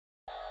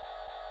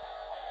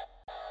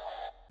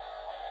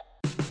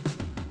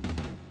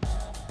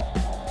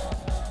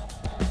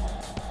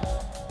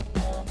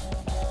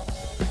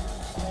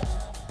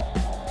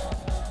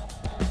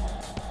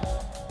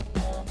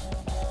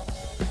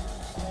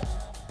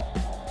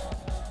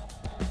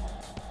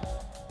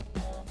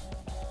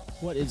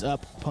What is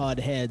up, pod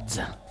heads?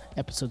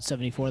 Episode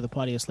 74 of the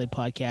Audio Slave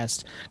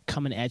podcast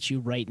coming at you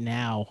right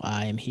now.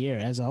 I am here,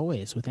 as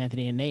always, with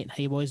Anthony and Nate. How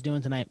you boys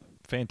doing tonight?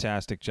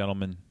 Fantastic,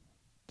 gentlemen.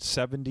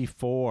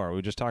 74. We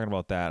were just talking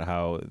about that,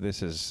 how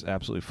this has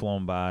absolutely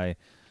flown by.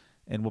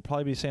 And we'll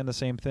probably be saying the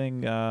same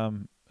thing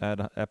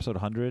at episode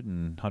 100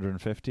 and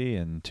 150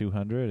 and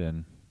 200.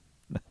 And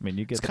I mean,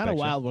 you get it's kind of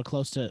wild. We're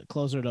closer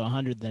to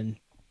 100 than,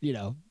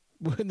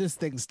 when this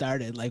thing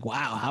started. Like,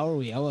 wow, how are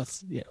we?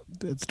 Almost,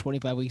 it's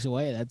 25 weeks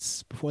away.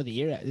 That's before the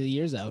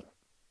year's out.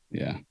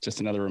 Yeah,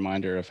 just another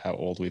reminder of how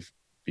old we've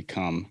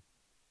become.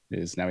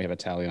 Is now we have a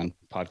tally on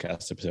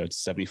podcast episode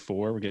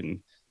 74. We're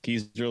getting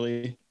keys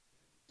early,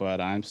 but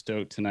I'm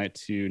stoked tonight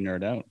to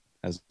nerd out,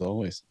 as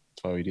always.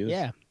 That's why we do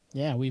this.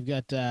 Yeah, we've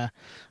got a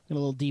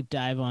little deep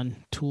dive on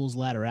Tools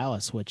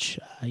Lateralis, which,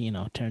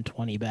 turned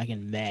 20 back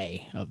in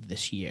May of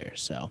this year.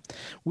 So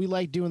we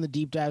like doing the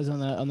deep dives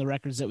on the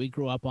records that we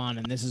grew up on,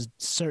 and this is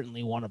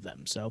certainly one of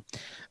them. So,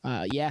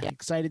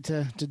 excited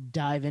to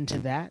dive into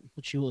that,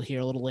 which you will hear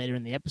a little later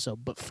in the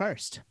episode. But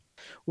first,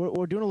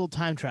 we're doing a little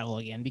time travel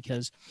again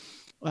because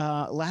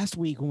last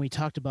week when we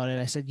talked about it,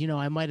 I said,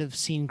 I might have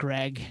seen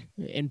Greg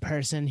in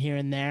person here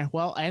and there.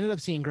 Well, I ended up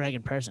seeing Greg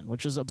in person,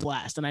 which was a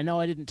blast. And I know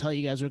I didn't tell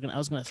you guys I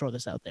was going to throw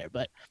this out there,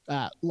 but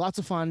lots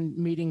of fun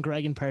meeting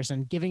Greg in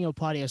person, giving him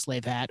a Audio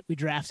Slave hat. We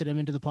drafted him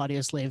into the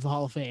Audio Slave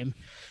Hall of Fame.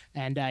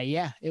 And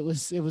it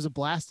was a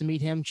blast to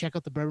meet him, check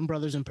out the Bourbon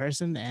Brothers in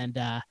person, and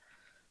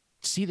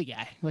see the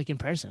guy in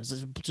person. It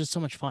was just so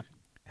much fun.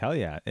 Hell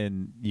yeah.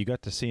 And you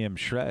got to see him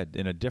shred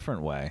in a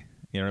different way.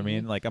 You know what I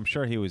mean? Like, I'm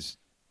sure he was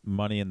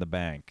Money in the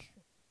Bank,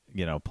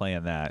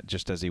 playing that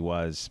just as he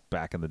was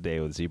back in the day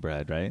with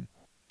Zebrahead, right?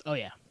 Oh,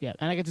 yeah. Yeah.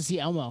 And I got to see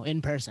Elmo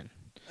in person.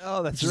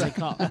 Oh, that's right.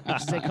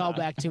 Which is a call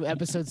back to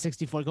episode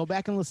 64. Go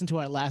back and listen to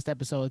our last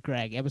episode with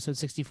Greg, episode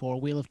 64,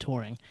 Wheel of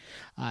Touring.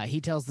 He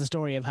tells the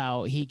story of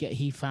how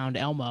he found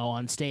Elmo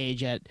on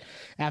stage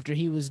after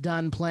he was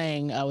done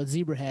playing with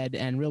Zebrahead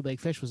and Real Big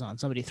Fish was on.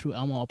 Somebody threw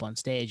Elmo up on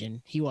stage,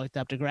 and he walked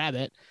up to grab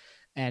it.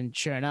 And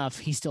sure enough,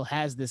 he still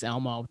has this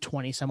Elmo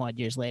 20 some odd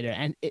years later.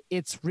 And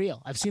it's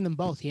real. I've seen them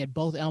both. He had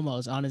both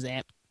Elmos on his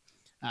amp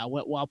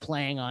while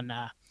playing on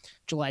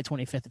July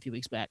 25th a few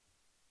weeks back.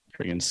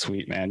 Friggin'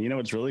 sweet, man. You know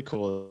what's really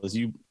cool is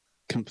you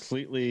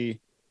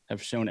completely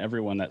have shown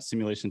everyone that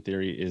simulation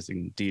theory is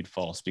indeed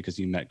false because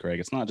you met Greg.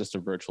 It's not just a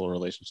virtual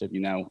relationship.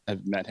 You now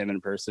have met him in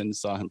person,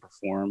 saw him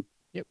perform.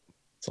 Yep.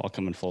 It's all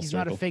coming full He's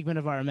circle. Not a figment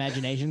of our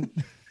imagination.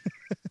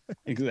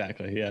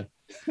 Exactly, yeah.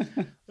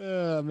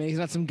 Oh, man, he's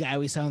not some guy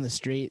we saw on the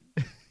street.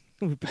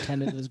 We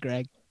pretended it was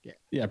Greg.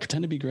 Yeah,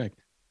 pretend to be Greg.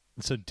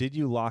 So did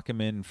you lock him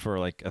in for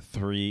a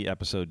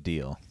 3-episode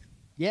deal?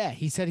 Yeah,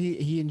 he said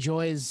he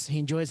enjoys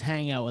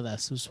hanging out with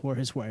us, were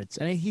his words.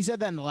 And he said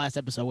that in the last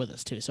episode with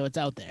us too, so it's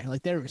out there.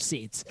 There are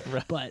receipts.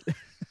 Right. But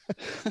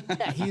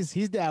yeah,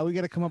 he's down.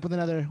 We'll come up with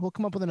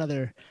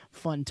another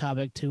fun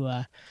topic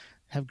to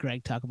have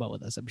Greg talk about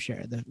with us, I'm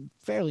sure. The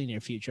fairly near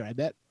future, I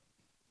bet.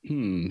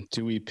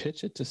 Do we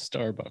pitch it to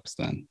Starbucks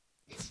then?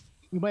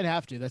 We might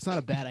have to. That's not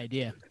a bad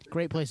idea.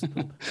 Great place to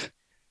poop.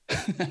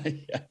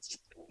 Yes.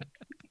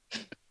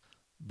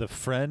 The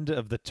friend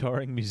of the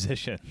touring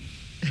musician.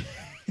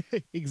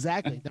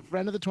 Exactly. The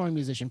friend of the touring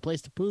musician.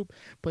 Place to poop,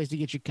 place to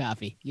get your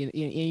coffee. You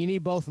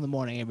need both in the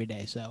morning every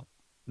day. So.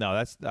 No,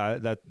 that's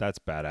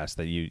badass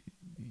that you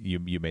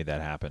made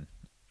that happen.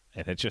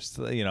 And it's just,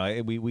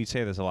 we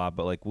say this a lot,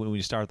 but when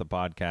we start the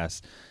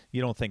podcast,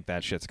 you don't think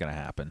that shit's going to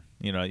happen.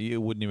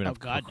 You wouldn't even have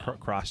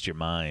crossed your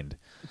mind.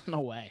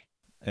 No way.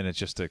 And it's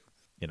just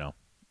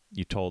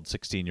you told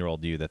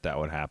 16-year-old you that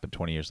would happen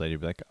 20 years later.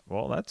 You'd be like,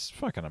 well, that's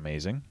fucking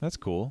amazing. That's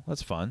cool.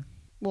 That's fun.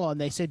 Well,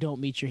 and they say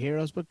don't meet your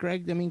heroes, but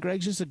Greg's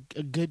just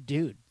a good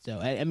dude. So,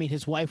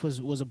 his wife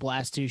was a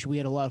blast too. We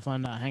had a lot of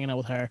fun hanging out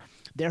with her.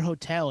 Their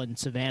hotel in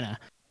Savannah,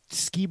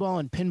 skee-ball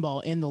and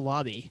pinball in the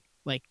lobby.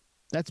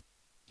 That's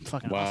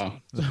fucking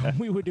awesome. So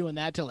we were doing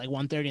that till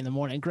 1:30 in the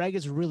morning. Greg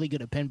is really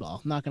good at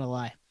pinball, not gonna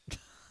lie.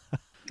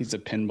 He's a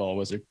pinball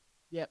wizard.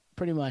 Yep,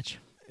 pretty much.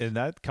 And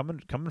that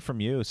coming from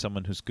you,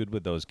 someone who's good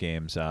with those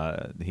games,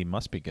 he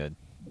must be good.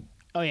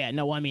 Oh yeah,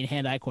 no,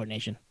 hand-eye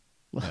coordination.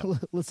 Yeah.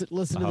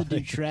 listen to the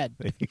dude shred.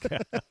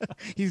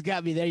 He's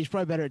got me there. He's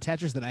probably better at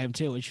Tetris than I am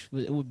too, which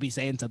would be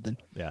saying something.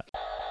 Yeah.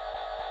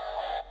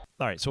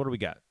 All right, so what do we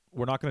got?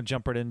 We're not going to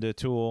jump right into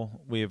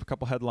Tool. We have a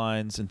couple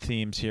headlines and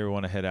themes here we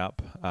want to hit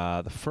up.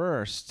 The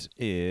first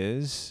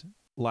is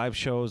live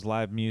shows,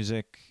 live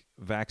music,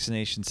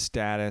 vaccination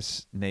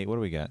status. Nate, what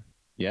do we got?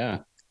 Yeah,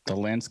 the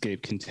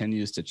landscape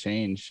continues to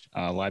change.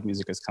 Live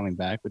music is coming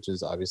back, which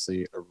is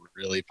obviously a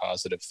really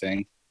positive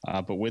thing.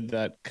 But with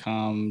that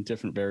come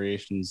different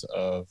variations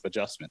of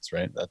adjustments,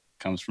 right? That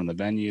comes from the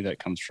venue, that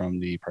comes from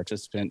the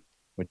participant,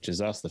 which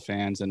is us, the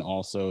fans, and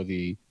also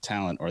the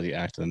talent or the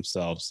act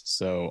themselves.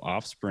 So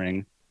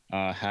Offspring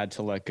had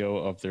to let go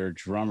of their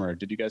drummer.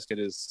 Did you guys get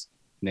his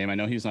name? I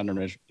know he's not an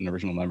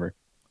original member.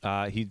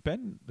 There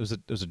was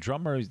a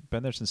drummer. He's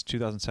been there since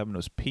 2007. It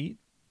was Pete.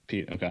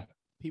 Okay.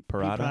 Pete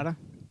Parada.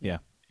 Yeah.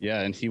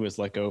 Yeah, and he was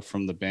let go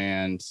from the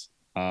band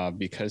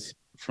because,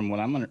 from what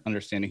I'm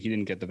understanding, he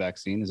didn't get the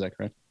vaccine. Is that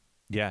correct?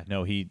 Yeah,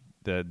 no,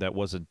 that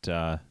wasn't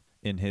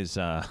in his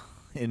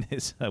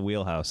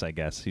wheelhouse. I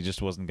guess he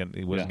just wasn't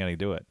gonna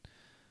do it.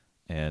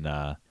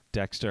 And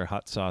Dexter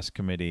Hot Sauce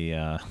Committee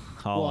Holland.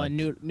 Well,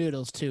 and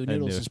Noodles too.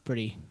 Noodles is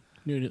pretty.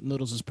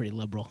 Noodles is pretty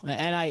liberal.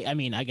 And I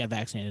mean, I got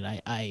vaccinated.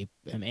 I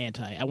am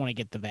anti. I want to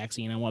get the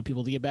vaccine. I want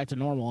people to get back to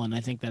normal. And I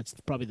think that's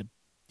probably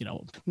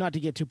not to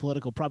get too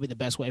political, probably the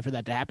best way for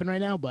that to happen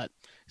right now. But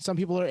some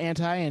people are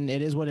anti, and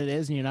it is what it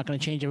is. And you're not going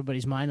to change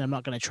everybody's mind. I'm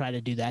not going to try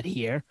to do that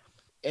here.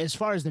 As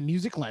far as the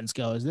music lens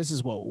goes, this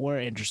is what we're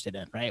interested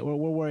in, right? We're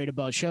worried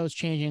about shows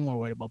changing. We're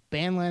worried about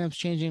band lineups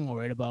changing. We're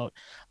worried about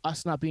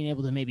us not being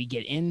able to maybe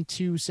get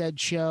into said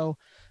show,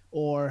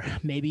 or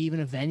maybe even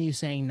a venue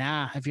saying,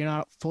 nah, if you're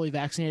not fully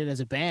vaccinated as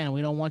a band,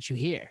 we don't want you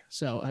here.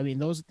 So, I mean,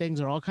 those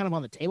things are all kind of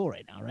on the table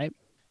right now, right?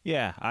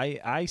 Yeah,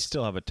 I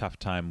still have a tough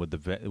time with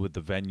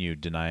the venue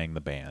denying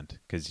the band,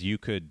 because you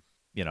could,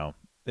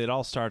 it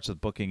all starts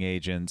with booking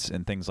agents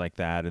and things like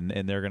that,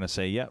 and they're going to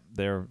say, yep,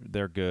 they're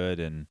good.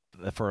 And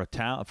for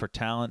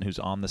talent who's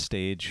on the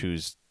stage,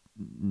 who's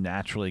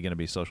naturally going to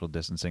be social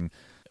distancing,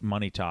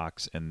 money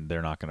talks, and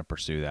they're not going to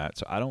pursue that.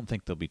 So I don't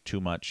think there'll be too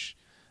much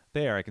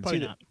there. I can Probably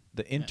see not.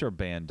 the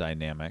interband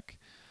dynamic,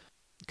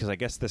 because I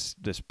guess this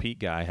Pete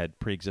guy had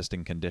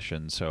pre-existing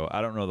conditions, so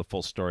I don't know the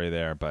full story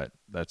there, but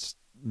that's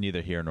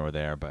neither here nor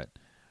there. But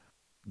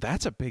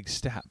that's a big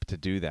step to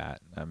do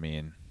that. I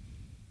mean,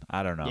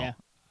 I don't know. Yeah.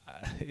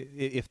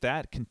 If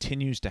that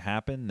continues to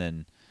happen,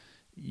 then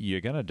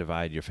you're going to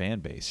divide your fan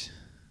base.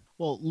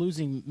 Well,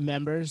 losing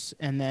members,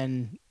 and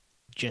then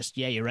just,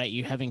 yeah, you're right.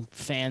 You're having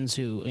fans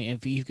who,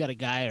 if you've got a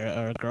guy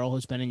or a girl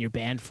who's been in your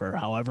band for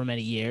however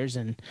many years,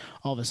 and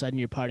all of a sudden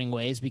you're parting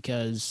ways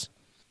because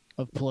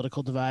of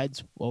political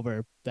divides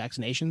over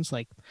vaccinations,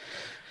 like,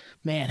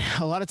 man,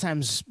 a lot of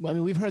times, I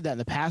mean, we've heard that in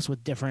the past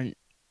with different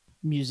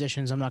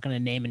musicians. I'm not going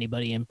to name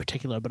anybody in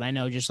particular, but I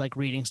know, just like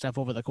reading stuff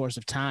over the course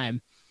of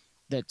time,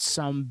 that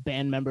some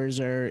band members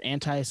are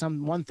anti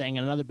one thing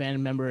and another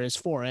band member is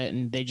for it,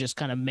 and they just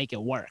kind of make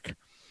it work.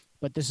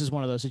 But this is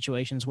one of those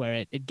situations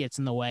where it gets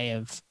in the way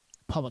of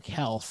public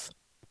health,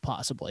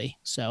 possibly.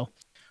 So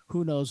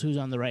who knows who's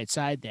on the right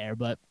side there,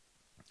 but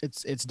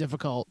it's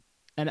difficult.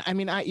 And I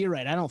mean, you're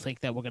right. I don't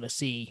think that we're going to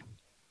see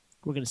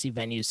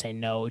venues say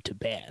no to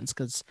bands,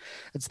 because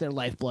it's their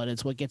lifeblood.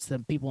 It's what gets the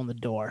people in the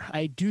door.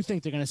 I do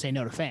think they're going to say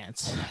no to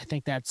fans. I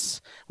think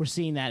we're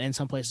seeing that in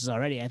some places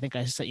already. I think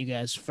I sent you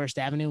guys First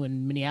Avenue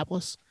in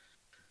Minneapolis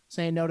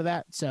saying no to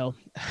that. So,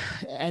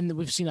 and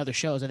we've seen other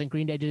shows. I think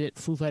Green Day did it.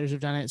 Foo Fighters have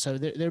done it. So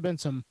there have been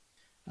some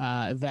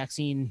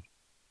vaccine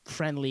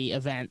friendly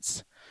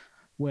events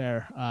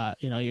where,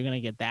 you're going to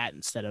get that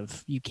instead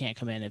of you can't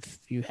come in if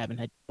you haven't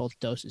had both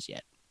doses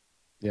yet.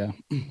 Yeah,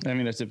 I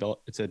mean, it's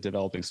a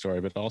developing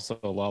story, but also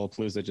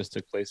Lollapalooza just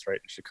took place right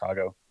in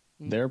Chicago.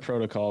 Mm-hmm. Their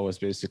protocol was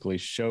basically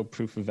show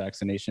proof of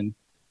vaccination,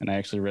 and I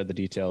actually read the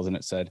details, and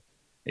it said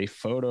a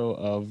photo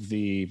of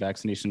the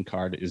vaccination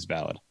card is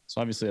valid. So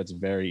obviously that's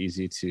very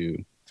easy to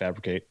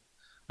fabricate.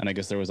 And I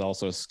guess there was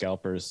also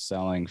scalpers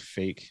selling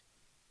fake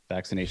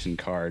vaccination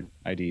card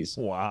IDs.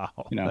 Wow,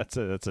 that's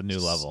a new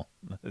level.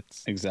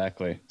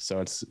 Exactly.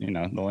 So it's,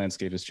 the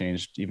landscape has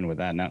changed even with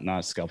that.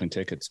 Not scalping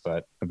tickets,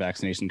 but a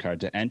vaccination card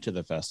to enter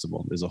the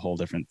festival is a whole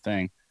different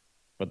thing.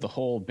 But the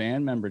whole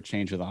band member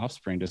change with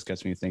Offspring just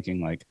gets me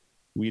thinking, like,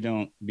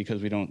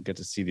 because we don't get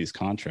to see these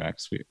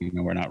contracts.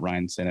 We're not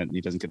Ryan Sennett.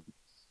 We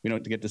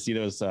don't get to see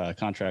those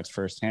contracts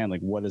firsthand.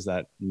 Like, what does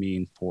that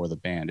mean for the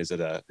band? Is it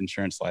a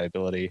insurance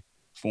liability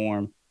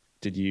form?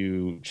 Did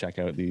you check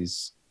out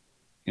these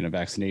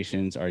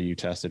vaccinations? Are you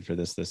tested for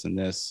this, and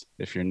this?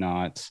 If you're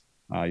not,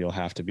 you'll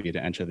have to be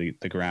to enter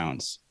the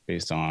grounds,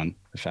 based on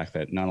the fact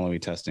that not only are we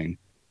testing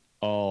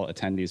all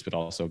attendees, but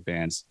also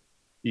bands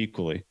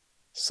equally.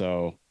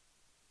 So,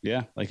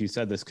 yeah, like you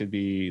said, this could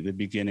be the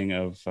beginning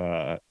of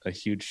a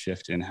huge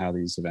shift in how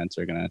these events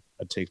are going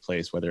to take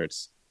place, whether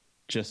it's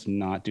just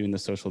not doing the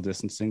social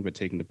distancing, but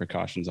taking the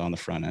precautions on the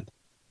front end.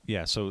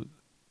 Yeah. So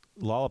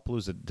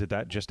Lollapalooza, did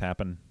that just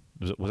happen?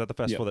 Was that the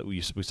festival that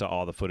we saw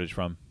all the footage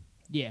from?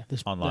 Yeah,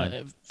 this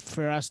online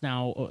for us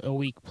now a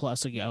week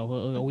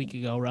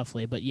ago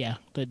roughly, but yeah,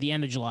 the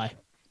end of July.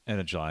 End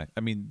of July. I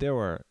mean, there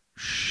were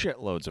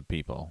shitloads of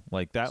people.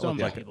 Like that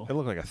looked like it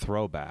looked like a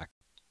throwback.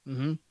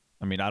 Mm-hmm.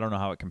 I mean, I don't know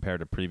how it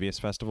compared to previous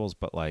festivals,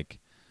 but like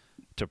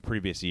to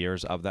previous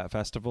years of that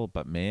festival.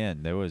 But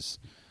man,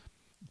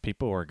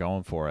 people were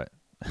going for it.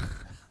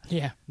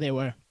 Yeah, they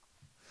were.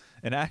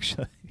 And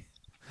actually,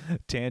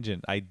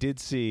 tangent, I did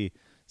see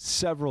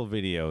several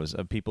videos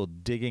of people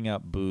digging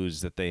up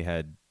booze that they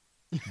had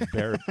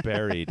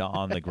buried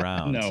on the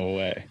ground. No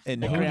way.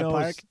 And who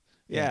knows?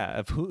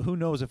 Yeah, who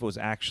knows if it was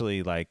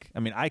actually like, I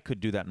mean, I could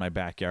do that in my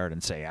backyard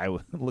and say,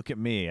 look at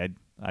me.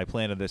 I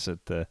planted this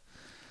at the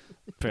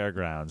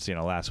fairgrounds,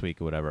 last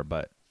week or whatever.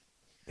 But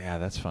yeah,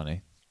 that's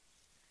funny.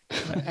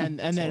 And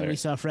then hilarious. We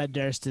saw Fred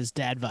Durst as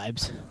dad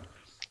vibes.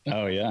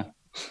 Oh yeah.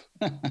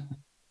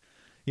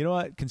 You know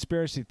what?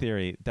 Conspiracy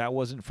theory. That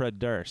wasn't Fred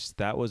Durst.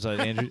 That was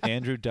an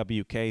Andrew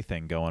WK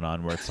thing going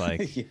on, where it's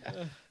like,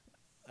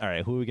 all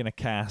right, who are we gonna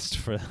cast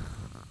for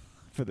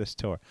for this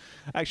tour.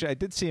 Actually, I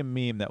did see a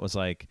meme that was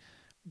like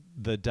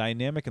the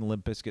dynamic in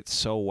Limp Bizkit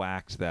so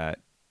whacked that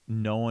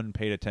no one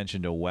paid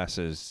attention to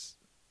Wes's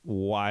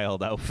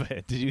wild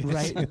outfit. Did you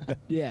Right? see that?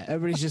 Yeah,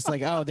 everybody's just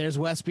like, oh, there's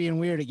Wes being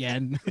weird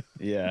again.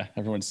 Yeah,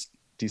 everyone's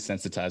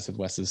desensitized with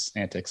Wes's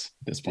antics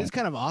at this point. It's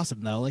kind of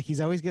awesome though. Like he's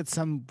always got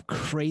some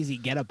crazy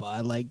getup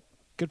on. Like,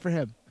 good for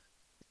him.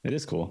 It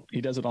is cool.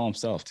 He does it all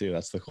himself too.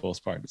 That's the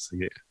coolest part. It's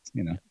like,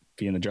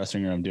 be in the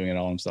dressing room doing it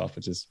all himself,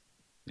 which is,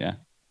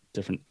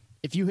 different.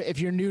 If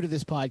you're new to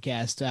this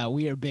podcast,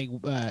 we are big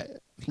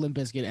Limp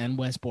Bizkit and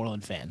Wes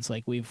Borland fans.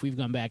 Like we've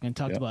gone back and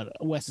talked about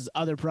Wes's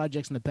other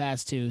projects in the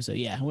past too. So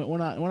yeah, we're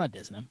not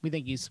dissing him. We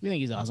think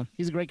he's awesome.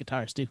 He's a great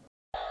guitarist too.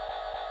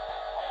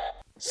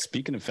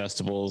 Speaking of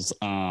festivals,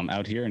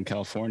 out here in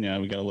California,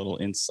 we got a little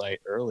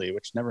insight early,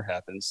 which never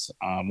happens.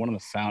 One of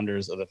the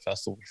founders of the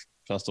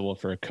festival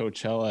for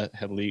Coachella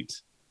had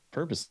leaked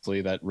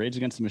purposely that Rage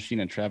Against the Machine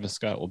and Travis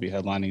Scott will be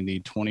headlining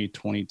the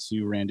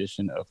 2022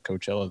 rendition of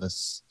Coachella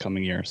this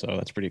coming year. So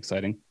that's pretty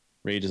exciting.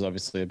 Rage is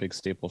obviously a big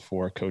staple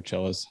for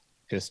Coachella's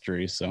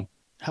history. So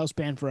House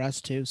band for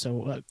us too.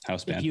 So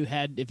house band.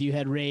 If you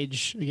had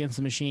Rage Against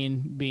the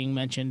Machine being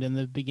mentioned in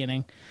the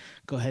beginning,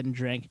 go ahead and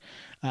drink.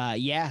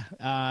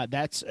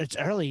 It's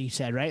early. You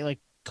said, right? Like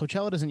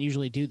Coachella doesn't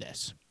usually do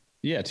this.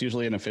 Yeah, it's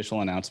usually an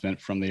official announcement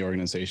from the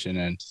organization,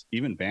 and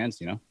even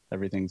bands,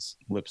 everything's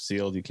lip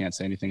sealed. You can't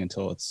say anything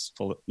until it's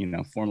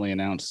formally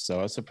announced. So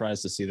I was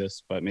surprised to see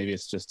this, but maybe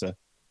it's just to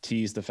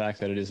tease the fact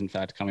that it is in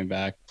fact coming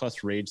back.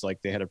 Plus Rage, like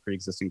they had a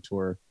pre-existing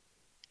tour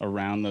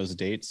around those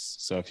dates.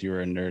 So if you were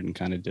a nerd and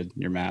kind of did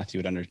your math,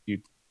 you're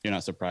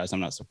not surprised.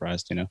 I'm not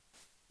surprised,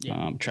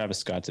 Yeah. Travis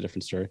Scott's a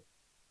different story.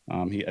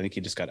 I think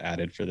he just got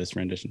added for this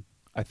rendition.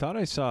 I thought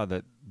I saw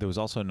that there was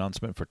also an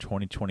announcement for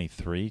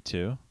 2023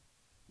 too.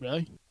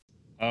 Really?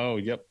 Oh,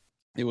 yep.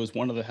 It was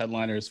one of the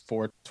headliners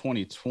for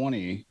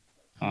 2020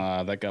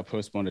 that got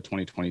postponed to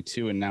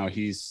 2022, and now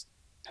he's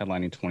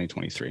headlining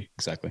 2023.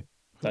 Exactly.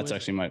 That's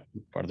actually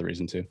part of the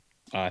reason too.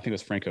 I think it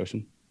was Frank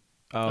Ocean.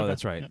 Oh, Okay.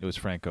 that's right. It was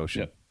Frank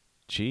Ocean. Yep.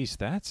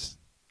 Jeez,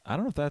 I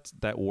don't know if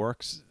that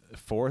works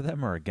for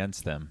them or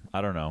against them.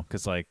 I don't know.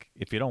 Because, like,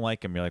 if you don't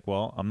like him, you're like,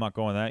 well, I'm not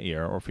going that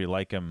year. Or if you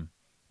like him,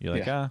 you're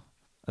like,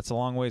 that's a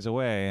long ways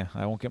away.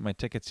 I won't get my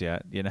tickets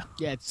yet, Yeah,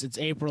 it's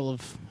April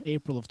of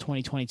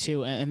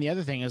 2022. And the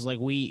other thing is, like,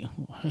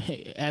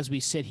 as we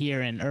sit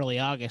here in early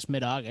August,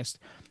 mid-August,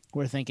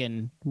 we're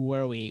thinking,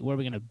 where are we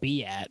going to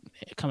be at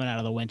coming out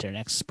of the winter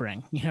next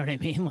spring? You know what I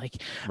mean?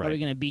 Like, Right. Are we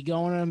going to be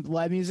going to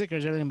live music, or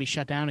is everything going to be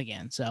shut down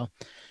again? So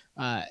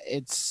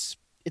it's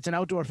an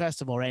outdoor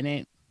festival, right,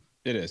 Nate?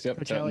 It is.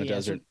 Yep. It's out in the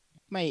desert.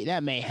 So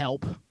that may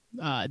help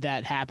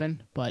that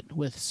happen, but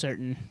with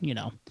certain,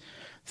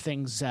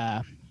 things,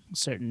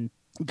 certain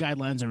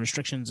guidelines and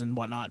restrictions and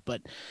whatnot.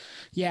 But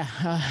yeah,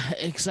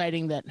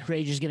 exciting that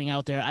Rage is getting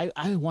out there.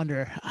 I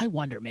wonder,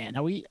 man,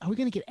 are we going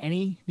to get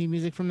any new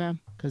music from them?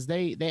 Because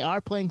they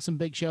are playing some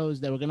big shows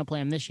that were going to play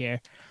them this year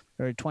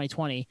or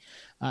 2020,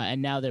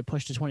 and now they're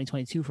pushed to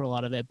 2022 for a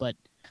lot of it. But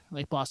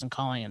like Boston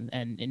Calling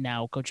and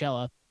now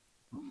Coachella,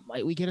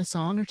 might we get a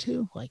song or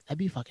two? Like, that'd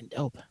be fucking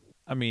dope.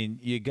 I mean,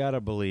 you got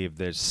to believe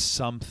there's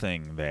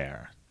something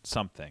there.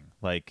 Something.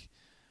 Like,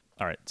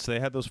 all right, so they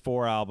had those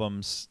 4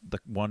 albums, the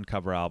one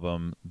cover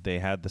album. They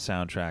had the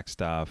soundtrack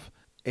stuff.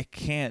 It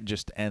can't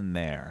just end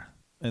there.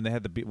 And they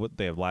had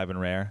they have Live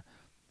and Rare.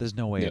 There's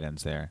no way it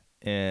ends there.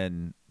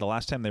 And the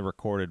last time they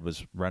recorded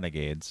was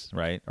Renegades,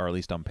 right? Or at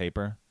least on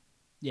paper.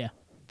 Yeah.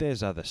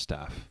 There's other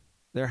stuff.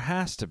 There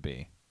has to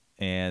be.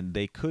 And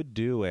they could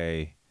do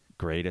a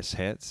greatest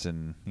hits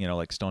and,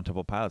 like Stone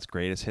Temple Pilots,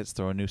 greatest hits,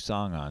 throw a new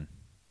song on.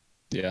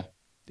 Yeah.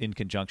 In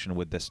conjunction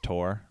with this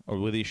tour or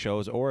with these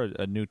shows or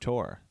a new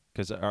tour.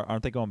 Because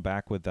aren't they going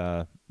back with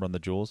Run the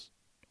Jewels?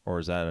 Or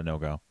is that a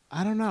no-go?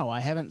 I don't know. I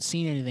haven't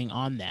seen anything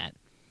on that.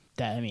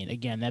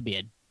 Again, that'd be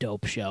a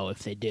dope show if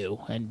they do.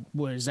 And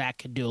where Zach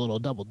could do a little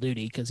double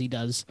duty because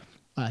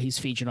he's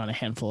featured on a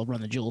handful of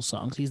Run the Jewels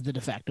songs. He's the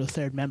de facto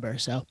third member.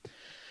 So,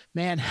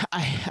 man,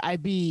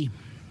 I'd be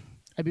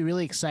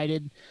really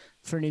excited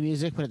for new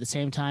music, but at the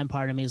same time,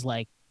 part of me is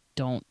like,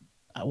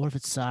 what if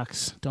it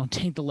sucks? Don't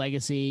take the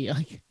legacy.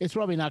 Like, it's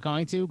probably not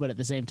going to, but at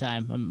the same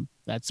time,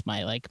 that's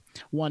my like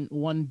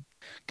one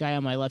guy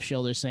on my left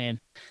shoulder saying,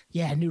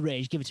 "Yeah, new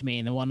Rage, give it to me,"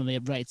 and the one on the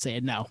right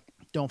saying, "No,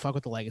 don't fuck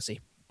with the legacy."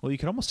 Well, you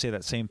could almost say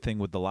that same thing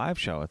with the live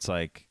show. It's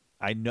like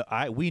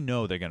we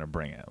know they're gonna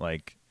bring it.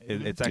 Like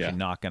it's actually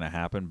not gonna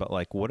happen. But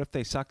like, what if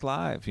they sucked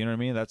live? You know what I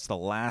mean? That's the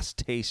last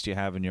taste you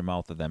have in your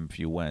mouth of them if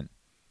you went.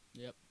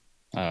 Yep.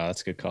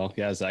 That's a good call.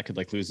 Yeah, Zach could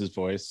like lose his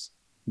voice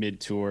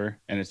mid-tour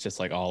and it's just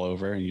like all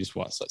over and you just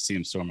see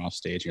him storm off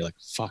stage. You're like,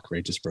 fuck,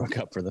 Ray just broke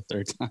up for the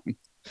 3rd time.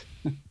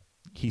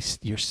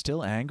 You're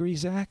still angry,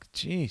 Zach?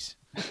 Jeez.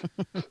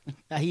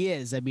 He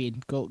is. I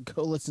mean, go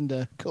listen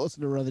to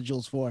Run the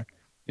Jewels 4.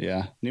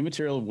 Yeah, new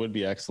material would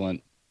be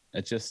excellent.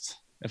 It just,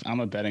 if I'm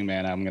a betting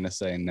man, I'm gonna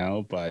say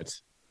no, but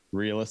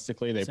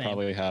realistically they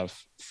probably have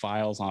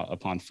files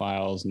upon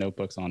files,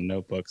 notebooks on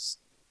notebooks,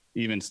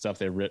 even stuff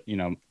they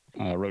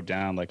wrote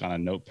down like on a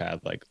notepad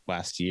like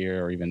last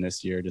year or even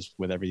this year, just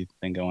with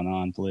everything going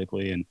on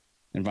politically. And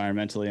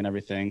environmentally and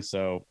everything.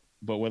 So,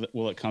 but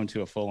will it come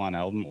to a full on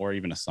album or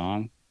even a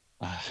song?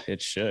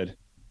 It should.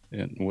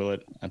 Will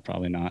it?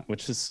 Probably not.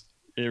 It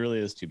really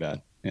is too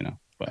bad,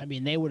 But I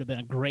mean, they would have been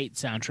a great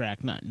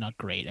soundtrack. Not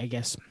great. I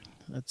guess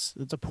that's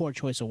a poor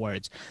choice of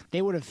words.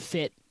 They would have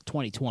fit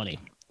 2020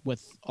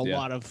 with a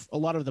lot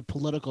of the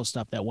political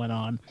stuff that went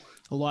on,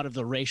 a lot of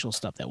the racial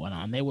stuff that went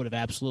on. They would have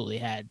absolutely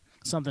had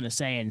something to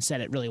say and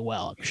said it really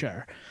well, I'm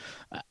sure.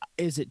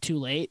 Is it too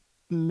late?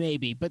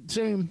 Maybe, but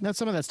some of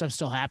that stuff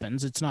still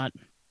happens. It's not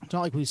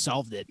like we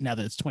solved it now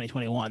that it's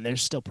 2021.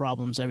 There's still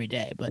problems every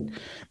day, but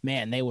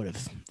man, they would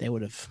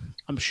have,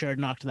 I'm sure,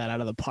 knocked that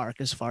out of the park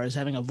as far as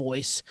having a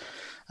voice,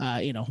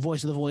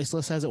 voice of the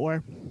voiceless, as it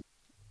were.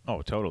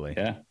 Oh, totally.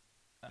 Yeah.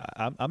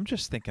 I'm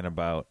just thinking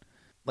about,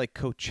 like,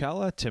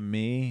 Coachella to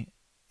me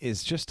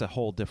is just a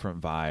whole different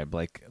vibe.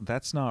 Like,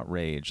 that's not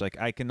Rage. Like,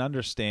 I can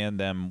understand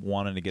them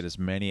wanting to get as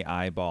many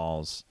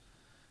eyeballs,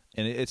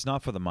 and it's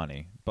not for the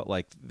money, but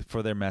like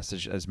for their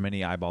message, as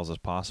many eyeballs as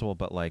possible.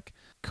 But like,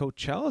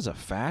 Coachella is a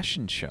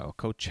fashion show.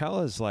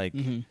 Coachella is like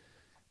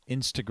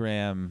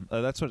Instagram.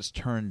 That's what it's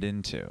turned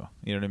into.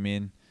 You know what I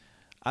mean?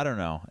 I don't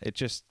know. It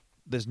just,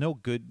 there's no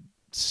good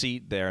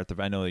seat there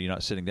I know that you're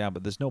not sitting down,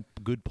 but there's no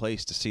good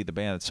place to see the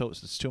band.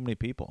 It's too many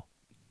people.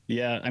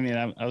 Yeah, I mean,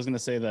 I was going to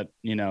say that,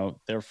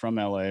 they're from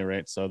LA,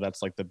 right? So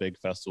that's like the big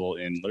festival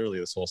in literally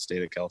this whole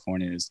state of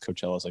California. Is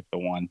Coachella's like the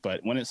one. But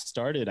when it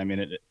started, I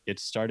mean, it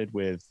started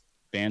with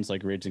bands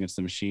like Rage Against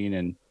the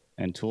Machine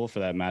and Tool, for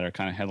that matter,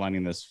 kind of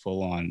headlining this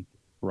full-on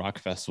rock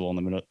festival in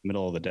the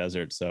middle of the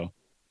desert. So,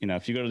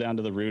 if you go down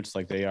to the roots,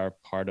 like, they are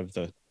part of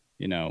the,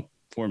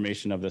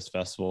 formation of this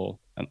festival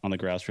on the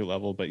grassroots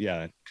level. But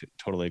yeah, I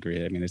totally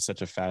agree. I mean, it's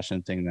such a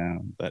fashion thing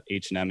now that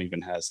H&M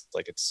even has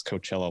like its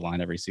Coachella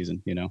line every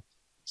season,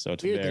 So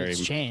it's weird that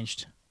it's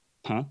changed.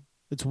 Huh?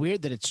 It's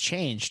weird that it's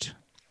changed.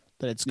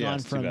 That it's gone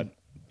from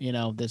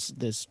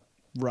this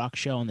rock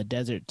show in the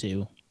desert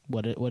to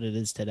what it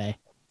is today.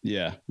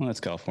 Yeah, well,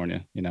 that's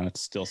California. It's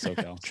still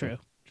SoCal. True.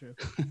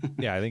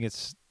 Yeah, I think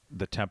it's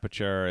the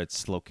temperature,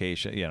 its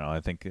location.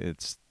 I think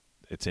it's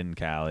in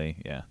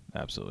Cali. Yeah,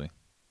 absolutely.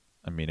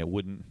 I mean, it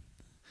wouldn't.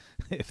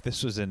 If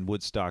this was in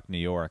Woodstock, New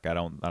York, I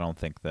don't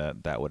think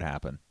that would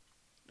happen.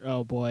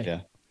 Oh boy.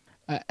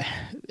 Yeah.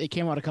 It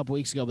came out a couple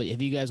weeks ago, but have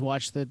you guys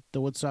watched the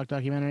Woodstock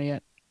documentary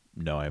yet?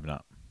 No, I have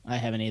not. I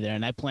haven't either,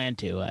 and I plan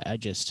to. I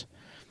just,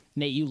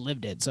 Nate, you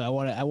lived it, so I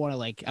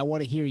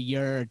want to hear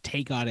your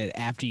take on it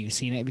after you've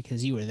seen it,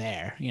 because you were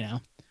there.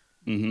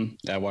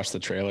 I watched the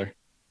trailer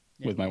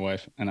with my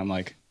wife, and I'm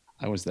like,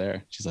 I was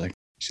there. She's like,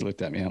 she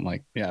looked at me. I'm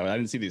like, yeah, I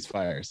didn't see these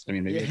fires. I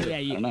mean, maybe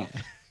I don't know.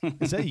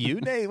 Is that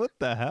you, Nate? What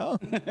the hell?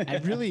 I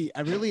really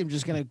am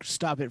just gonna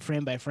stop it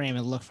frame by frame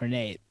and look for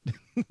Nate.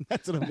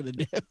 That's what I'm gonna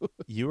do.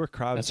 You were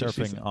crowd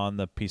surfing on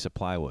the piece of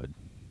plywood.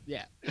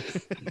 Yeah.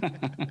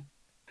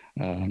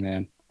 Oh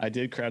man, I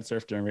did crowd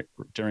surf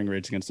during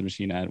Rage Against the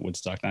Machine at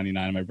Woodstock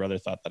 '99, and my brother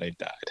thought that I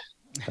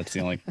died. That's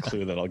the only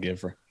clue that I'll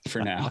give for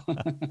now.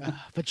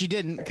 But you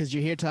didn't, because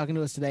you're here talking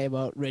to us today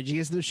about Rage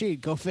Against the Machine.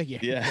 Go figure.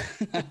 Yeah,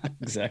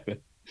 exactly.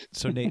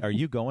 So Nate, are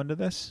you going to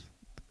the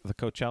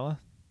Coachella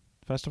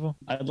festival?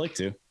 I'd like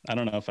to. I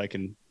don't know if I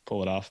can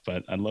pull it off,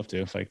 but I'd love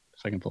to. If I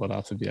can pull it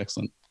off, it'd be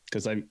excellent.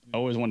 Because I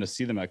always wanted to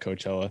see them at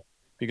Coachella,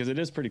 because it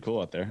is pretty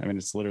cool out there. I mean,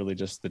 it's literally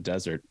just the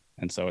desert,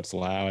 and so it's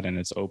loud and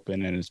it's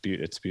open and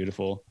it's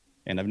beautiful.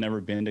 And I've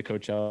never been to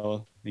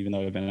Coachella, even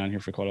though I've been down here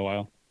for quite a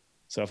while.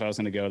 So if I was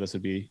going to go, this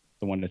would be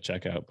the one to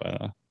check out.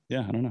 But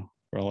yeah, I don't know.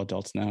 We're all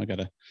adults now. I got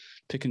to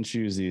pick and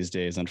choose these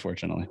days,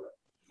 unfortunately,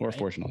 or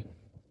fortunately.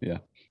 Yeah.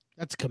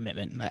 That's a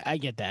commitment. I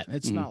get that.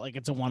 It's not like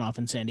it's a one-off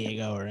in San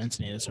Diego or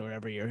Encinitas or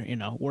wherever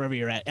wherever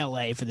you're at,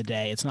 LA for the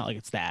day. It's not like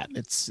it's that.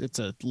 It's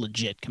a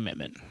legit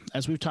commitment,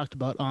 as we've talked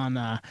about on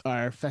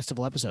our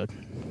festival episode.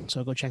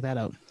 So go check that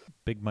out.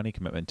 Big money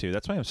commitment too.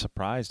 That's why I'm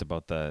surprised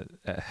about the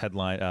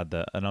headline,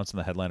 the announcing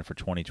the headliner for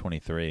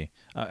 2023.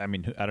 I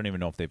mean, I don't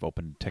even know if they've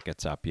opened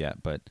tickets up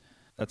yet, but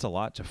that's a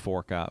lot to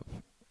fork up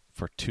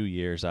for 2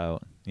 years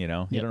out. You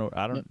don't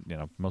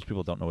know. Most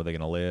people don't know where they're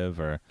going to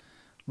live or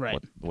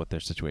what their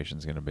situation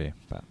is going to be.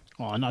 But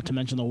not to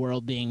mention the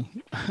world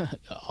being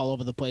all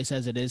over the place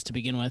as it is to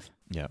begin with.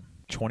 Yeah.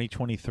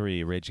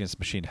 2023 Rage Against the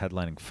Machine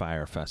headlining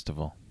Fire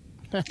Festival.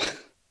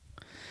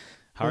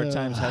 Hard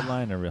Times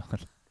headline or real?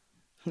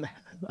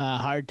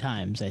 Hard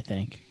Times, I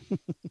think.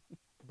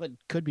 But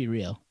could be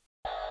real.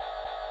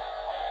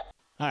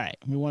 All right,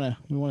 we want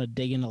to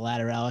dig into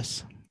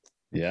Lateralis.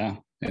 Yeah,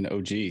 an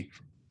OG.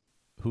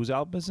 Whose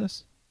album is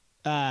this?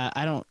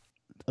 A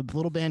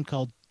little band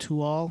called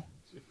Tool.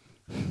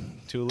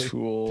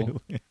 Tool.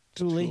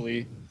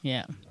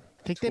 Yeah.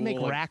 I think they make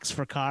racks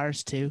for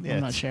cars too. Yeah,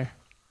 I'm not sure.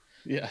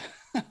 Yeah.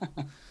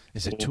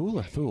 Is it Tool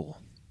or Thule?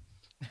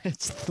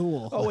 It's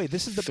Thule. Oh wait,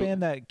 this is the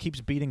band that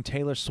keeps beating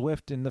Taylor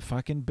Swift in the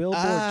fucking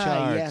Billboard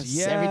charts.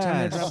 Yes. Every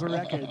time they drop a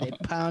record,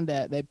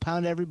 they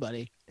pound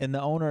everybody. And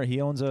the owner, he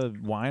owns a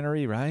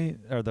winery, right?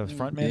 Or the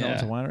front man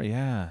owns a winery.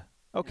 Yeah.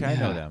 Okay, I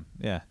know them.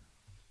 Yeah.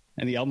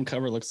 And the album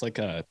cover looks like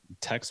a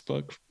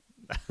textbook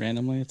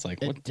randomly. It's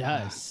like, what? It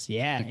does.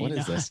 Yeah. Like, what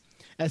is this?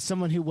 As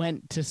someone who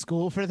went to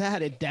school for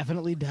that, it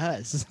definitely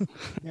does.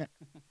 Yeah.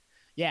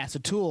 Yeah. So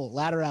Tool,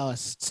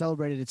 Lateralis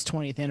celebrated its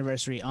 20th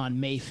anniversary on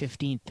May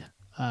 15th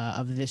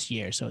of this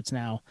year. So it's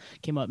now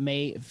came out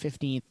May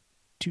 15th,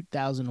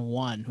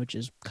 2001, which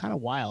is kind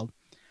of wild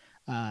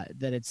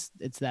that it's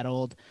that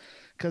old,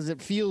 because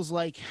it feels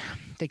like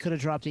they could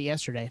have dropped it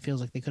yesterday. It feels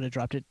like they could have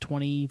dropped it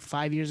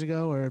 25 years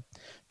ago or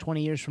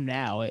 20 years from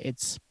now.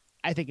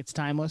 I think it's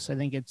timeless. I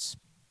think it's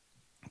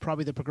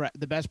probably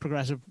the best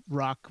progressive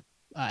rock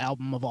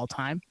album of all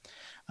time.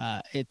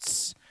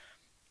 There's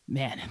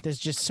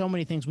just so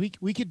many things.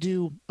 We could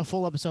do a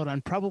full episode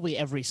on probably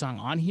every song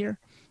on here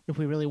if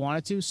we really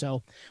wanted to.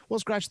 So we'll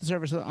scratch the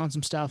surface on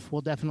some stuff.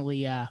 We'll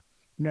definitely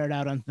nerd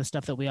out on the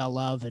stuff that we all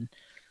love and,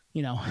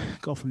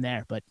 go from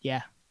there. But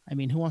yeah, I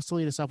mean, who wants to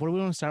lead us off? What do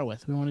we want to start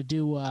with? We want to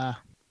do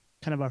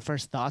kind of our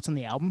first thoughts on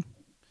the album.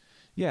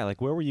 Yeah,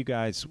 like where were you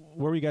guys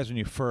when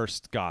you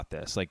first got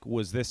this? Like,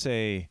 was this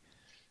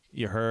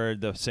you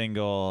heard the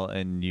single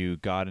and you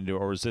got into it,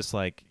 or was this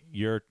like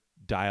you're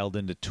dialed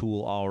into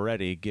Tool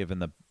already given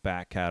the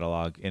back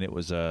catalog and it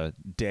was a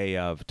day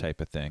of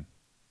type of thing?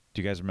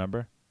 Do you guys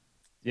remember?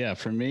 Yeah,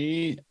 for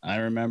me, I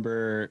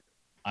remember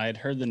I had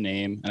heard the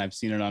name and I've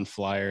seen it on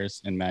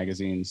flyers and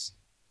magazines,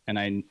 and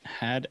I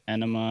had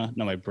Enema.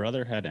 No, my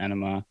brother had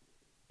Enema,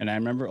 and I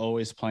remember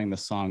always playing the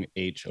song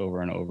H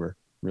over and over.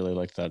 Really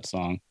liked that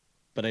song,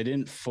 but I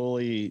didn't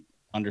fully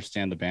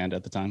understand the band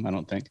at the time, I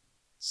don't think.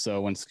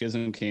 So when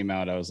Schism came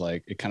out, I was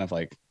like, it kind of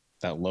like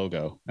that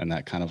logo and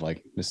that kind of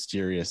like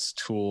mysterious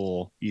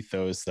Tool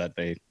ethos that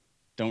they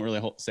don't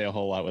really say a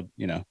whole lot with,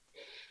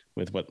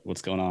 with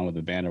what's going on with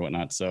the band or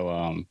whatnot.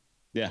 So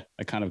yeah,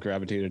 I kind of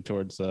gravitated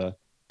towards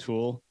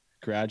Tool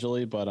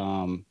gradually, but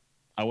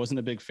I wasn't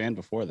a big fan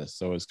before this,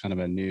 so it was kind of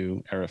a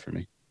new era for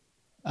me.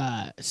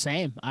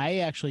 Same. I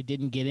actually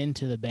didn't get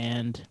into the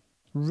band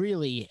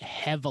really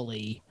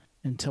heavily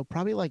until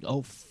probably like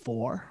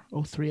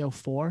 03,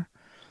 04,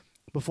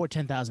 before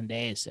 10,000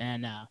 Days.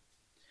 And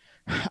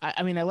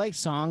I mean, I liked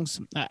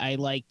songs. I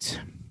liked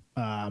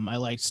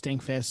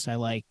Stinkfist. I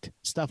liked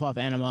stuff off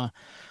Enema.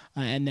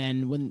 And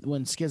then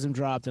when Schism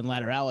dropped and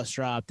Lateralis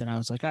dropped, and I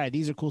was like, all right,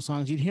 these are cool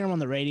songs. You'd hear them on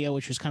the radio,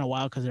 which was kind of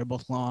wild because they're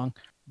both long.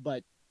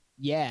 But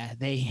yeah,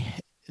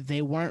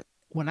 they weren't.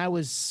 When I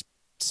was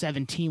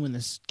 17 when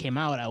this came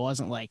out, I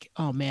wasn't like,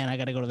 oh man, I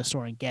got to go to the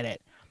store and get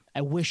it.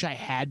 I wish I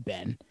had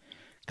been,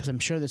 because I'm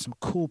sure there's some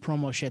cool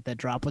promo shit that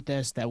dropped with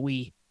this that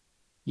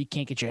you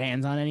can't get your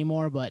hands on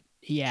anymore. But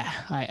yeah,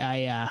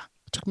 I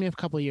it took me a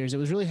couple of years. It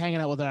was really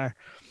hanging out with our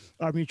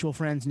mutual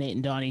friends, Nate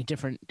and Donnie,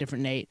 different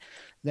Nate,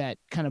 that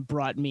kind of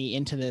brought me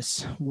into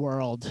this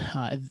world.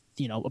 A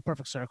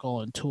Perfect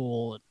Circle and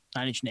Tool and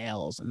Nine Inch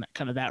Nails and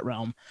that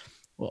realm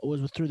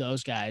was through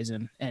those guys.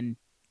 And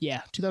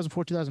yeah,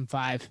 2004,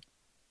 2005,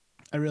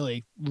 I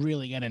really,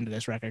 really got into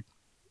this record.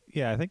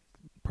 Yeah, I think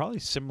probably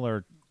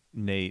similar,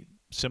 Nate,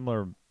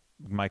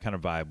 my kind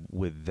of vibe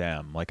with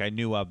them. Like I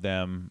knew of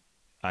them.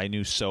 I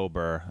knew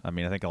Sober. I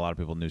mean, I think a lot of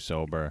people knew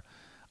Sober.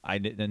 I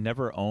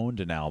never owned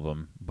an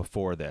album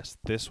before this.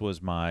 This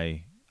was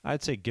my,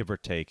 I'd say, give or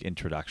take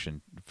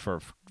introduction for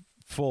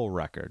full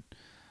record.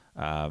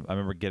 I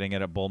remember getting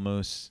it at Bull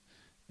Moose.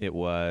 It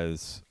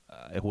was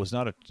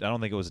not I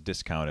don't think it was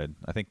discounted.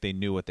 I think they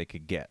knew what they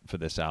could get for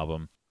this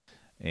album.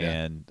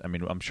 And yeah. I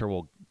mean, I'm sure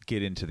we'll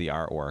get into the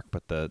artwork,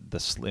 but I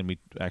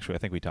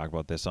think we talked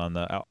about this on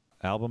the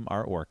album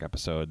artwork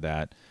episode,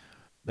 that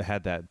they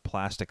had that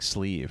plastic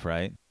sleeve,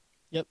 right?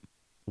 Yep.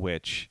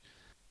 Which,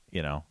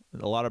 a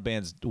lot of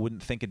bands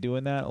wouldn't think of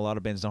doing that. A lot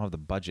of bands don't have the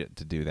budget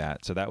to do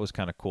that. So that was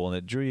kind of cool, and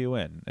it drew you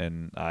in.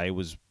 And I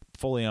was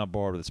fully on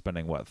board with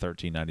spending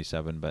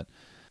 $13.97. But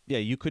yeah,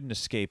 you couldn't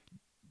escape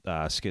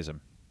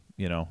Schism,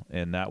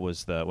 and that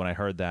was when I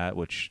heard that,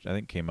 which I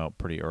think came out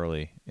pretty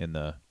early in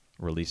the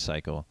release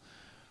cycle,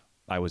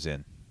 I was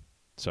in.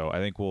 So I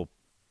think we'll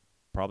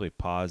probably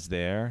pause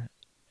there.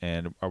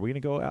 And are we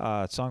going to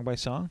go song by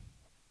song?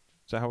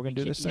 Is that how we're going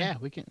to do this thing? Yeah,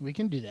 we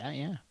can do that.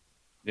 Yeah.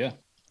 Yeah.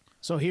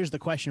 So here's the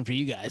question for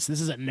you guys.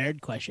 This is a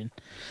nerd question.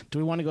 Do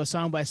we want to go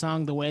song by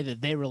song the way that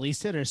they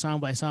released it, or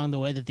song by song the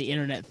way that the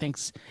internet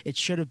thinks it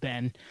should have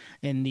been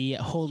in the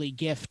Holy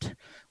Gift,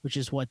 which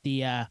is what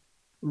the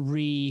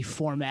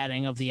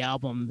reformatting of the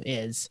album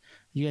is?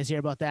 You guys hear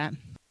about that?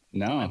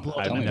 No, I'm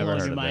blowing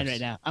your mind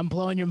right now. I'm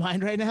blowing your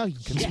mind right now.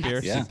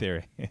 Conspiracy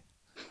theory.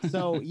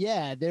 So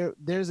yeah,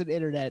 there's an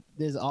internet.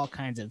 There's all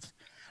kinds of.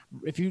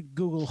 If you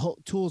Google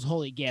Tool's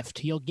Holy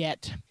Gift, you'll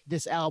get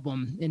this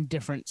album in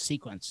different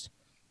sequence.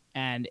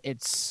 And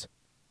it's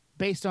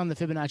based on the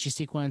Fibonacci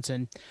sequence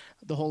and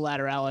the whole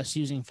Lateralis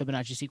using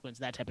Fibonacci sequence,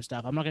 that type of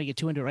stuff. I'm not going to get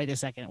too into it right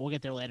this second. We'll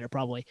get there later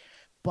probably.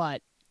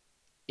 But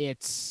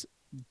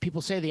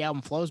people say the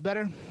album flows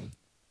better.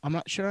 I'm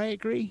not sure I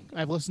agree.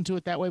 I've listened to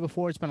it that way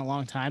before. It's been a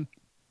long time.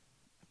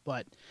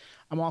 But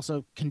I'm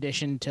also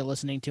conditioned to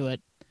listening to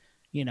it,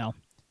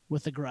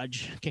 with the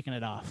grudge, kicking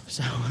it off.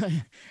 So,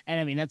 and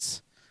I mean,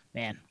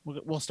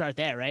 we'll start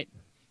there, right?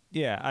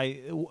 Yeah,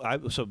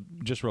 so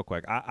just real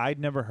quick, I'd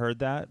never heard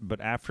that,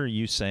 but after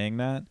you saying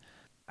that,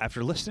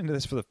 after listening to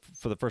this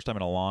for the first time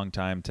in a long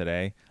time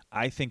today,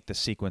 I think the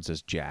sequence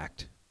is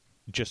jacked,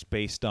 just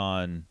based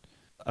on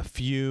a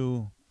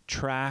few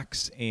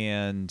tracks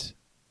and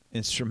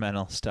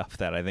instrumental stuff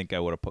that I think I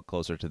would have put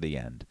closer to the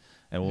end.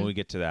 And when we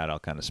get to that, I'll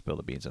kind of spill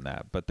the beans on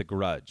that. But The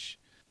Grudge,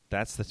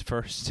 that's the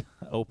first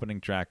opening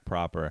track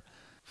proper.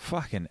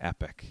 Fucking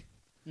epic.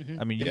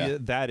 I mean,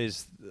 that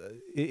is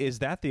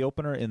that the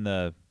opener in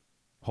the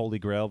Holy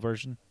Grail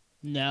version?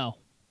 No.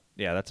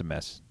 Yeah, that's a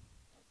mess.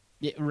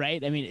 Yeah,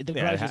 right? I mean, The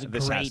Grudge is a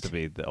this has to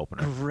be the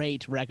opener.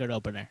 Great record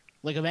opener.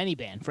 Like of any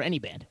band, for any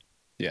band.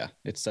 Yeah,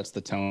 it sets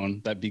the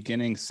tone. That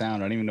beginning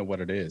sound, I don't even know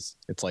what it is.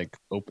 It's like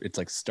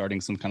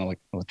starting some kind of like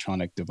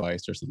electronic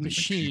device or something.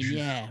 Machine,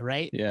 yeah,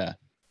 right? Yeah.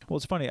 Well,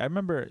 it's funny. I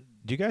remember,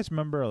 do you guys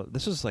remember,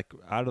 this was like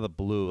out of the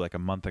blue, like a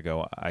month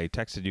ago. I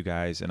texted you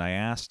guys and I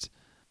asked,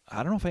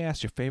 I don't know if I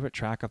asked your favorite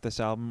track off this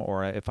album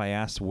or if I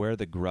asked where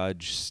The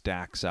Grudge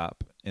stacks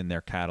up in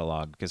their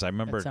catalog. Because I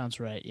remember. That sounds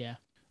right, yeah.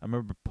 I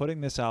remember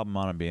putting this album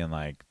on and being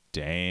like,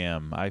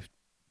 damn, I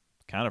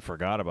kind of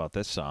forgot about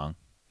this song.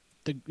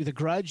 The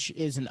Grudge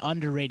is an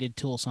underrated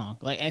Tool song.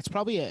 Like it's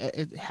probably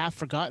a half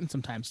forgotten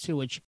sometimes too,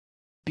 which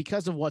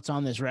because of what's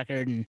on this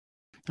record and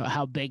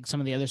how big some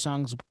of the other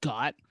songs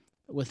got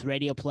with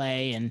radio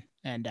play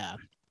and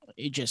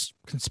it just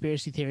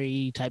conspiracy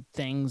theory type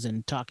things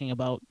and talking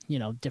about, you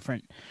know,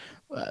 different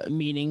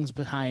meanings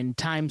behind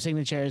time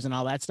signatures and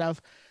all that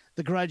stuff.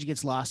 The Grudge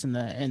gets lost in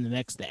the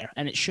mix there,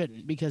 and it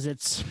shouldn't, because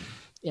it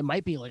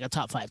might be like a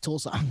top 5 Tool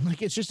song.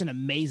 Like it's just an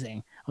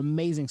amazing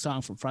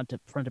song from front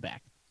to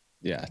back.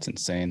 Yeah, it's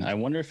insane. I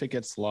wonder if it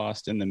gets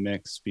lost in the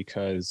mix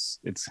because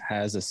it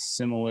has a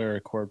similar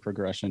chord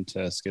progression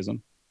to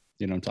Schism.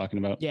 You know what I'm talking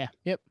about? Yeah.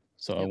 Yep.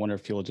 So I wonder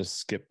if people just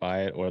skip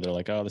by it, or they're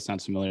like, oh, this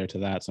sounds familiar to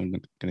that, so I'm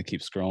going to keep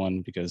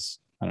scrolling because,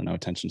 I don't know,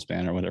 attention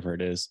span or whatever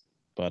it is.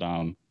 But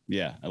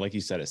yeah, like you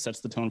said, it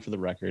sets the tone for the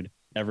record.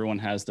 Everyone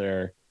has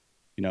their,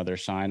 you know, their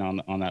shine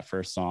on that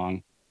first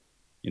song.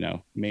 You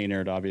know,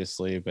 Maynard,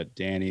 obviously, but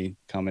Danny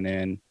coming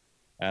in,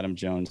 Adam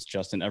Jones,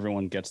 Justin,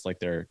 everyone gets like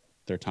their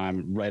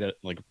time right at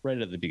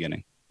the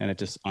beginning, and it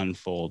just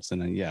unfolds. And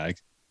then, yeah,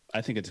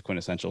 I think it's a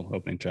quintessential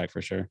opening track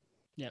for sure.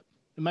 Yep.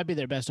 It might be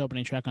their best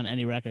opening track on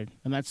any record,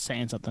 and that's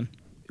saying something.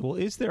 Well,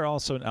 is there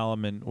also an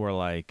element where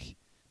like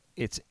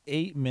it's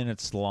 8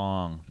 minutes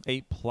long,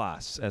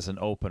 8+ as an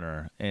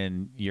opener,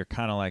 and you're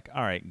kind of like,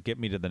 all right, get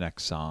me to the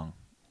next song,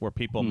 where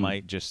people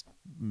might just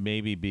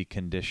maybe be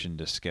conditioned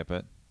to skip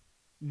it?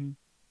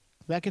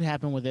 That could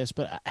happen with this,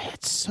 but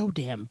it's so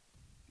damn.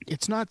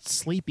 It's not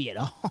sleepy at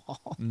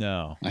all.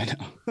 No, I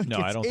know. No,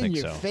 I don't think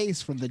so. In your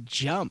face from the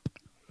jump.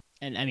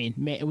 And I mean,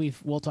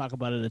 we'll talk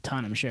about it a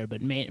ton, I'm sure.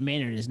 But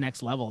Maynard is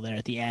next level there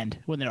at the end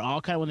when they all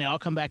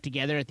come back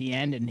together at the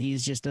end, and he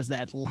just does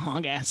that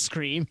long ass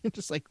scream,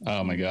 just like,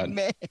 oh my god,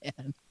 man,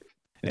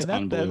 it's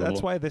unbelievable.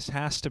 That's why this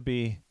has to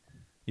be.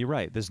 You're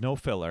right. There's no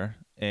filler,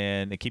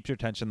 and it keeps your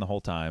attention the whole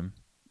time.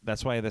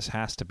 That's why this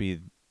has to be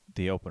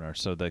the opener.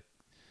 So the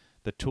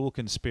Tool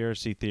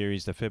conspiracy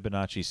theories, the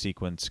Fibonacci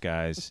sequence,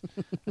 guys,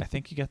 I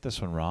think you get this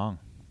one wrong.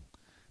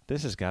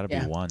 This has got to be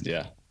one.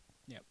 Yeah.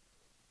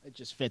 It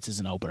just fits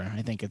as an opener.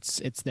 I think it's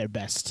their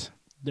best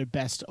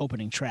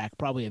opening track,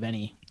 probably of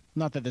any.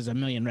 Not that there's a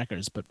million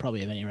records, but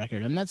probably of any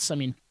record. And that's, I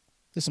mean,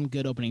 there's some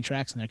good opening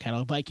tracks in their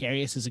catalog.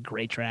 Vicarious is a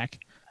great track.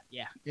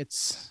 Yeah,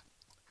 it's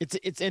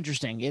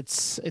interesting.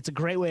 It's a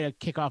great way to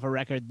kick off a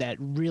record that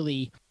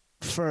really,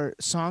 for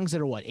songs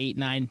that are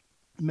 8-9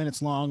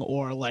 minutes long,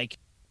 or like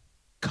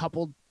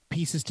coupled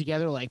pieces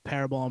together like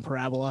Parable and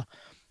Parabola,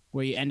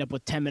 where you end up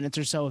with 10 minutes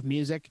or so of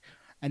music,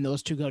 and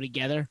those two go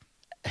together.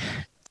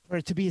 For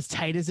it to be as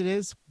tight as it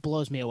is,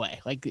 blows me away.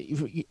 Like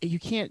you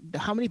can't.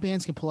 How many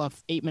bands can pull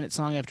off 8-minute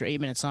song after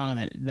 8-minute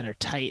song that are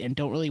tight and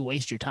don't really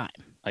waste your time?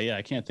 Yeah,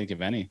 I can't think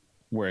of any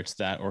where it's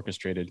that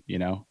orchestrated, you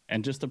know.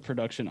 And just the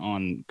production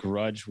on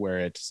Grudge, where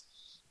it's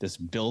this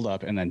build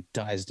up and then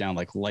dies down,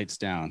 like lights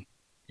down.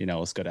 You know,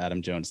 let's go to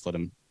Adam Jones, let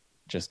him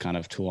just kind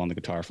of tool on the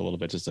guitar for a little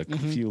bit, just a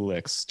few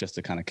licks, just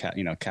to kind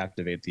of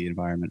captivate the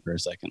environment for a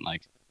second.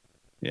 Like,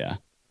 yeah,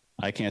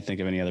 I can't think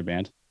of any other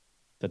band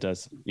that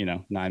does,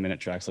 9-minute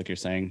tracks like you're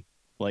saying,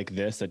 like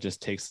this, that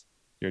just takes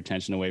your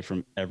attention away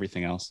from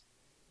everything else.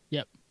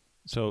 Yep.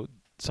 So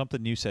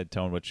something you said,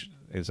 Tone, which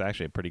is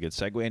actually a pretty good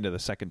segue into the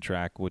second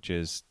track, which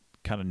is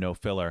kind of no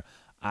filler.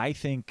 I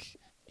think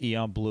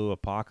Eon Blue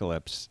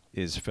Apocalypse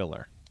is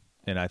filler,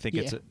 and I think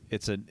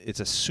it's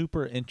a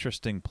super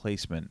interesting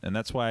placement, and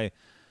that's why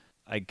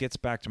it gets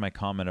back to my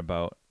comment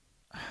about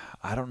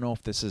I don't know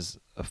if this is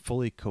a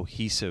fully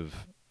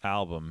cohesive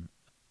album.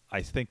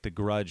 I think The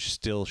Grudge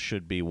still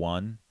should be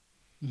one,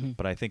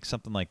 but I think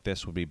something like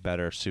this would be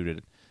better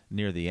suited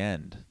near the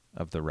end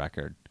of the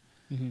record,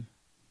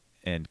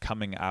 and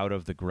coming out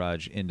of The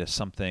Grudge into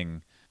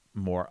something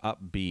more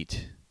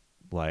upbeat,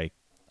 like,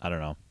 I don't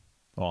know.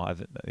 Well,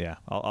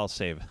 I'll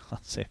save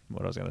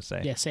what I was going to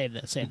say. Yeah, save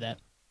that.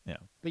 Yeah.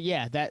 But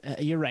yeah,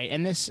 that you're right.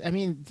 And this, I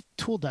mean,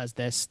 Tool does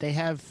this. They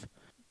have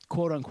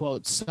quote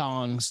unquote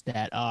songs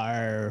that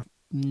are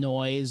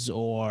noise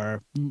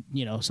or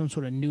some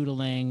sort of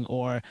noodling,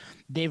 or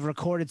they've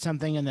recorded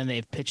something and then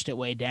they've pitched it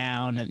way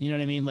down, and you know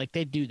what I mean. Like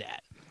they do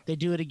that. They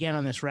do it again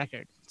on this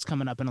record. It's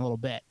coming up in a little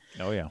bit.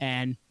 Oh yeah.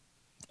 And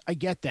I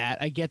get that.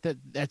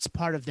 That's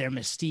part of their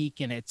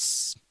mystique, and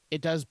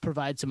it does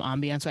provide some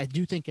ambience. I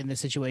do think in this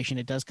situation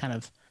it does kind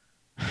of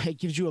it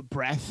gives you a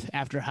breath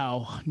after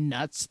how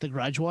nuts The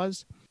Grudge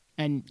was,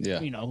 and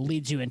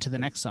leads you into the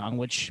next song,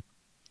 which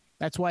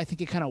that's why I think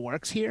it kind of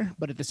works here.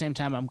 But at the same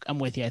time, I'm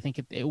with you. I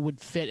think it would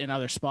fit in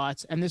other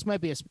spots, and this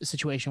might be a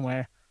situation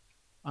where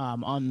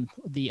on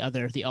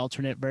the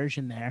alternate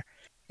version there,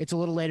 it's a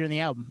little later in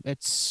the album.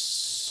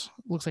 It's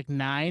looks like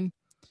 9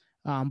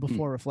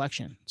 before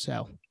Reflection,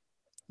 so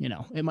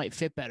it might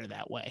fit better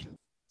that way.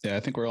 Yeah, I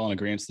think we're all in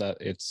agreement that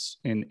it's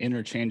an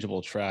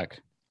interchangeable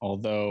track.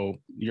 Although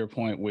your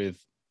point with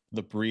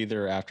the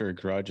breather after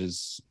Grudge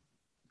is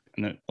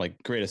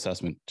like great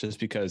assessment, just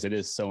because it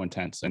is so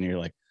intense, and you're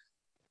like,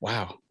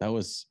 wow, that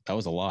was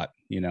a lot,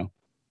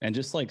 and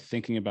just like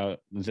thinking about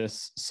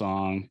this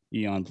song,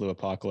 Aeon Blue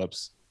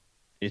Apocalypse,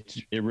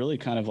 it really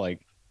kind of like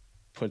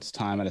puts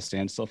time at a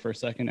standstill for a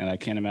second. And I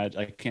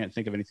can't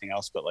think of anything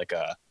else but like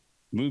a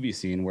movie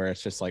scene where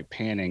it's just like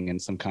panning in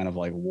some kind of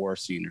like war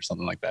scene or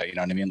something like that. You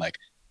know what I mean? Like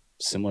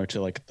similar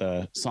to like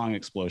the song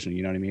Explosion,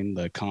 you know what I mean?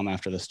 The calm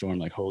after the storm,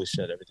 like, holy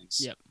shit,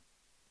 everything's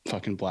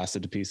fucking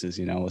blasted to pieces.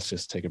 Let's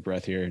just take a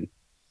breath here and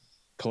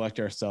collect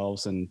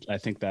ourselves. And I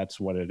think that's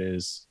what it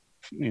is,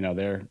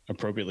 they're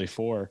appropriately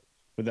for.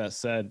 With that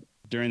said,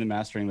 during the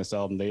mastering of this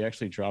album, they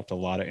actually dropped a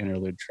lot of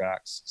interlude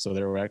tracks. So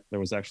there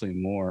was actually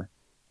more,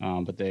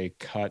 but they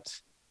cut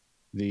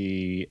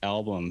the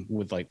album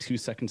with like 2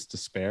 seconds to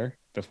spare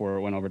before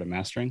it went over to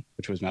mastering,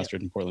 which was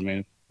mastered in Portland,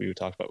 Maine, we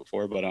talked about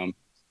before. But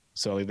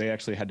so they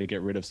actually had to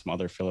get rid of some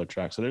other filler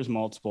tracks. So there's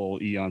multiple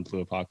Aeon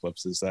Blue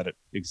Apocalypses that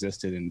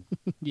existed and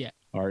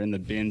are in the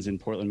bins in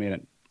Portland, Maine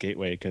at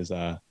Gateway, because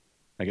I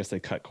guess they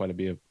cut quite a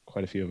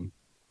few of them.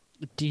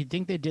 Do you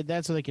think they did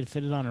that so they could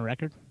fit it on a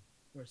record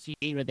or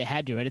CD? Right, they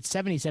had to, right? It's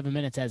 77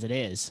 minutes as it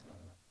is.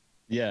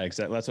 Yeah,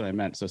 exactly. That's what I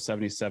meant. So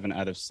 77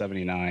 out of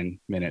 79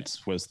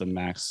 minutes was the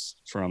max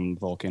from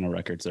Volcano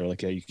Records. They're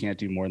like, yeah, you can't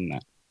do more than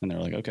that. And they're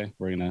like, okay,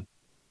 we're going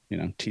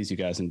to, tease you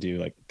guys and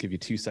give you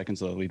 2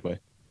 seconds of the leadway.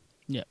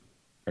 Yeah.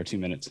 Or 2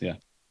 minutes. Yeah.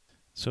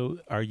 So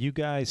are you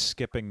guys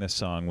skipping this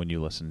song when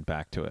you listen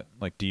back to it?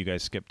 Like, do you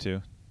guys skip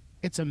too?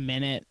 It's a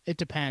minute. It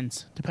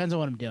depends. Depends on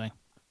what I'm doing.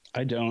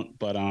 I don't,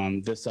 but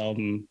this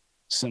album,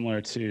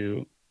 similar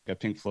to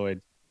Pink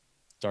Floyd,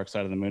 Dark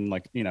Side of the Moon,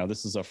 like,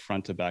 this is a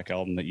front to back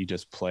album that you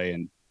just play.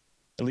 And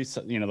at least,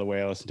 the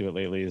way I listen to it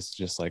lately is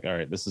just like, all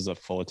right, this is a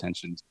full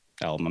attention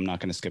album. I'm not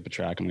going to skip a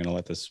track. I'm going to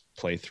let this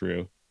play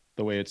through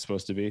the way it's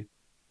supposed to be.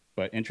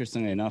 But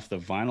interestingly enough, the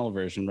vinyl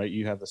version, right,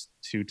 you have this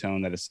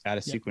 2-tone that is out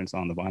of sequence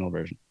on the vinyl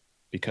version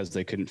because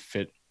they couldn't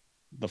fit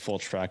the full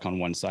track on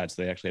one side.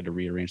 So they actually had to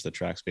rearrange the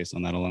tracks based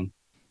on that alone.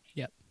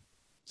 Yep.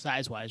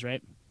 Size wise,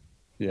 right?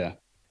 Yeah.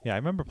 Yeah, I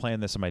remember playing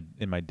this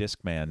in my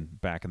Discman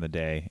back in the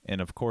day.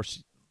 And of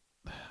course,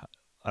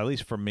 at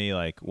least for me,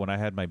 like when I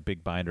had my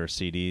big binder of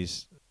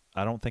CDs,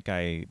 I don't think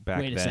Wait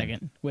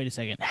a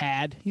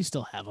second. You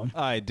still have them.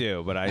 I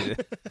do, but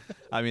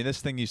I mean,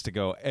 this thing used to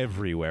go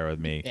everywhere with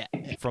me.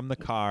 Yeah. From the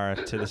car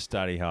to the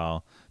study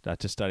hall,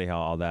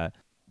 all that.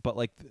 But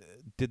like,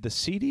 did the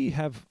CD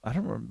have, I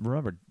don't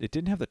remember, it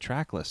didn't have the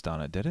track list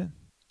on it, did it?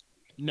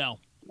 No.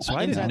 So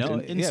I didn't know.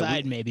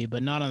 Inside maybe,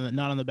 but not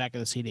on the back of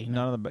the CD.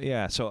 No.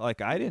 So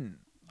like I didn't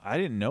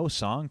know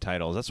song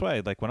titles. That's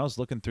why like when I was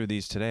looking through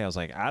these today, I was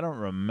like, I don't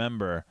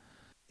remember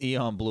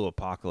Aeon Blue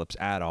Apocalypse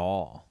at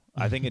all.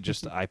 I think it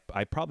just I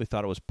probably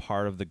thought it was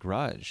part of The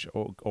Grudge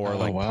or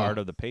part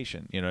of The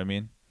Patient. You know what I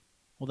mean?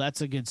 Well, that's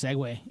a good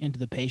segue into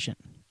The Patient.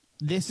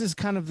 This is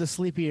kind of the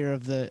sleepier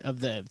of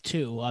the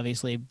two,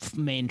 obviously,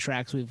 main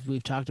tracks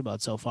we've talked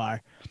about so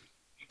far.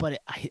 But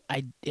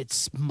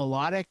it's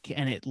melodic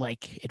and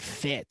it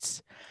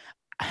fits.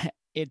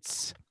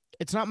 It's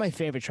not my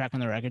favorite track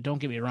on the record. Don't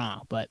get me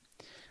wrong, but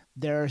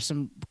there are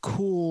some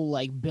cool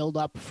like build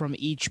up from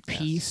each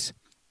piece.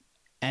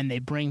 And they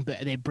bring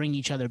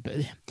each other.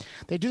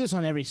 They do this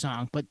on every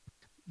song, but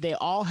they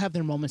all have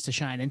their moments to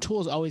shine. And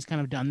Tool's always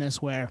kind of done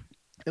this, where,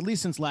 at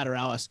least since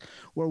Lateralis,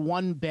 where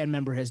one band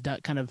member has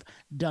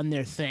done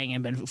their thing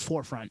and been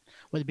forefront,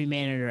 whether it be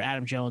Maynard or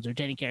Adam Jones or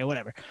Denny Carey,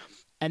 whatever.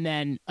 And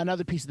then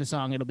another piece of the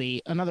song, it'll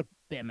be another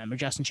band member,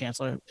 Justin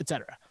Chancellor,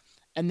 etc.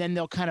 And then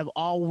they'll kind of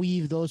all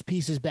weave those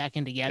pieces back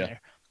in together.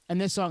 Yeah. And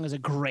this song is a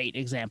great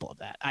example of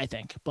that, I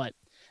think. But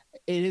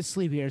it is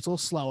sleepier. It's a little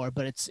slower,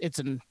 but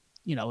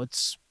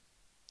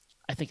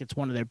I think it's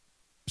one of their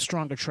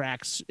stronger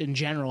tracks in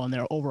general in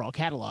their overall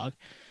catalog,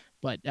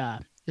 but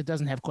it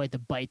doesn't have quite the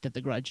bite that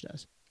The Grudge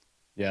does.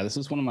 Yeah, this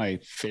is one of my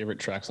favorite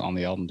tracks on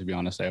the album, to be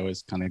honest. I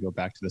always kind of go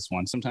back to this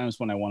one. Sometimes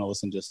when I want to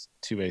listen just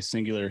to a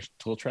singular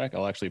Tool track,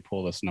 I'll actually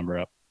pull this number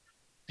up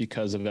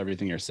because of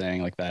everything you're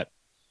saying, like that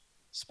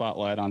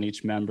spotlight on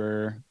each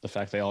member, the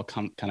fact they all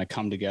come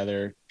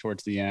together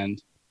towards the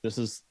end. This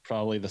is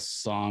probably the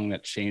song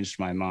that changed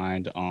my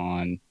mind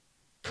on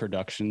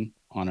production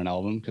on an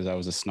album because I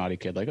was a snotty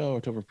kid, like, oh,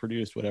 it's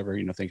overproduced, whatever,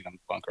 thinking I'm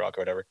punk rock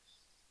or whatever.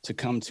 To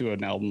come to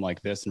an album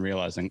like this and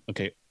realizing,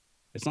 okay,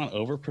 it's not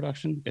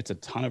overproduction, it's a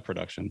ton of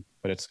production,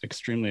 but it's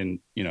extremely,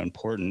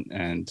 important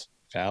and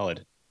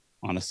valid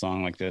on a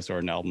song like this or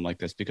an album like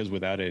this, because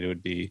without it, it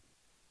would be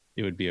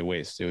a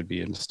waste. It would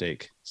be a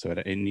mistake. So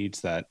it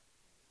needs that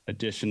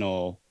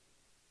additional,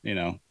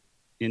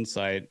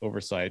 insight,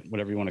 oversight,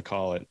 whatever you want to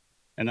call it.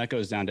 And that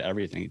goes down to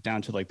everything,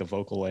 down to like the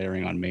vocal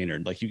layering on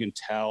Maynard. Like you can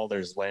tell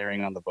there's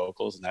layering on the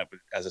vocals, and that would,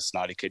 as a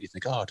snotty kid, you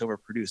think, oh, it's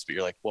overproduced, but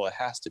you're like, well, it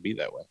has to be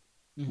that way.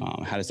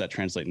 Mm-hmm. How does that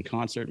translate in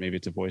concert? Maybe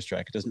it's a voice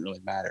track. It doesn't really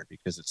matter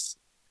because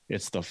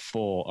it's the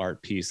full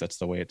art piece. That's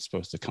the way it's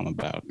supposed to come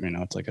about.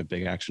 It's like a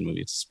big action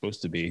movie. It's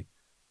supposed to be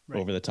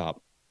over the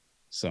top.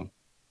 So,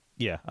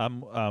 yeah,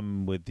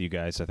 I'm with you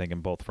guys. I think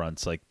in both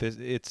fronts. Like this,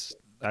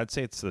 I'd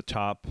say it's the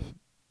top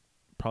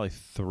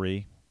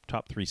three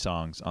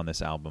songs on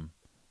this album.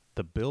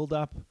 The build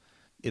up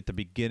at the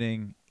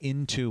beginning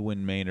into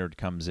when Maynard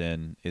comes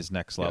in is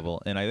next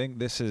level. And I think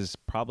this is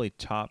probably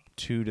top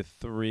 2 to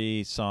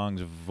 3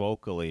 songs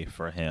vocally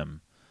for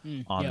him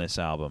on this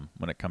album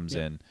when it comes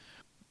in.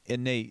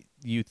 And Nate,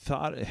 you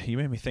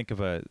made me think of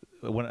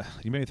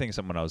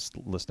something when I was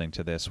listening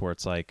to this, where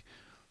it's like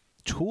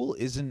Tool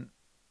isn't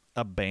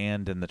a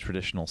band in the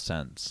traditional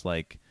sense.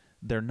 Like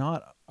they're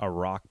not a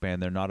rock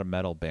band, they're not a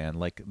metal band.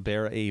 Like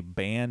they're a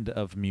band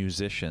of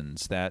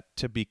musicians that,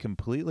 to be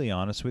completely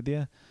honest with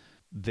you,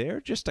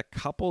 they're just a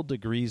couple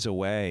degrees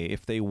away,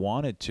 if they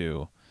wanted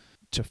to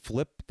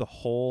flip the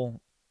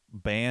whole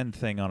band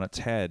thing on its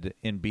head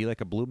and be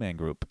like a Blue Man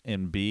Group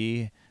and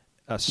be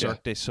a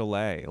Cirque du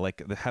Soleil,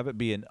 like have it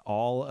be an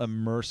all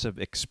immersive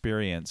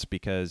experience,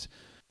 because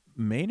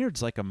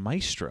Maynard's like a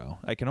maestro.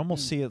 I can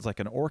almost see it's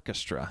like an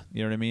orchestra.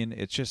 You know what I mean?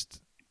 It's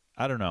just,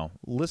 I don't know.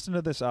 Listen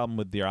to this album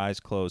with your eyes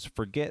closed.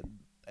 Forget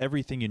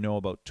everything you know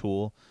about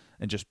Tool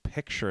and just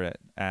picture it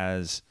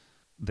as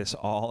this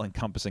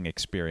all-encompassing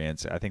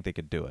experience. I think they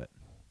could do it.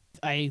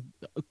 I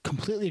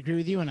completely agree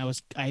with you, and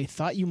I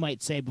thought you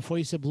might say, before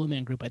you said Blue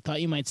Man Group, I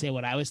thought you might say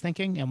what I was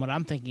thinking, and what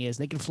I'm thinking is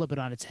they can flip it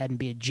on its head and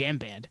be a jam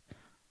band.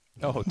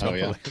 Oh,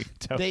 totally. Oh, yeah.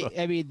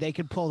 Totally. They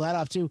could pull that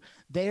off too.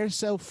 They are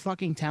so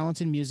fucking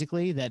talented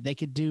musically that they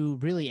could do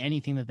really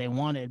anything that they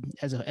wanted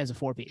as a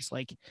 4-piece.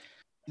 Like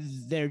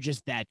they're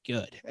just that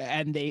good,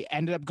 and they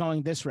ended up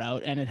going this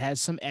route, and it has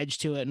some edge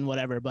to it and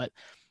whatever, but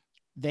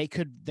they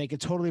could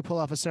totally pull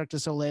off a Cirque du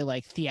Soleil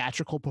like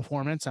theatrical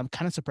performance. I'm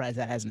kind of surprised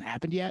that hasn't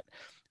happened yet.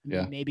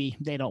 Maybe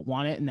they don't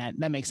want it, and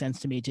that makes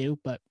sense to me too,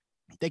 but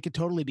they could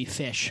totally be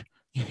Fish.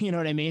 You know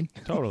what I mean?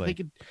 Totally.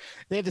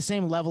 They have the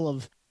same level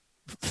of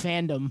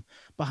fandom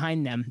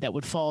behind them that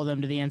would follow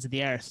them to the ends of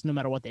the earth no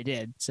matter what they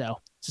did. So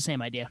it's the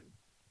same idea.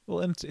 Well,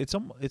 and it's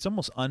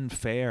almost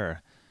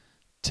unfair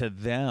to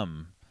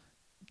them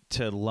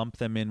to lump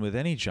them in with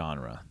any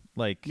genre.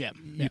 Like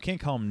you can't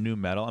call them new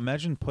metal.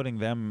 Imagine putting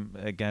them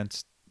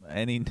against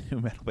any new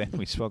metal band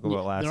we spoke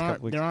about last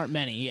couple weeks. There aren't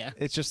many. Yeah,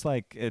 it's just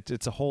like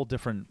it's a whole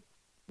different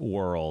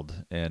world,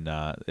 and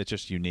it's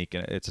just unique,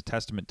 and it's a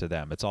testament to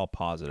them. It's all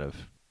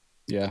positive.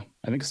 Yeah,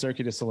 I think Cirque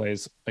du Soleil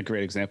is a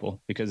great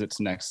example because it's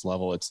next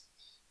level. It's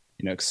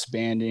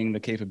expanding the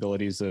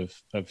capabilities of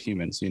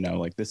humans.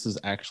 Like this is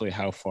actually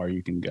how far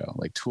you can go.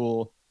 Like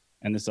Tool,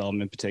 and this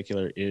album in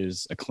particular,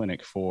 is a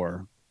clinic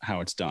for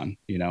how it's done.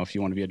 If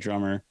you want to be a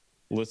drummer,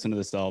 listen to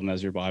this album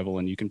as your Bible,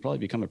 and you can probably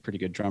become a pretty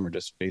good drummer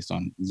just based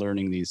on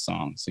learning these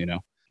songs.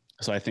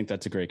 So I think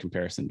that's a great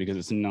comparison because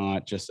it's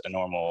not just a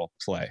normal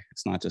play.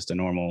 It's not just a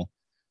normal,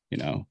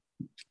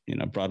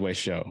 Broadway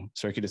show.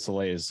 Cirque du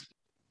Soleil is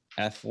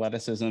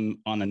athleticism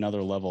on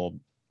another level,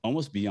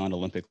 almost beyond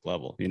Olympic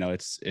level.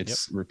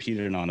 It's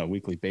repeated on a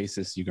weekly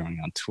basis. You're going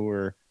on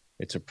tour.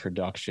 It's a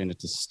production.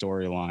 It's a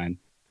storyline.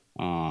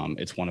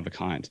 It's one of a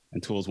kind,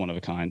 and Tool's one of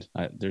a kind.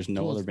 There's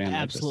no Tool's other band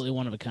absolutely like this.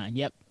 one of a kind.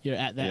 Yep, you're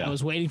at that. Yeah. I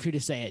was waiting for you to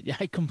say it.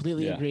 I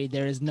completely agree.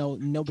 There is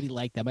nobody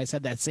like them. I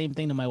said that same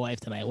thing to my wife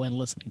tonight when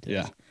listening to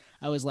this.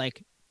 I was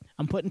like,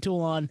 I'm putting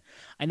Tool on.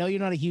 I know you're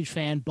not a huge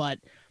fan, but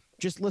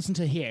just listen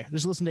to here.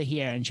 Just listen to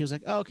here. And she was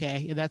like, oh,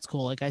 okay, that's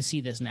cool. Like I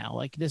see this now.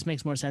 Like this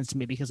makes more sense to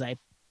me because I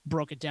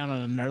broke it down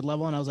on a nerd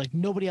level, and I was like,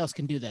 nobody else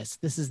can do this.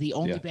 This is the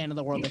only band in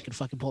the world that could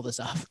fucking pull this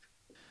off.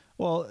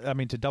 Well, I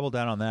mean, to double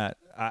down on that,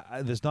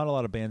 there's not a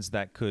lot of bands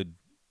that could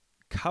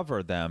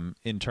cover them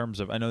in terms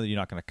of, I know that you're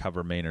not going to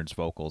cover Maynard's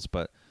vocals,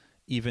 but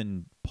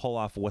even pull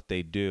off what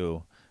they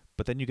do.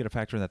 But then you get a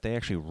factor in that they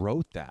actually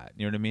wrote that.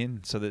 You know what I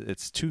mean? So that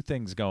it's two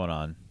things going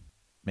on.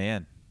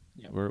 Man,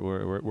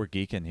 we're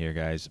geeking here,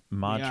 guys.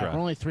 Mantra. Yeah, we're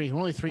only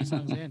three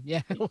songs in.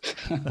 Yeah.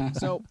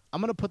 So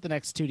I'm gonna put the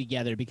next two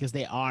together because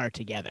they are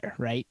together,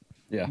 right?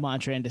 Yeah.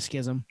 Mantra and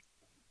Schism.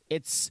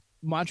 It's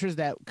Mantra's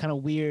that kind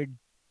of weird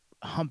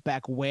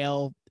humpback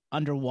whale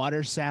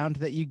underwater sound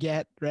that you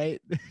get,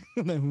 right?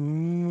 I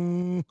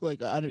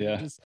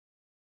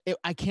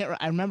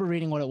remember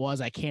reading what it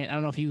was. I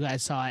don't know if you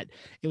guys saw it.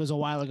 It was a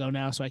while ago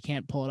now, so I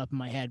can't pull it up in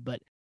my head, but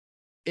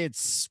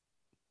it's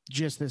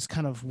just this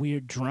kind of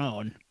weird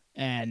drone,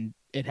 and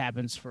it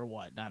happens for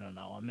what? I don't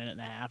know, a minute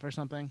and a half or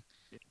something.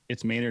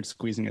 It's Maynard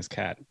squeezing his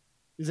cat.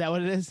 Is that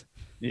what it is?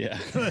 Yeah.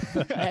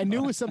 I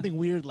knew it was something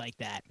weird like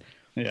that.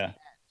 Yeah.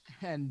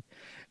 And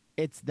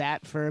it's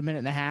that for a minute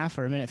and a half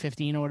or a minute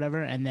 15 or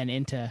whatever, and then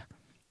into,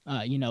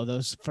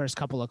 those first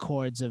couple of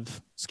chords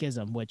of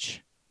Schism,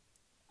 which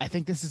I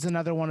think this is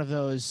another one of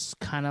those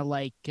kind of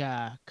like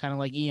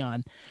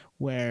Eon,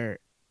 where,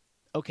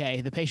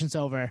 okay, the patient's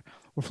over.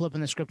 We're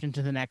flipping the script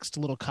into the next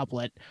little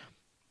couplet.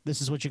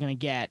 This is what you're going to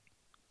get.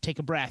 Take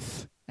a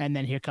breath. And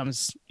then here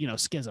comes,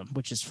 Schism,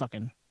 which is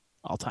fucking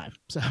all time.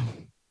 So,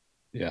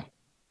 yeah.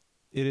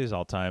 It is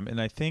all time. And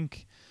I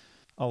think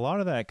a lot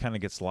of that kind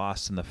of gets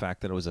lost in the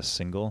fact that it was a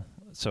single.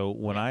 So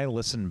when I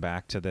listen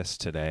back to this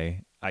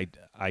today,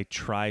 I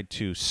tried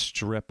to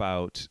strip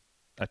out,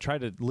 I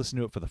tried to listen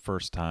to it for the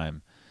first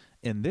time.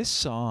 And this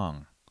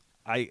song,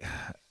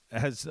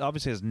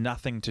 obviously has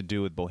nothing to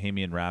do with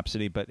Bohemian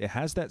Rhapsody, but it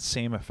has that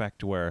same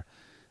effect where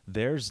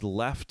there's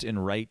left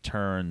and right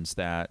turns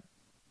that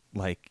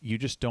like you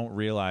just don't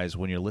realize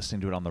when you're listening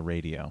to it on the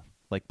radio.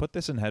 Like put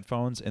this in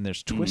headphones and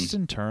there's twists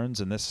and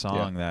turns in this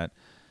song that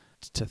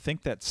to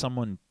think that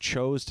someone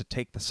chose to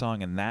take the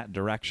song in that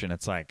direction,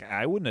 it's like,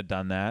 I wouldn't have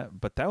done that,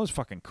 but that was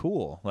fucking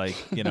cool. Like,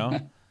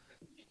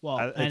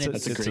 well,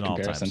 it's an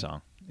all-time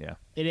song. Yeah,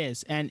 it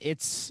is. And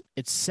it's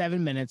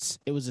 7 minutes.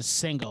 It was a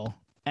single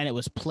and it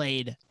was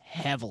played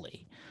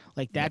heavily.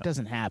 Like that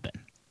doesn't happen.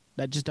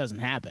 That just doesn't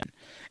happen.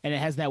 And it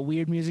has that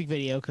weird music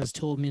video because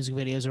Tool music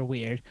videos are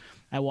weird.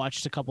 I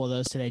watched a couple of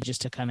those today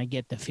just to kind of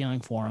get the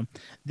feeling for them.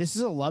 This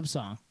is a love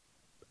song.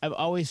 I've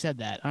always said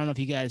that. I don't know if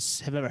you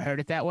guys have ever heard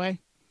it that way.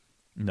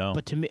 No.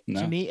 But to me,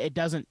 it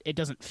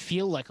doesn't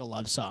feel like a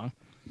love song.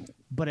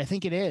 But I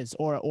think it is,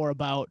 or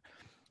about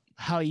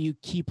how you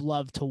keep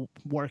love to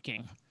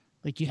working.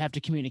 Like you have to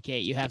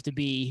communicate. You have to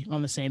be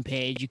on the same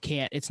page. You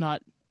can't. It's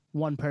not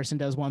one person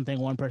does one thing,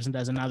 one person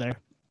does another.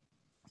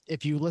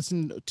 If you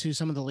listen to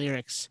some of the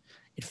lyrics,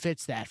 it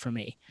fits that for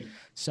me.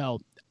 So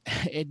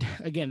it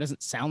again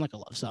doesn't sound like a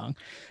love song.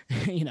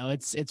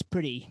 It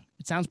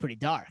sounds pretty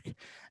dark,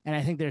 and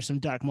I think there's some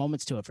dark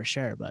moments to it for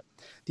sure. But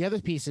the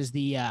other piece is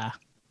the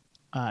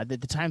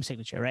time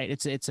signature, right?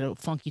 It's a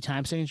funky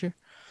time signature,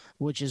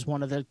 which is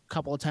one of the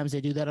couple of times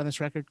they do that on this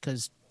record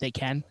because they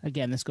can.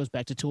 Again, this goes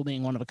back to Tool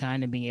being one of a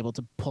kind and being able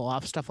to pull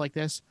off stuff like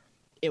this.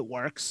 It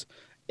works.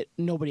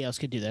 Nobody else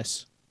could do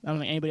this. I don't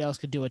think anybody else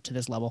could do it to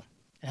this level.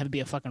 It had to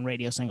be a fucking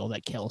radio single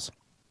that kills.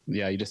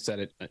 Yeah, you just said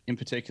it. In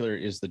particular,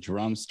 is the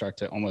drums start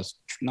to almost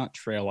not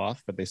trail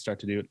off, but they start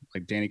to do it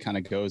like Danny kind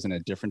of goes in a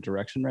different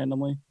direction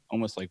randomly,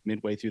 almost like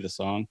midway through the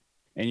song,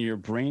 and your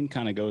brain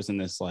kind of goes in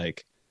this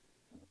like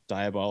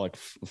diabolic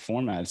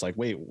format. It's like,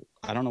 wait,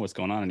 I don't know what's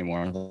going on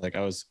anymore. Like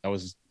I was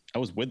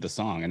with the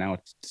song, and now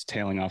it's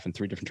tailing off in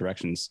three different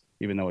directions,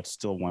 even though it's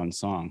still one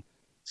song.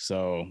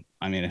 So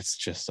I mean, it's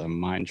just a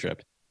mind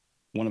trip.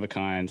 One of a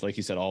kind, like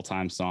you said,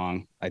 all-time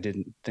song. I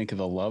didn't think of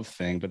the love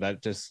thing, but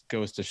that just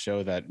goes to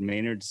show that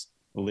Maynard's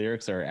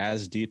lyrics are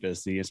as deep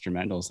as the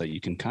instrumentals that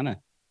you can kind of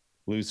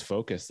lose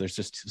focus. There's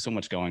just so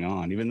much going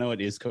on, even though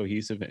it is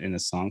cohesive in a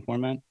song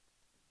format.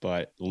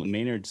 But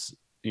Maynard's,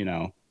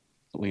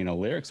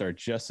 lyrics are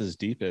just as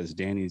deep as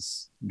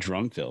Danny's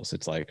drum fills.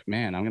 It's like,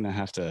 man, I'm gonna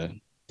have to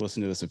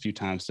listen to this a few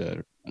times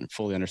to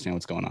fully understand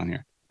what's going on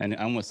here, and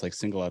almost like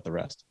single out the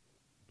rest.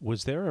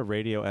 Was there a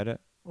radio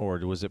edit, or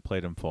was it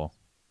played in full?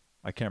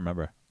 I can't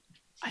remember.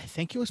 I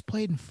think it was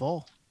played in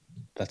full.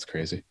 That's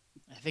crazy.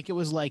 I think it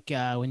was like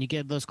when you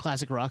get those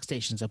classic rock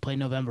stations that play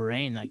November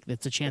Rain, like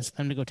it's a chance for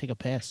them to go take a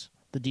piss.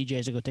 The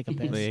DJs to go take a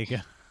piss. There you go.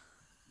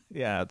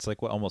 Yeah, it's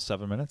like almost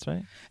 7 minutes,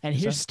 right? And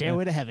here's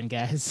Stairway to Heaven,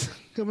 guys.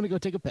 I'm gonna go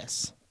take a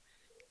piss.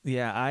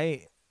 Yeah,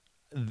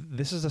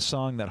 this is a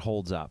song that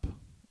holds up,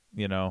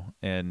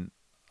 and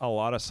a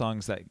lot of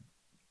songs that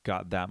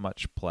got that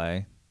much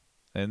play.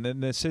 And then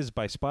this is,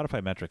 by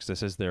Spotify metrics,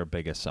 this is their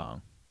biggest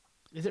song.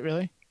 Is it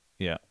really?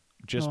 Yeah,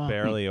 just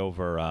barely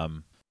over.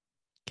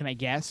 Can I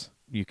guess?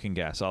 You can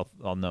guess.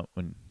 I'll know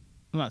when.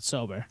 I'm not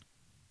sober.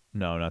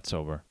 No, not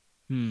sober.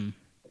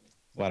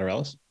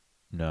 Lateralis?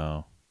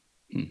 No.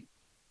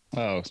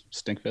 Oh,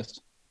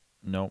 Stinkfist?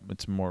 No,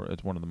 it's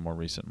one of the more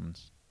recent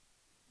ones.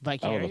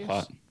 Vicarious? Oh, The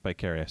Pot.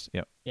 Vicarious,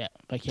 yep. Yeah,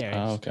 Vicarious.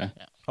 Oh, okay.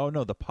 Yeah. Oh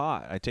no, The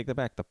Pot. I take that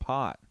back. The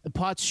Pot. The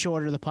Pot's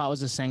shorter. The Pot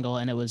was a single,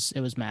 and it was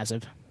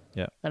massive.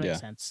 Yeah. That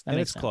makes sense. And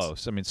it's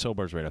close. I mean,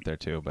 Sober's right up there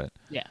too, but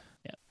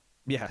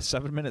yeah,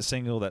 7-minute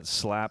single that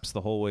slaps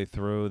the whole way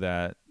through,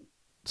 that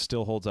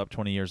still holds up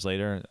 20 years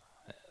later.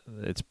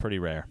 It's pretty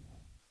rare.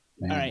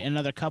 Man. All right,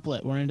 another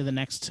couplet. We're into the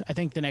next. I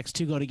think the next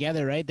two go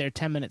together, right? They're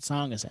 10-minute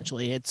song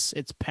essentially. It's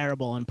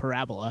Parable and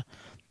Parabola.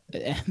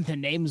 The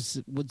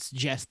names would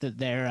suggest that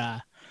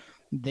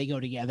they go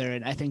together,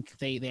 and I think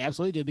they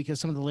absolutely do, because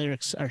some of the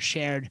lyrics are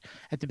shared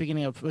at the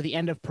beginning of or the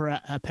end of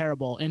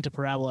Parable into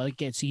Parabola. It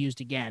gets used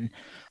again,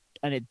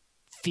 and it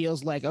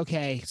feels like,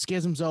 okay,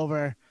 Schism's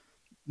over.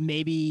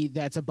 Maybe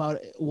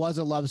was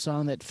a love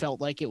song that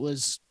felt like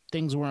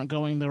things weren't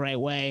going the right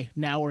way.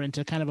 Now we're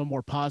into kind of a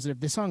more positive.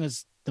 This song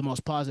is the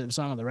most positive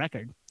song on the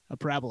record, a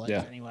Parabola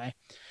is anyway.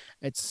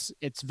 It's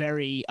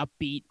very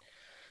upbeat.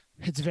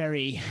 It's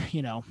very,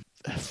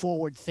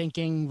 forward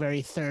thinking,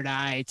 very third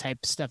eye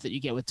type stuff that you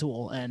get with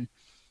Tool. And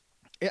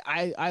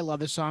I love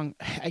this song.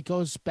 It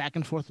goes back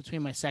and forth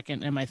between my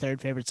second and my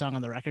third favorite song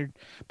on the record,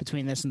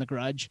 between this and The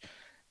Grudge.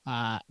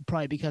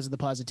 Probably because of the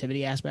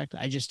positivity aspect.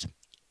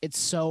 It's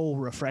so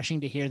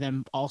refreshing to hear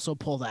them also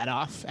pull that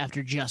off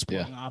after just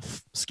pulling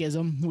off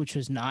Schism, which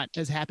was not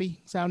as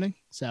happy sounding.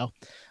 So,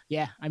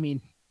 yeah, I mean,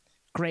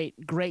 great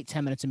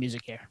 10 minutes of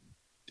music here.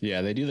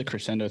 Yeah, they do the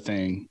crescendo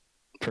thing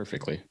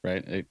perfectly,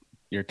 right?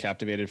 You're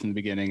captivated from the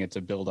beginning. It's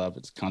a build up.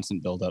 It's a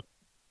constant build up,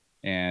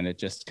 and it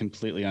just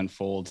completely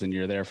unfolds, and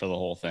you're there for the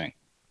whole thing.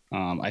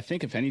 I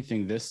think, if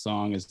anything, this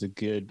song is a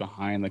good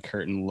behind the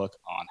curtain look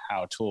on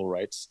how Tool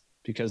writes,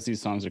 because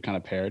these songs are kind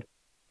of paired.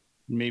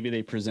 Maybe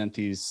they present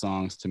these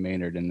songs to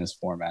Maynard in this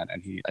format,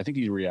 and I think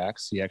he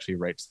reacts. He actually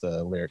writes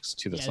the lyrics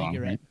to the song. I think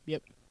you're right.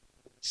 Yep.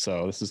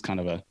 So this is kind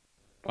of a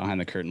behind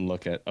the curtain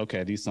look at,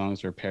 okay, these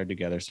songs are paired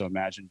together. So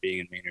imagine being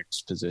in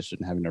Maynard's position,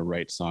 having to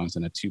write songs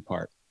in a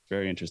 2-part.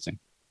 Very interesting.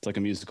 It's like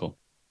a musical.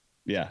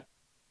 Yeah.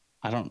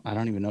 I don't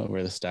even know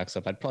where this stacks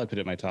up. I'd probably put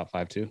it in my top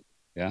 5 too.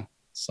 Yeah.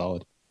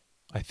 Solid.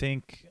 I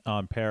think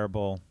on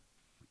Parable,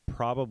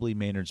 probably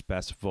Maynard's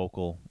best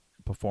vocal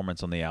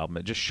performance on the album.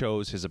 It just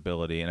shows his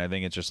ability, and I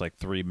think it's just like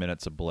 3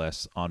 minutes of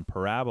bliss. On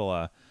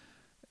Parabola,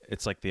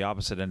 it's like the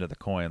opposite end of the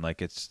coin.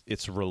 Like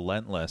it's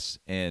relentless.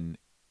 And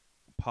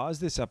pause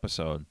this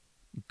episode,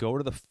 go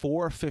to the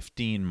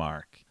 4:15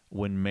 mark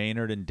when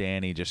Maynard and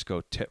Danny just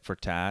go tit for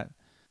tat.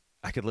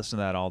 I could listen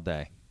to that all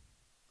day,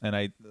 and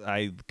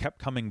I kept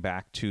coming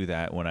back to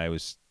that when I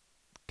was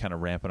kind of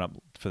ramping up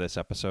for this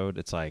episode.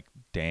 It's like,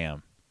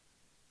 damn,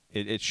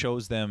 it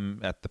shows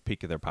them at the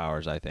peak of their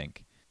powers, I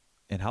think.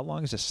 And how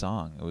long is this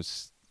song? It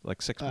was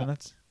like 6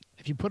 minutes?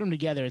 If you put them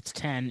together, it's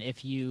 10.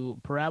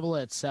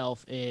 Parabola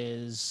itself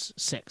is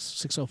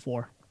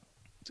 6:04.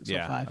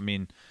 Yeah, I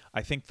mean,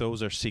 I think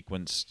those are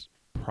sequenced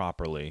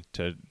properly,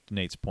 to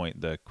Nate's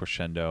point, the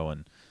crescendo.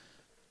 And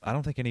I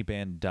don't think any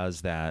band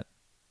does that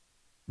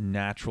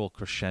natural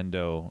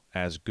crescendo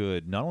as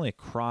good, not only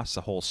across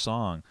the whole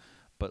song,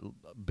 but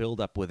build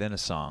up within a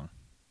song,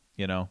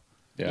 you know?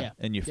 Yeah.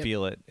 And you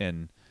feel it.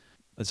 And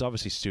there's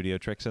obviously studio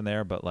tricks in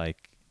there, but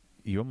like,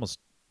 you almost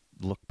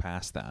look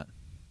past that.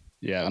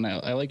 Yeah, and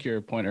I like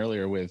your point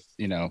earlier with,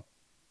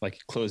 like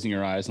closing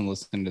your eyes and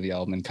listening to the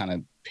album and kind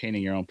of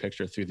painting your own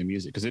picture through the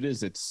music,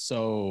 because it's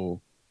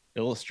so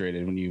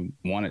illustrated when you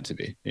want it to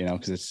be,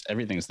 because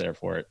everything's there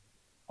for it.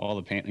 All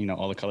the paint,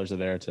 all the colors are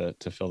there to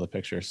fill the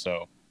picture.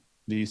 So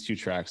these 2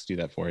 tracks do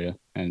that for you.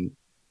 And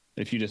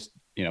if you just,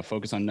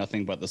 focus on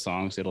nothing but the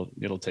songs,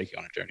 it'll take you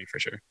on a journey for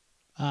sure.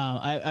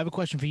 I have a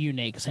question for you,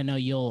 Nate, because I know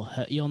you'll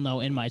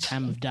know "In My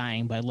Time of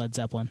Dying" by Led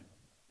Zeppelin.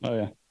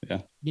 Oh,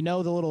 yeah. You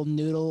know the little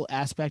noodle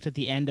aspect at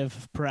the end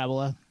of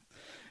Parabola?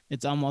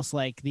 It's almost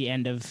like the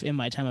end of "In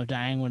My Time of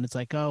Dying" when it's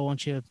like, oh,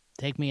 won't you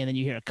take me? And then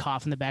you hear a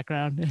cough in the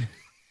background.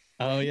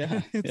 Oh,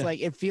 yeah. It's like,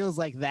 it feels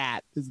like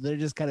that. They're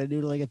just kind of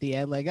noodling at the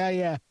end. Like, oh,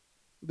 yeah,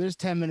 there's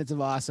 10 minutes of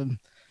awesome.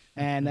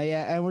 And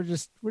and we're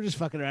just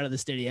fucking around in the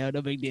studio.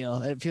 No big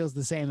deal. It feels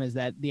the same as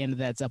the end of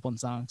that Zeppelin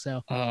song.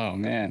 So, oh,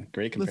 man,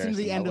 great comparison.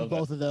 Listen to the end of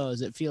both of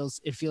those. It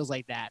feels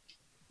like that.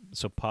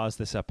 So pause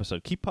this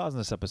episode. Keep pausing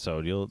this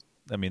episode.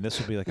 This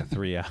will be like a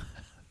 3 hour.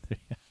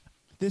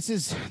 This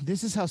is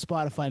how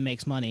Spotify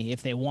makes money.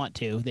 If they want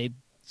to, they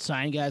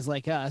sign guys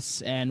like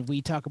us, and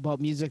we talk about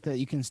music that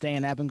you can stay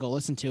in app and go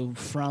listen to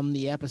from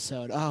the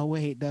episode. Oh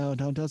wait, no,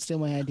 don't steal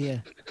my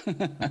idea.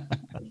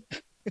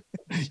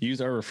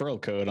 Use our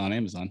referral code on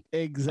Amazon.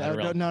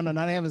 Exactly. No,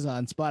 not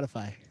Amazon.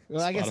 Spotify.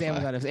 Well, I guess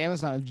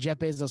Amazon. If Jeff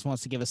Bezos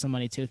wants to give us some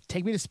money too,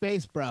 take me to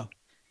space, bro.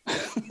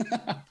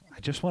 I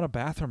just want a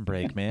bathroom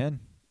break,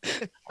 man.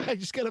 I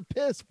just gotta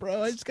piss,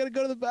 bro. I just gotta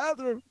go to the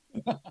bathroom.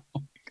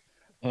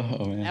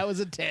 Oh, man. That was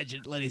a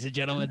tangent, ladies and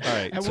gentlemen. All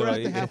right, and we're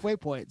at the halfway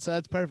point, so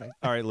that's perfect.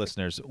 All right,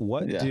 listeners,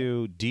 what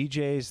do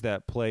DJs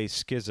that play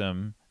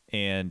Schism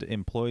and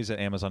employees at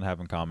Amazon have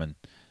in common?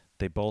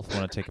 They both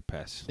want to take a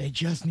piss. They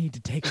just need to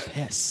take a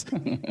piss.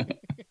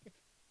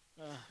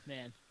 Oh,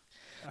 man.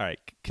 All right,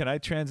 can I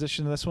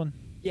transition to this one?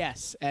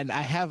 Yes, and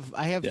I have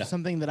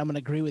something that I'm going to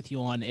agree with you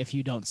on if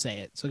you don't say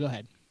it. So go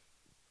ahead.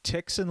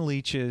 Ticks and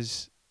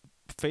Leeches,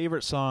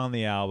 favorite song on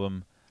the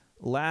album.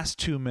 Last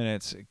 2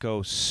 minutes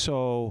go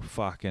so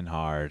fucking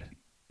hard.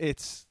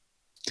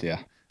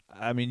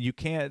 I mean, you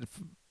can't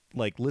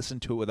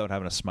listen to it without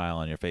having a smile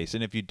on your face.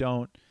 And if you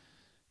don't,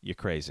 you're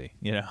crazy,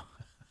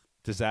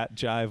 Does that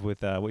jive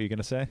with what you're going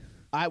to say?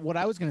 What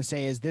I was going to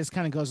say is this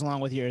kind of goes along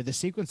with the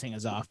sequencing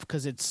is off,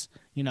 because it's,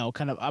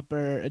 kind of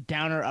upper,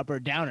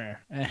 downer.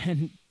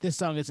 And this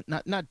song is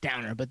not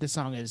downer, but this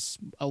song is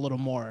a little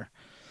more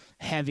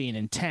heavy and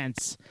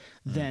intense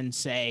than,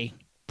 say,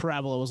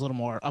 Parabola was a little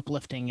more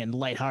uplifting and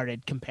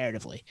lighthearted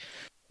comparatively.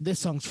 This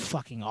song's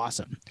fucking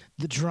awesome.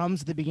 The drums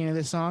at the beginning of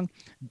this song,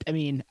 I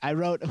mean,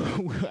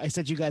 I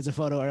sent you guys a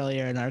photo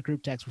earlier in our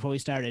group text before we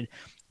started.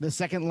 The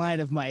second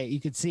line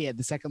you could see it.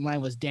 The second line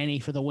was "Danny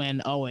for the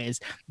win, always."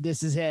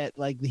 This is it.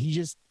 Like,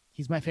 he's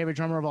my favorite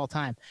drummer of all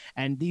time.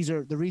 And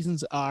the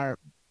reasons are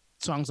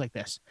songs like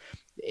this.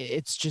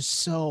 It's just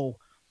so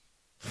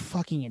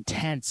fucking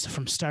intense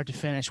from start to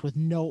finish with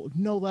no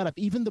let up.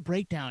 Even the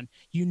breakdown,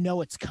 you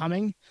know it's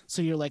coming,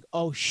 so you're like,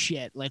 oh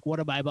shit, like what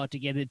am I about to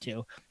get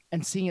into?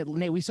 And seeing it,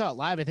 Nate, we saw it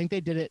live. I think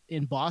they did it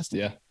in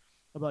Boston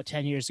about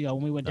 10 years ago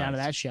when we went down to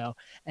that show,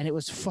 and it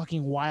was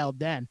fucking wild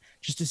then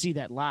just to see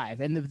that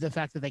live. And the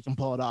fact that they can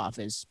pull it off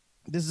is,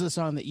 this is a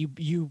song that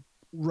you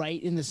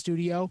write in the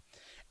studio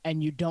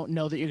and you don't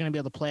know that you're going to be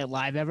able to play it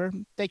live ever.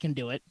 They can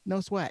do it, no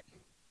sweat.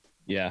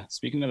 Yeah,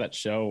 speaking of that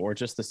show or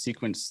just the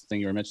sequence thing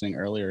you were mentioning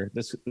earlier,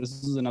 this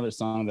is another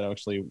song that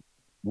actually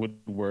would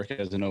work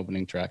as an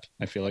opening track.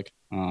 I feel like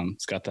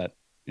it's got that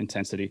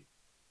intensity,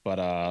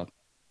 but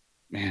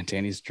man,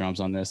 Danny's drums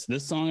on this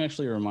song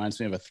actually reminds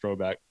me of a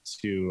throwback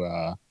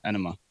to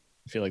Enema.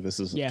 I feel like this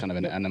is kind of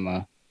an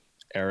Enema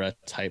era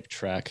type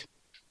track,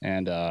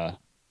 and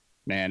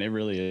man, it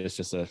really is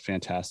just a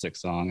fantastic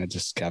song. It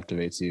just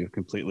captivates you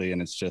completely,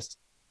 and it's just,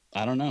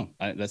 I don't know.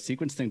 That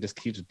sequence thing just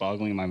keeps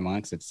boggling my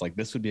mind, because it's like,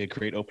 this would be a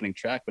great opening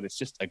track, but it's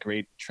just a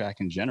great track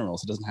in general.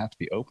 So it doesn't have to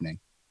be opening.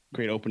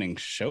 Great opening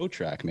show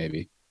track,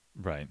 maybe.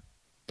 Right.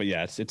 But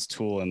yeah, it's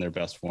Tool in their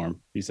best form.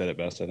 You said it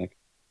best, I think.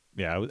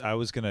 Yeah, I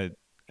was going to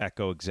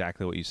echo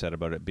exactly what you said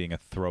about it being a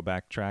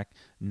throwback track.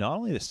 Not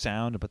only the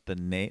sound, but the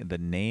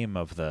name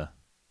of the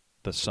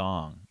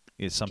song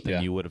is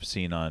something you would have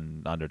seen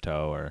on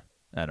Undertow or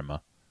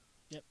Enema.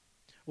 Yep.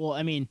 Well,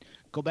 I mean,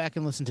 go back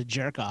and listen to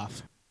Jerk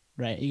Off.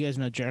 Right, you guys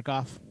know Jerk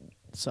Off?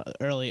 So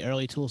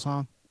early Tool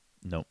song?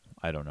 Nope,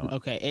 I don't know.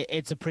 Okay,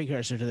 it's a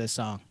precursor to this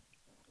song.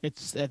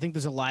 I think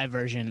there's a live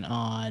version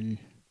on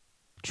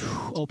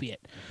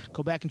Opiate.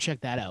 Go back and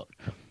check that out,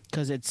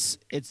 because it's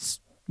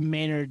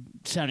Maynard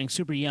sounding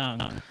super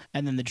young,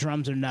 and then the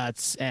drums are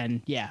nuts,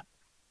 and yeah,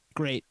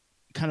 great,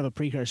 kind of a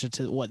precursor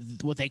to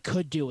what they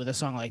could do with a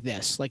song like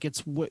this. Like,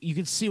 it's what you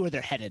can see where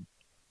they're headed.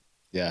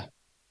 Yeah,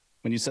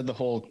 when you said the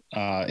whole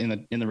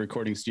in the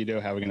recording studio,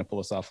 how are we going to pull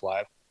this off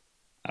live?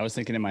 I was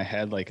thinking in my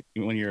head, like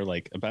when you're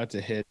like about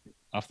to hit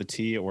off the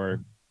tee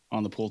or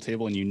on the pool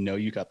table and you know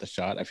you got the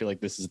shot. I feel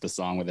like this is the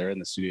song where they're in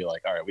the studio,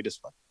 like, all right, we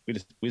just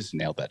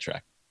nailed that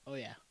track. Oh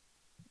yeah.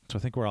 So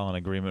I think we're all in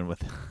agreement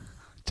with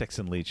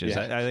Dixon Leeches.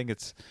 Yeah. I think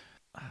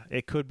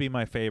it could be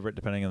my favorite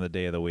depending on the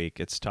day of the week.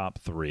 It's top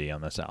 3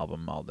 on this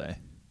album all day.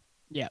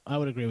 Yeah, I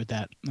would agree with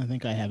that. I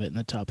think I have it in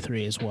the top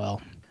 3 as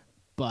well.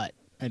 But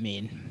I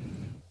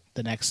mean,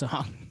 the next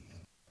song.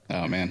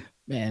 Oh man.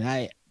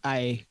 Man,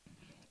 I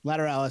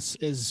Lateralis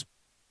is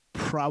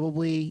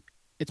probably,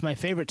 it's my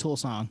favorite Tool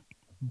song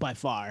by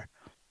far,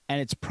 and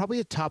it's probably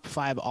a top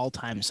 5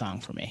 all-time song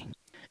for me.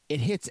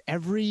 It hits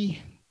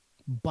every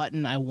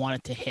button I want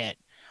it to hit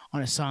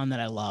on a song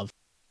that I love.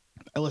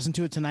 I listened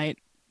to it tonight.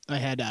 I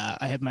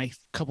had my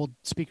couple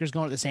speakers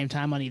going at the same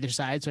time on either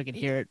side, so I could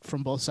hear it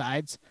from both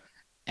sides.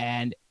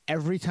 And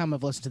every time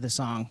I've listened to the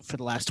song for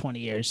the last 20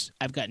 years,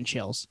 I've gotten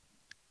chills.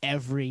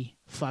 Every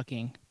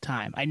fucking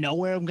time. I know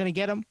where I'm going to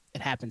get them.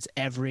 It happens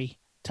every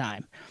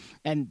time.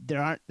 And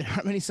there aren't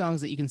many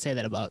songs that you can say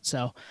that about.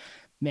 So,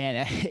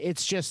 man,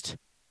 it's just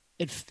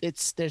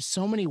there's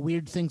so many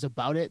weird things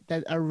about it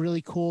that are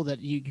really cool that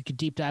you could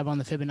deep dive on.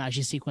 The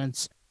Fibonacci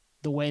sequence,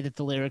 the way that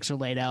the lyrics are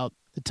laid out,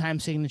 the time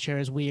signature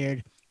is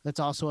weird. That's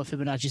also a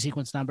Fibonacci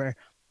sequence number.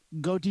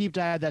 Go deep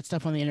dive that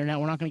stuff on the internet.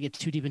 We're not going to get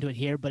too deep into it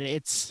here, but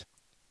it's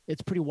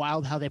pretty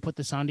wild how they put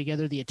the song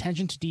together. The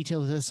attention to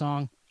detail of this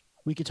song,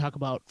 we could talk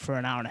about for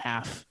an hour and a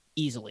half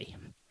easily.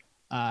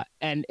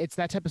 And it's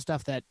that type of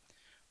stuff that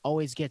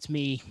always gets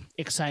me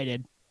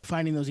excited,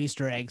 finding those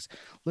Easter eggs,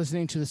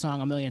 listening to the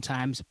song a million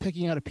times,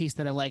 picking out a piece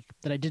that I like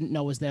that I didn't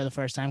know was there the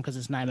first time because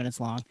it's 9 minutes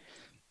long.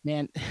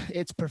 Man,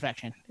 it's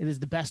perfection. It is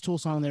the best Tool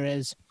song there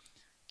is.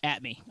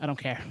 At me. I don't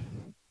care.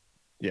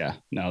 Yeah,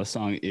 no, the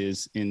song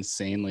is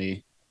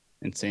insanely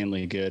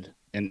good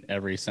in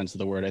every sense of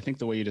the word. I think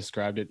the way you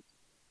described it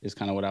is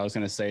kind of what I was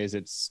going to say, is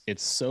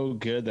it's so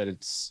good that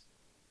it's,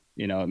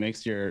 it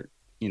makes your,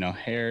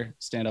 hair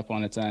stand up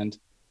on its end.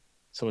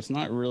 So it's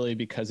not really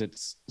because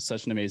it's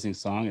such an amazing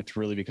song. It's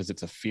really because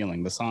it's a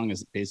feeling. The song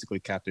is basically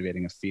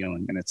captivating a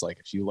feeling. And it's like,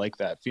 if you like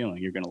that feeling,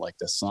 you're going to like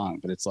this song.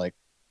 But it's like,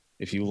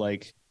 if you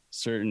like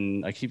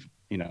certain, I keep,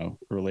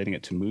 relating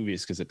it to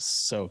movies because it's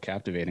so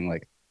captivating.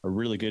 Like a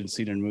really good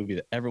scene in a movie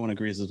that everyone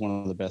agrees is one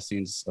of the best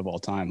scenes of all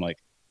time. Like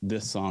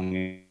this song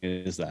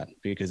is that,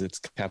 because it's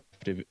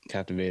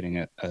captivating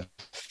a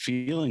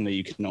feeling that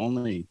you can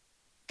only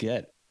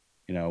get,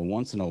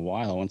 once in a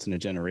while, once in a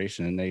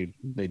generation. And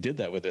they did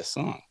that with this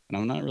song. And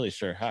I'm not really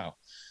sure how.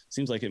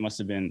 Seems like it must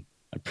have been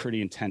a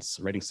pretty intense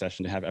writing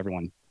session to have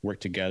everyone work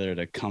together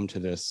to come to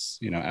this,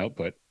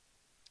 output.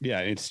 Yeah,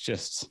 it's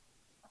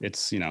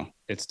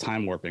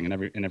time warping in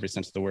every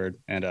sense of the word.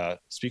 And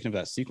speaking of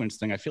that sequence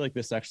thing, I feel like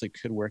this actually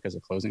could work as a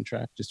closing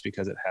track just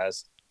because it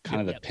has kind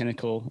of the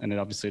pinnacle, and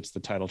it's the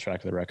title track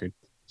of the record.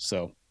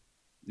 So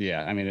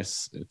yeah, I mean,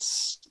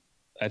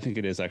 I think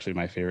it is actually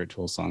my favorite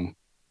Tool song.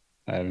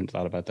 I haven't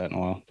thought about that in a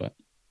while, but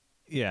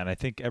yeah. And I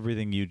think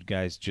everything you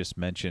guys just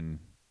mentioned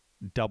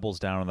doubles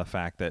down on the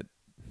fact that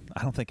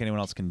I don't think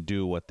anyone else can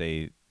do what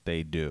they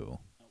do.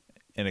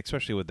 And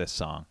especially with this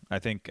song, I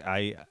think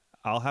I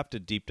I'll have to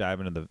deep dive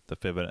into the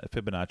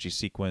Fibonacci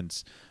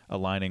sequence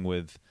aligning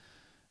with.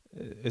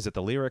 Is it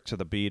the lyrics or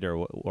the beat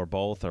or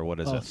both, or what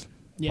is Both. it?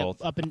 Yeah,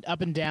 Both.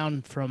 up and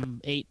down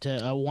from 8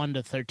 to 1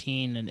 to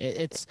 13, and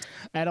it's.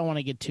 I don't want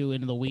to get too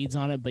into the weeds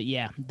on it, but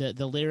yeah, the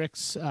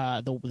lyrics,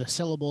 the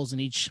syllables in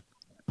each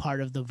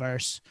part of the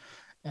verse,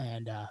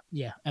 and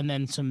yeah, and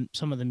then some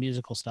of the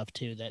musical stuff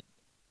too.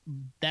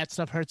 That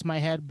stuff hurts my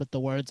head, but the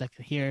words I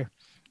could hear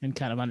and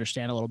kind of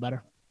understand a little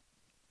better.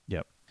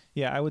 Yep.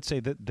 Yeah, I would say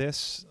that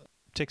this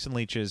Ticks and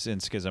Leeches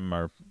and Schism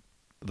are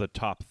the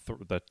top 3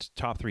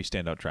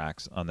 standout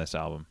tracks on this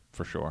album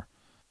for sure.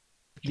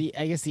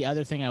 I guess the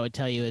other thing I would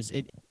tell you is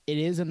it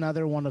is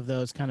another one of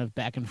those kind of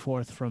back and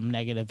forth from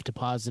negative to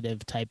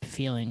positive type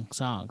feeling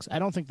songs. I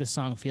don't think this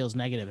song feels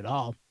negative at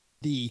all.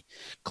 The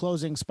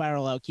closing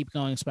spiral out, keep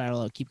going,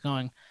 spiral out, keep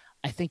going,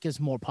 I think is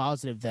more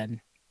positive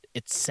than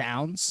it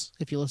sounds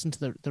if you listen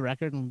to the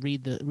record and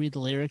read the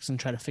lyrics and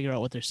try to figure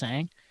out what they're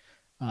saying.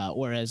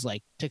 Whereas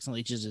like Ticks and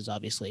Leeches is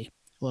obviously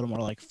a little more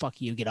like fuck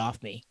you, get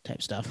off me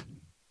type stuff.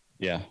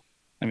 Yeah.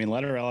 I mean,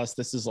 Lateralus,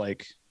 this is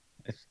like,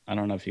 I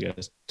don't know if you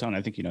guys, Tony,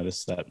 I think you know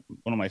this, that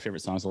one of my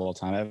favorite songs of all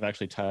time. I've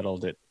actually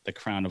titled it the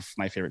crown of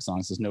my favorite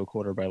songs is No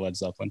Quarter by Led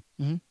Zeppelin.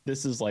 Mm-hmm.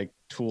 This is like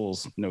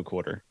Tool's No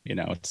Quarter. You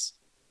know, it's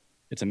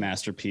a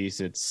masterpiece.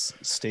 It's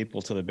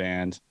staple to the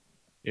band.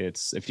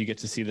 It's, if you get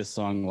to see this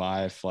song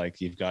live, like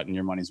you've gotten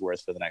your money's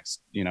worth for the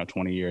next,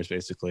 20 years,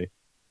 basically.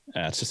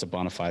 It's just a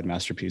bona fide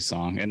masterpiece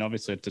song. And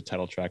obviously it's a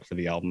title track for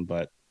the album,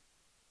 but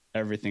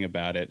everything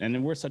about it. And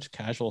then we're such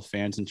casual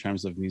fans in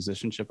terms of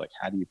musicianship. Like,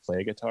 how do you play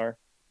a guitar?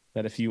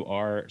 That if you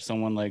are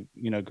someone like,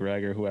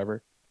 Greg or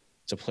whoever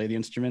to play the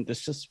instrument, this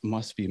just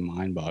must be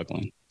mind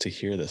boggling to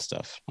hear this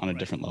stuff on a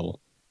different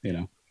level,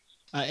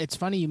 It's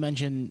funny you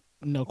mentioned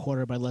No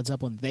Quarter by Led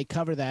Zeppelin. They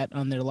cover that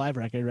on their live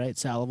record, right?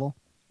 Salvo.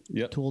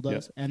 Yep. Tool does.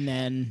 Yep. And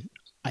then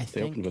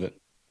they opened with it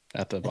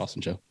at the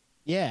Boston show.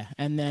 Yeah.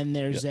 And then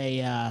there's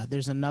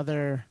there's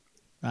another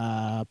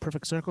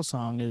Perfect Circle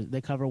song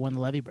they cover When the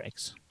Levee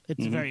Breaks.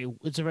 It's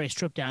a very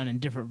stripped down and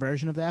different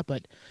version of that,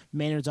 but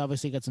Maynard's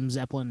obviously got some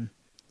Zeppelin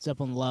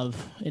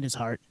love in his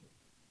heart.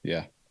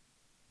 Yeah.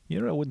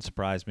 It wouldn't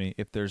surprise me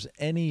if there's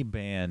any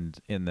band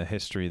in the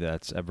history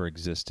that's ever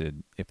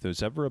existed, if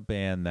there's ever a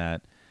band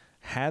that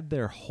had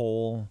their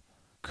whole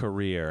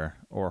career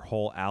or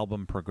whole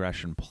album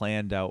progression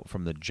planned out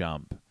from the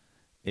jump,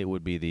 it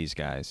would be these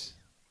guys.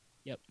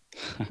 Yep.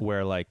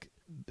 Where like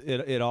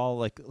it all,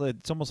 like,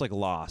 it's almost like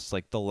Lost,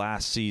 like the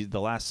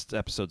last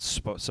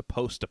episode's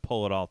supposed to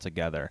pull it all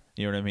together.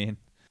 You know what I mean?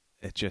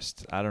 It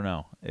just, I don't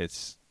know.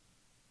 It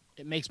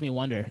makes me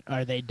wonder,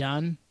 are they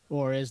done?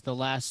 Or is the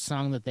last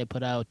song that they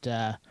put out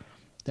that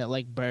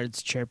like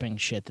birds chirping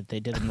shit that they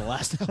did in the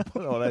last album?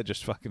 Oh, they're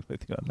just fucking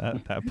with you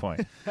on that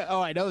point.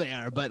 Oh, I know they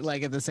are, but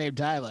like at the same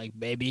time, like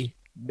maybe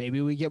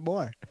we get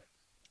more.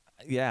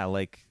 Yeah,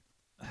 like,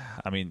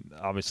 I mean,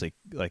 obviously,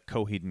 like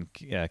Coheed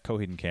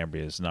and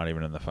Cambria is not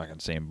even in the fucking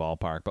same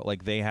ballpark, but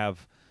like they had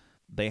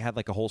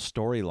like a whole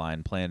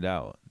storyline planned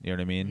out. You know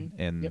what I mean?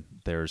 Mm-hmm. And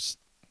there's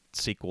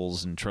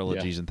sequels and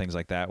trilogies and things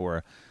like that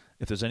where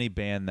if there's any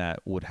band that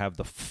would have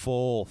the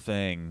full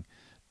thing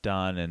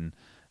done and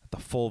the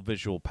full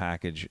visual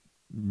package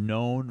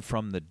known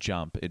from the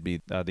jump, it'd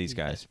be these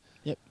guys.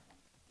 Yep.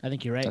 I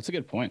think you're right. That's a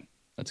good point.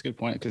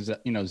 Because,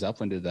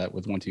 Zeppelin did that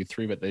with 1, 2,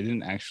 3, but they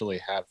didn't actually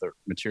have the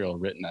material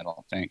written, I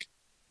don't think.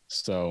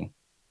 So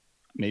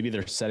maybe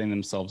they're setting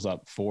themselves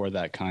up for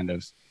that kind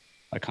of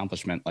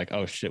accomplishment. Like,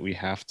 oh shit, we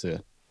have to.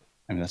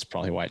 I mean, that's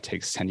probably why it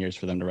takes 10 years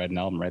for them to write an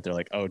album, right? They're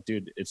like, oh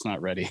dude, it's not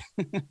ready.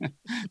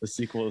 The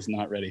sequel is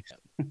not ready.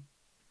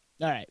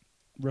 All right.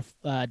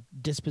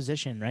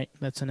 Disposition, right?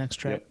 That's the next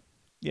track. Yep.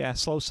 Yeah,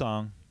 slow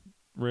song.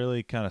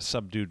 Really kind of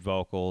subdued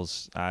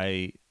vocals.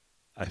 I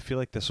feel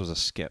like this was a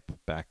skip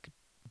back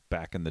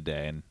in the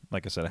day. And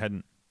like I said, I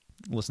hadn't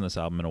listened to this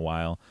album in a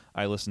while.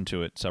 I listened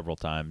to it several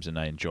times and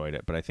I enjoyed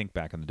it. But I think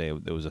back in the day,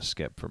 it was a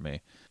skip for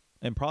me.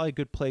 And probably a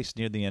good place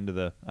near the end of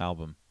the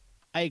album.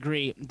 I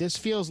agree. This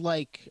feels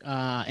like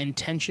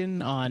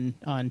Intention on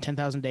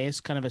 10,000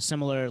 Days, kind of a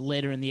similar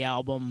later in the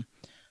album,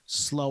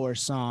 slower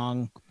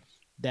song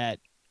that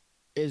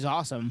is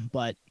awesome,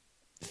 but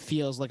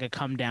feels like a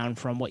come down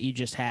from what you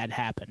just had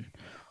happen.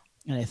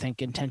 And I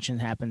think Intention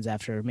happens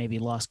after maybe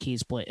not Lost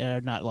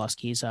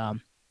Keys,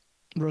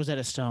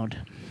 Rosetta Stoned.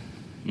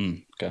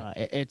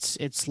 Okay.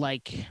 It's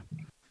like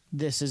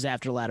this is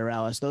after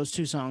Lateralus. Those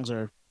two songs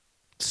are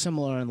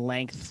similar in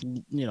length,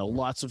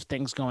 lots of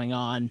things going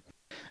on.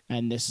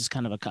 And this is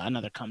kind of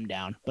another come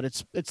down, but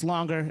it's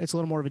longer. It's a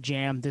little more of a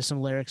jam. There's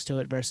some lyrics to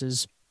it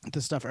versus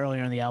the stuff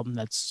earlier in the album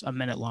that's a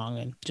minute long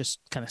and just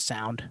kind of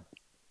sound.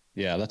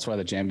 Yeah, that's why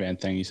the jam band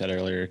thing you said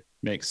earlier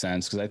makes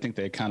sense, because I think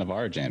they kind of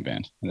are a jam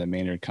band. And then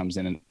Maynard comes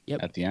in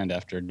at the end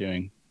after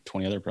doing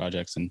 20 other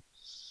projects and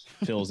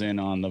fills in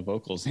on the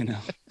vocals,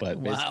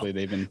 But basically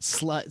they've been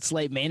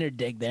slight Maynard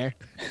dig there.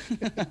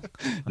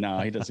 No,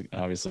 he doesn't.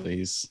 Obviously,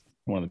 he's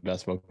one of the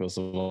best vocalists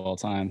of all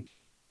time.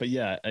 But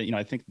yeah,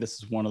 I think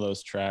this is one of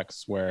those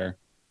tracks where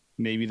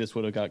maybe this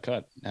would have got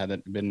cut had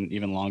it been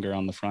even longer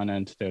on the front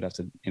end. They would have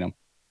to,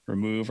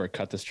 remove or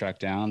cut this track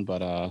down. But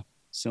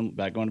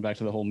going back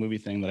to the whole movie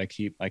thing that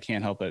I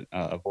can't help but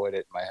avoid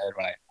it in my head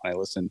when I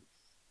listen,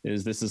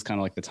 is this is kind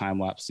of like the time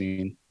lapse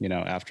scene,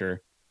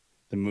 after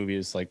the movie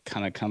is like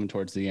kind of coming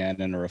towards the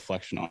end, and a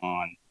reflection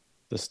on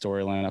the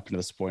storyline up into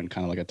this point, and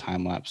kind of like a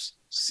time lapse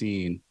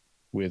scene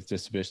with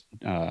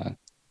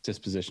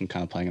disposition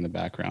kind of playing in the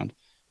background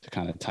to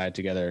kind of tie it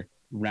together,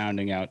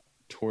 rounding out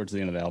towards the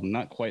end of the album.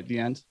 Not quite the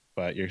end,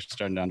 but you're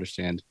starting to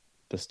understand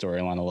the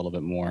storyline a little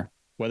bit more.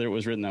 Whether it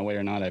was written that way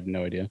or not, I have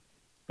no idea,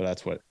 but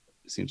that's what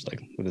it seems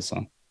like with this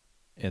song.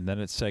 And then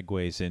it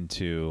segues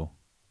into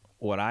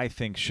what I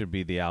think should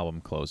be the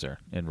album closer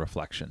in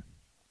Reflection.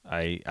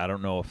 I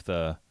don't know if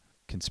the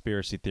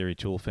Conspiracy Theory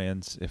Tool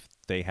fans, if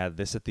they had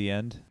this at the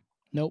end.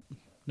 Nope.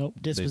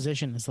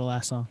 Disposition is the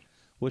last song.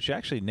 Which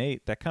actually,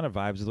 Nate, that kind of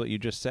vibes with what you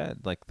just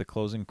said, like the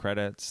closing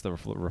credits, the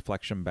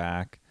reflection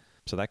back.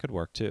 So that could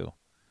work too.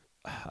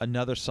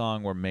 Another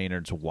song where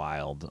Maynard's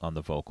wild on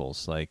the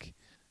vocals,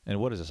 and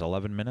what is this,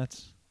 11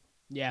 minutes?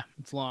 Yeah,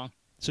 it's long.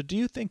 So do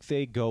you think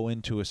they go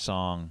into a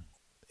song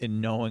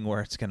in knowing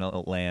where it's going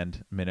to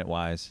land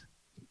minute-wise?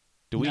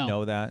 Do we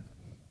know that?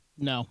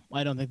 No,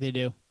 I don't think they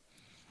do.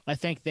 I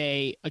think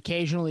they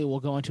occasionally will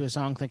go into a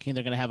song thinking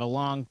they're going to have a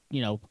long,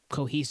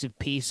 cohesive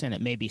piece, and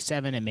it may be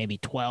 7, it may be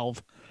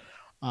 12.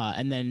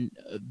 And then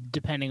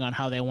depending on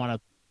how they want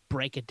to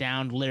break it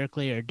down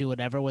lyrically or do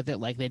whatever with it,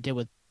 like they did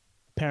with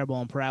Parable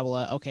and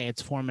Parabola, okay,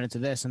 it's 4 minutes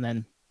of this and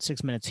then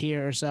 6 minutes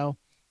here or so.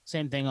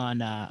 Same thing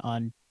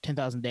on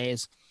 10,000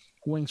 Days.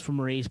 Wings for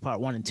Maurice Part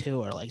 1 and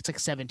 2 are it's like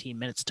 17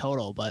 minutes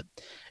total, but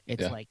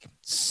it's like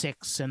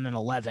 6 and then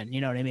 11.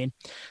 You know what I mean?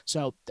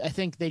 So I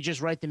think they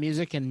just write the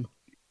music and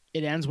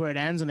it ends where it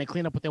ends, and they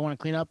clean up what they want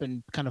to clean up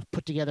and kind of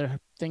put together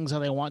things how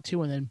they want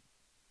to, and then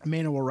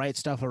Maynard will write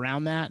stuff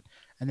around that,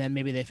 and then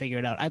maybe they figure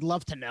it out. I'd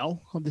love to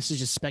know. This is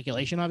just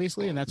speculation,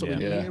 obviously, and that's what we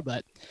do here.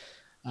 But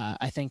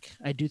I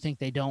do think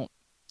they don't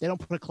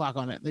put a clock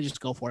on it. They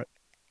just go for it.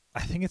 I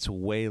think it's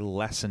way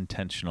less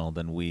intentional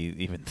than we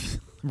even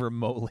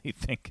remotely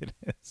think it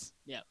is.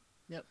 Yep.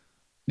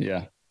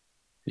 Yeah.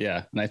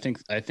 And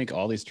I think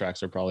all these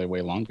tracks are probably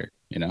way longer,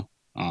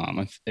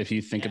 if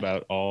you think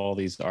about all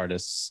these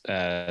artists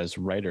as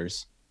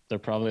writers, they're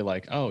probably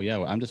like, oh yeah,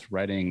 well, I'm just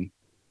writing,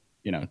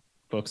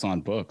 books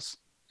on books,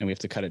 and we have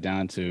to cut it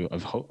down to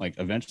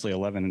eventually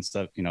 11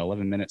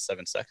 minutes,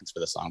 7 seconds for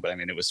the song. But I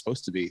mean, it was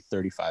supposed to be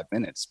 35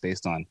 minutes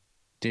based on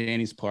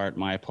Danny's part,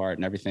 my part,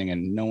 and everything,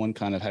 and no one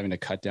kind of having to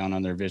cut down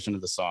on their vision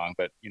of the song.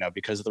 But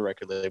because of the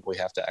record label, we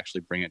have to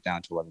actually bring it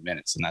down to 11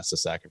 minutes, and that's the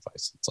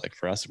sacrifice. It's like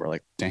for us, we're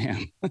like,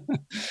 damn,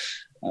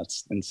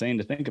 that's insane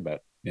to think about.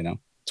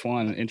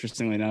 Twan,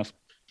 interestingly enough,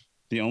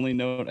 the only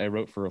note I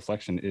wrote for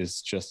Reflection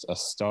is just a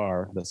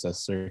star that says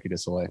Cirque du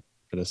Soleil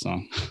for this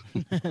song.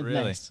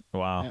 Really? Nice.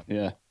 Wow.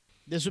 Yeah.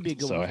 This would be a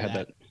good one. So I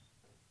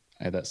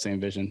had that same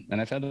vision,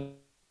 and I've had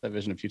that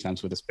vision a few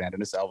times with this band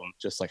and this album,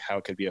 just like how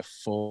it could be a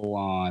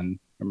full-on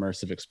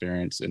immersive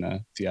experience in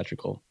a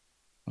theatrical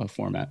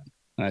format.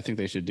 And I think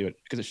they should do it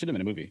because it should have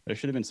been a movie. There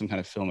should have been some kind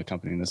of film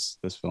accompanying this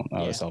film,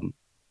 this album.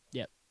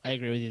 Yep, I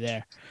agree with you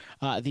there.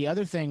 The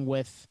other thing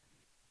with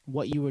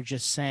what you were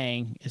just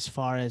saying, as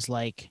far as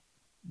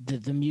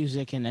the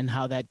music and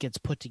how that gets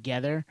put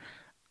together,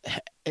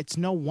 it's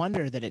no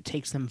wonder that it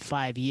takes them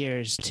 5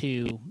 years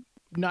to,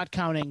 not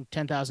counting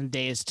 10,000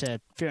 Days to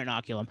Fear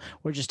Inoculum.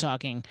 We're just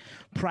talking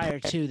prior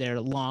to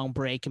their long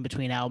break in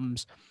between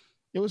albums.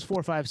 It was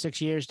 4, 5,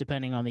 6 years,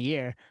 depending on the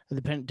year,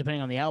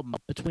 depending on the album,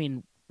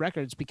 between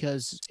records,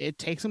 because it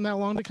takes them that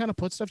long to kind of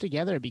put stuff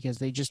together, because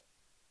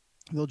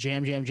they'll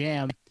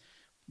jam,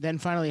 then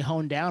finally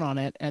hone down on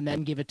it, and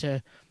then give it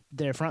to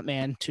their front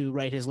man to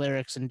write his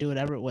lyrics and do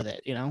whatever with it,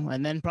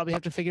 and then probably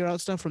have to figure out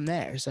stuff from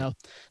there. So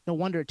no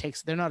wonder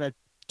they're not a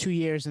 2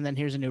 years and then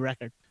here's a new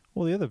record.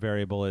 Well, the other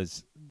variable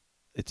is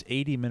it's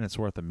 80 minutes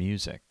worth of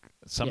music.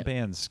 Some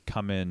bands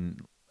come in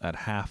at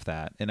half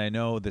that, and I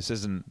know this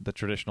isn't the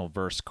traditional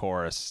verse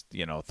chorus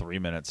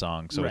 3-minute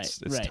song, so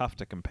it's tough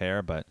to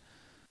compare, but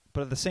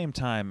at the same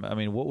time, I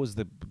mean, what was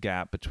the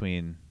gap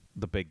between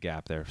the big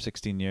gap there,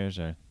 16 years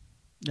or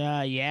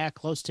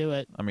close to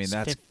it. I mean,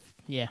 that's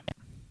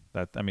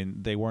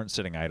they weren't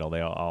sitting idle.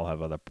 They all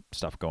have other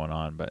stuff going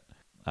on, but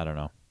I don't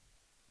know.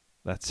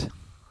 That's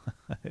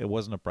it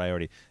wasn't a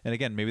priority. And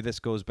again, maybe this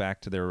goes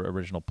back to their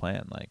original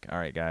plan. Like, all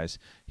right, guys,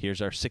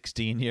 here's our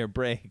 16-year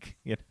break.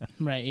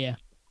 Right? Yeah.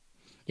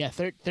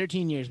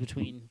 13 years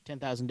between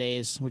 10,000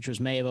 Days, which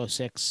was May of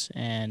 2006,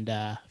 and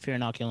Fear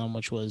Inoculum,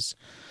 which was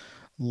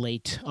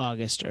late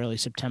August, early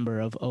September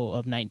of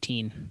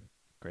 2019.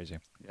 Crazy.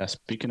 Yeah,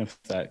 speaking of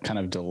that kind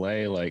of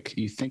delay,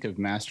 you think of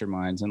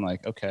Masterminds and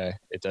okay,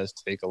 it does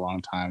take a long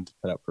time to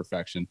put out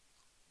Perfection.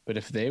 But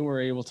if they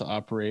were able to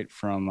operate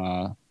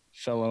from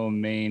fellow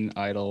Maine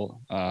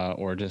idol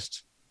or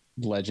just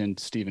legend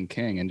Stephen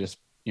King and just,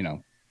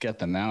 get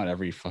them out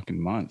every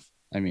fucking month,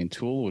 I mean,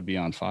 Tool would be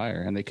on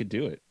fire, and they could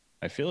do it.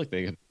 I feel like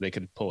they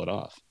could pull it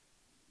off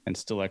and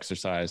still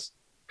exercise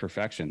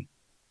perfection.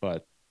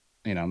 But,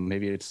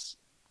 maybe it's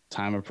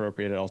time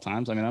appropriate at all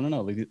times. I mean, I don't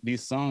know.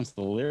 These songs,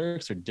 the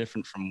lyrics are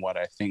different from what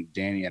I think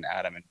Danny and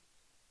Adam and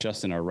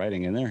Justin are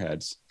writing in their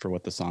heads for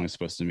what the song is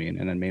supposed to mean.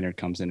 And then Maynard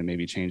comes in and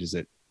maybe changes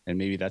it. And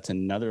maybe that's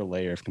another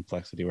layer of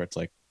complexity where it's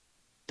like,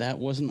 that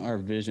wasn't our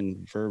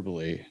vision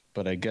verbally,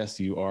 but I guess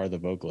you are the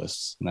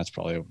vocalists. And that's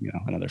probably,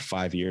 another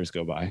 5 years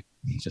go by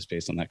just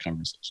based on that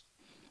conversation.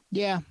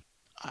 Yeah,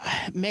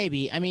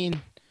 maybe. I mean,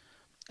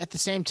 at the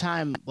same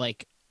time,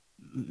 like,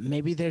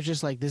 maybe they're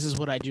just like, this is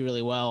what I do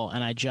really well,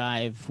 and I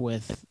jive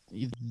with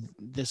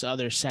this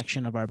other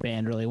section of our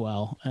band really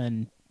well,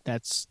 and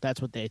that's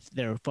what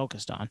they're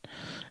focused on.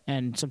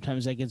 And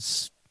sometimes it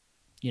gets,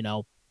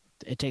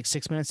 it takes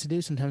 6 minutes to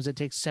do. Sometimes it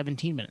takes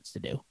 17 minutes to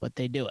do, but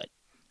they do it,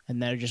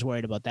 and they're just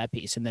worried about that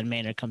piece. And then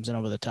Maynard comes in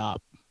over the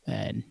top,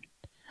 and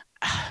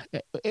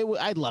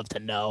I'd love to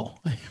know.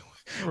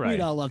 Right.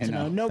 We'd all love to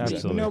know.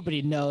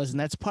 Nobody knows, and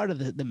that's part of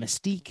the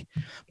mystique.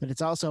 But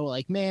it's also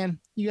like, man,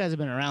 you guys have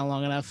been around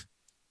long enough.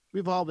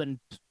 We've all been,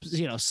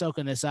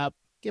 soaking this up.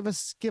 Give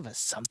us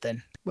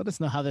something. Let us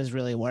know how this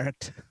really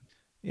worked.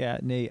 Yeah,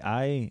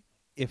 Nate,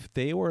 if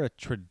they were a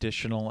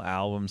traditional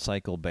album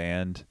cycle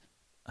band,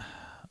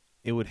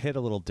 it would hit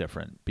a little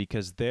different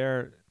because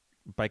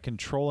by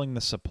controlling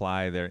the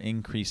supply, they're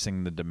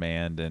increasing the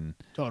demand, and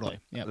totally.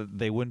 Yep.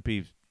 They wouldn't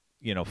be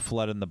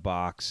flooding the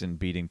box and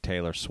beating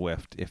Taylor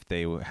Swift if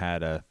they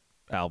had a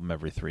album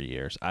every 3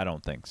 years. I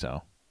don't think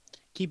so.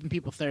 Keeping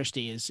people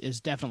thirsty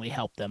is definitely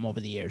helped them over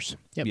the years.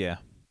 Yep. Yeah.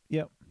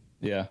 Yep.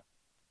 Yeah.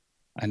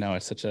 I know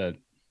it's such a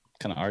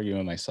kind of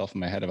arguing myself in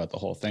my head about the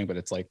whole thing, but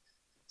it's like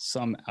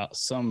some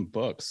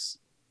books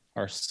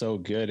are so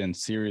good, and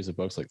series of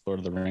books like Lord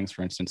of the Rings,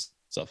 for instance,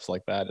 stuff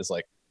like that is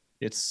like,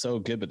 it's so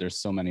good, but there's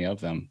so many of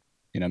them.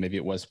 Maybe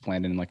it was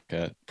planned in like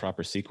a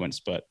proper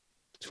sequence, but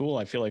Tool,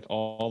 I feel like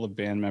all the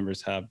band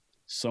members have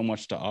so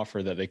much to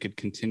offer that they could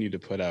continue to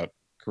put out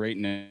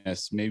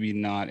greatness, maybe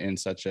not in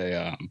such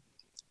a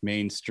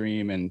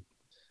mainstream and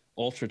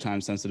ultra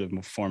time sensitive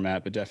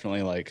format, but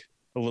definitely like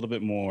a little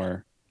bit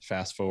more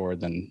fast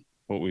forward than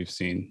what we've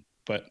seen.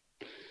 But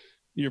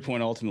your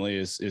point ultimately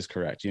is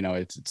correct.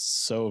 It's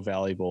so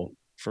valuable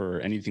for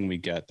anything we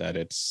get that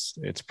it's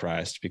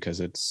prized because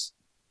it's,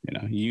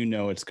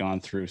 it's gone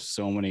through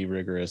so many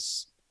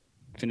rigorous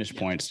finish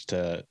points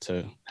to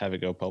have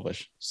it go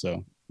publish.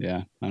 So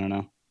yeah, I don't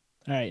know.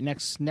 All right,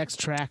 next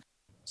track,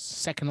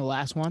 second to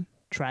last one,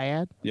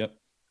 Triad. Yep.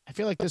 I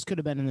feel like this could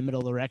have been in the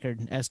middle of the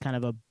record as kind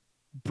of a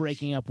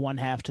breaking up one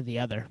half to the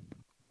other,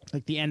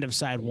 like the end of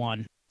side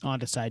one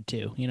onto side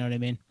two. You know what I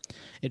mean?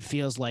 It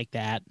feels like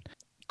that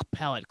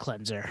palate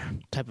cleanser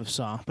type of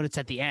song, but it's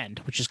at the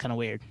end, which is kind of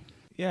weird.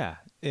 Yeah,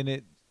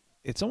 and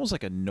it's almost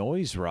like a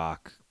noise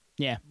rock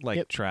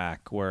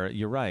track where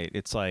you're right.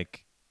 It's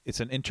like it's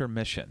an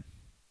intermission.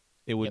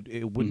 It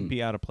wouldn't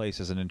be out of place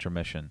as an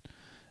intermission.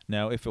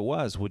 Now, if it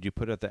was, would you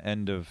put it at the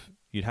end of?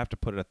 You'd have to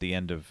put it at the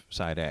end of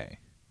side A,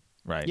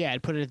 right? Yeah,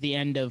 I'd put it at the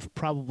end of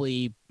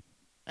probably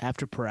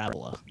after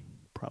Parabola,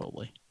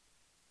 probably,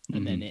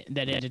 and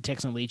then added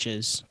Ticks and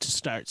Leeches to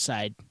start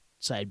side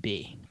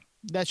B.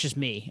 That's just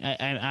me.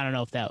 I don't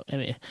know if that. I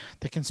mean,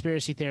 the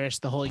conspiracy theorists,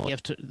 the holy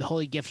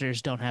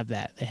gifters don't have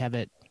that. They have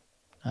it.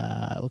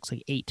 It looks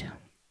like 8.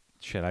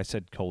 Shit, I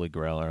said Holy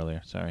Grail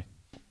earlier. Sorry.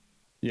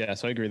 Yeah,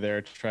 so I agree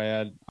there.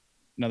 Triad,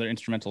 another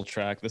instrumental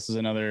track. This is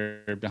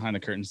another behind the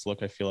curtains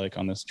look, I feel like,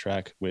 on this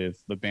track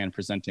with the band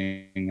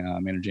presenting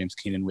Maynard James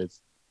Keenan with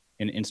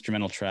an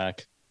instrumental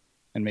track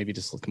and maybe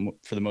just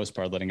for the most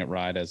part letting it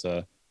ride as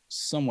a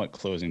somewhat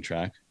closing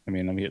track. I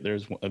mean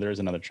there's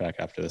another track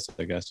after this,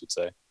 I guess you'd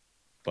say.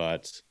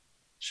 But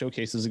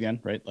showcases again,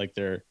 right? Like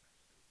their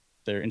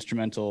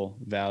instrumental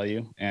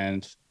value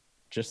and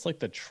just like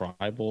the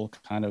tribal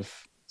kind of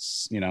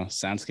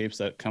soundscapes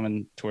that come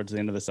in towards the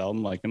end of this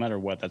album, like no matter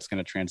what, that's going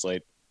to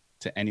translate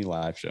to any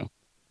live show.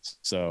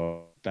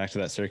 So back to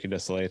that Cirque du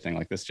Soleil thing,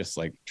 like this just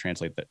like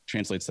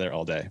translates there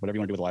all day. Whatever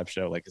you want to do with a live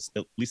show, like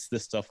at least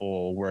this stuff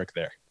will work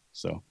there.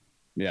 So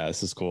yeah,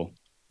 this is cool.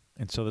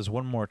 And so there's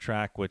one more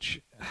track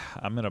which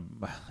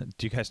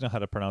do you guys know how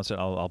to pronounce it?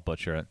 I'll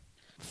butcher it.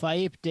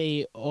 Faip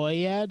de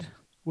Oyad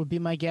would be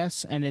my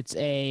guess, and it's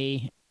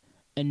a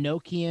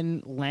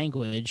Enochian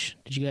language.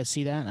 Did you guys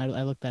see that?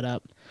 I looked that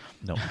up.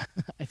 No.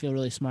 I feel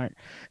really smart.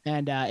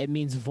 And it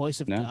means voice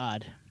of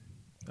God.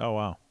 Oh,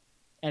 wow.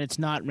 And it's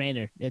not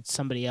Maynard. It's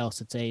somebody else.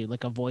 It's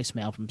like a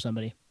voicemail from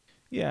somebody.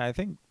 Yeah, I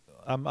think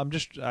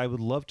I would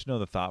love to know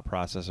the thought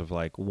process of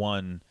like,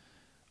 1,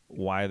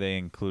 why they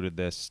included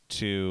this,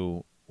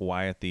 2,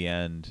 why at the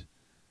end,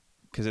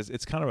 because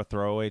it's kind of a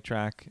throwaway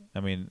track.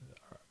 I mean,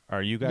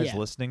 are you guys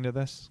listening to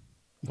this?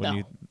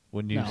 No.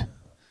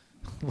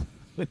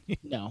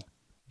 No.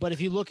 But if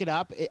you look it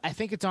up, I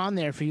think it's on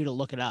there for you to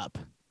look it up.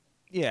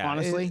 Yeah.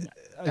 Honestly,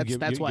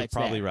 that's why it's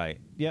probably there. Right.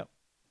 Yep.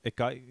 It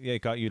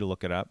got you to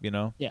look it up,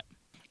 Yeah.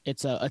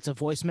 It's a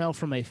voicemail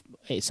from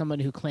someone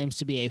who claims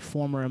to be a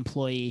former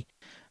employee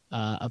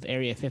of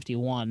Area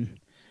 51,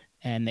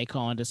 and they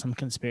call into some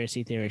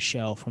conspiracy theorist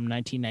show from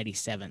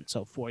 1997,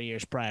 so 4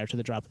 years prior to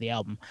the drop of the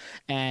album,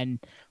 and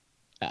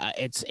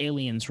it's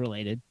aliens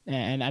related.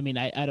 And I mean,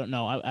 I don't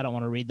know. I don't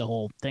want to read the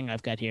whole thing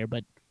I've got here,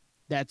 but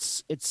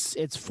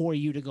it's for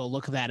you to go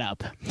look that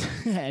up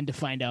and to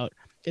find out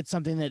it's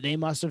something that they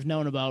must have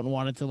known about and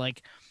wanted to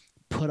like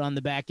put on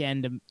the back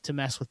end to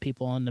mess with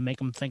people and to make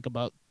them think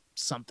about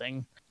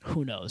something.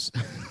 Who knows?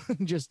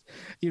 Just,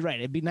 you're right.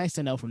 It'd be nice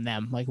to know from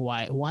them, like,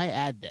 why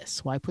add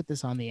this? Why put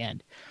this on the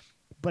end?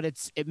 But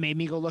it made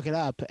me go look it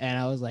up, and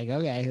I was like,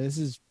 okay, this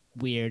is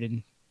weird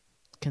and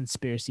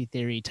conspiracy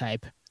theory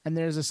type. And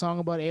there's a song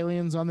about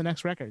aliens on the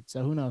next record,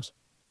 so who knows?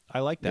 I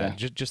like that.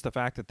 Yeah. Just the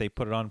fact that they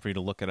put it on for you to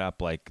look it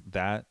up, like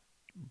that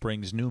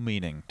brings new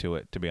meaning to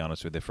it, to be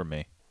honest with you, for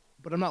me.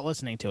 But I'm not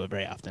listening to it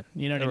very often.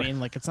 You know what I mean?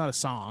 Like, it's not a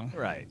song.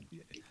 Right.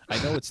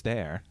 I know it's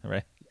there,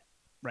 right?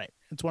 Right.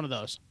 It's one of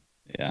those.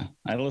 Yeah,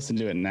 I listen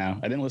to it now.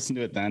 I didn't listen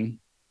to it then.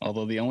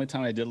 Although the only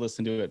time I did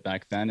listen to it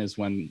back then is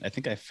when I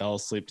think I fell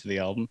asleep to the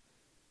album.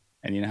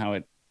 And you know how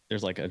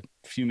there's like a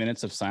few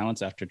minutes of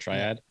silence after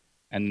Triad,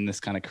 and then this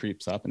kind of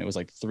creeps up, and it was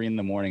like 3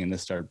 a.m. and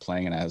this started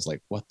playing, and I was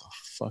like, what the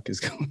fuck is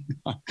going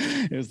on?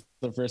 It was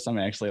the first time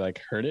I actually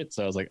like heard it.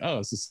 So I was like, oh,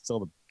 this is still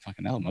the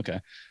fucking album. Okay.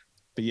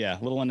 But yeah,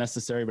 a little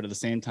unnecessary, but at the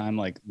same time,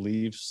 like,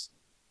 leaves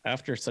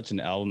after such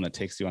an album that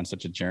takes you on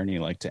such a journey,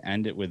 like to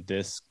end it with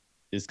this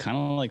is kind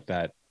of like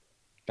that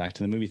Back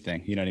to the Movie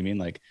thing. You know what I mean?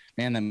 Like,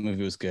 man, that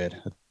movie was good.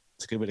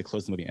 It's a good way to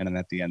close the movie. And then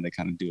at the end, they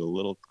kind of do a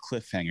little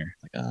cliffhanger.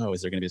 Like, oh,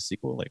 is there going to be a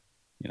sequel? Like,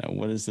 you know,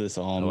 what does this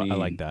all mean? I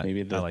like that.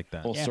 Maybe I like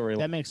that. whole Yeah, story.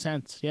 that makes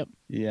sense. Yep.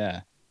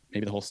 Yeah.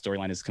 Maybe the whole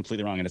storyline is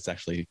completely wrong and it's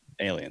actually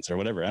aliens or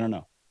whatever. I don't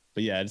know.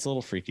 But yeah, it's a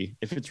little freaky.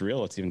 If it's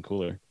real, it's even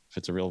cooler. If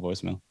it's a real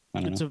voicemail.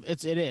 I don't know.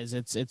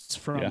 It's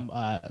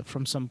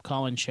from some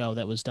call-in show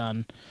that was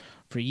done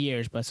for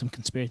years by some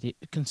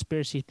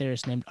conspiracy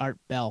theorist named Art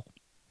Bell.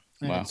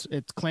 And Wow.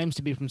 it claims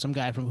to be from some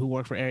guy who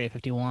worked for Area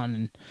 51,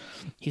 and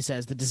he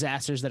says the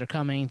disasters that are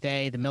coming,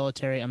 the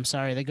military, I'm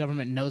sorry, the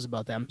government knows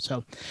about them.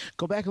 So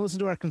go back and listen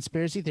to our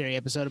conspiracy theory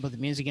episode about the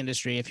music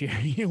industry if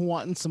you're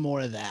wanting some more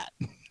of that.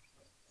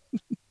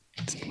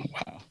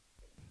 Wow.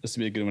 This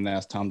would be a good one to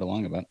ask Tom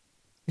DeLonge about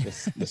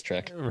this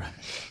track.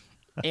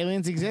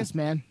 Aliens exist,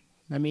 man.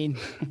 I mean,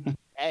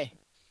 hey,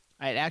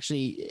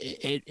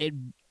 it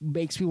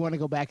makes me want to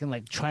go back and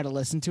like try to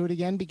listen to it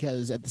again,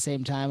 because at the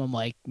same time I'm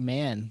like,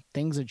 man,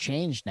 things have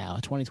changed now.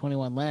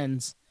 2021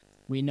 lens,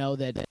 we know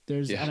that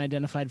there's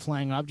unidentified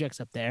flying objects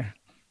up there.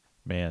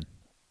 Man,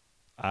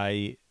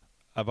 I've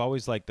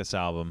always liked this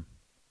album.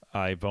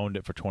 I've owned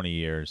it for 20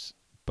 years,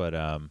 but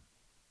I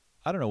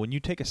don't know, when you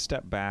take a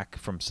step back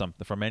from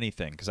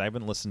anything, because I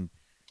haven't listened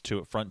to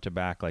it front to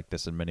back like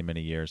this in many,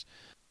 many years.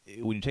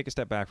 When you take a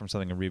step back from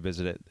something and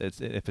revisit it,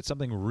 if it's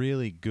something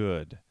really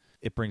good,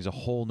 it brings a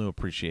whole new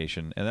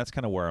appreciation, and that's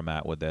kind of where I'm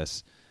at with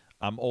this.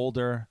 I'm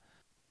older.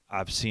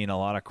 I've seen a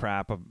lot of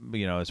crap,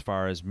 as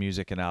far as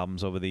music and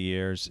albums over the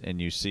years,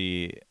 and you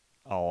see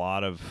a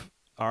lot of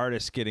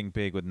artists getting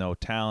big with no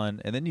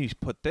talent, and then you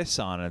put this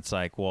on, and it's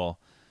like, well,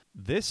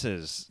 this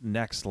is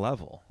next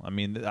level. I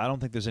mean, I don't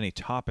think there's any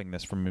topping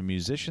this from a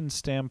musician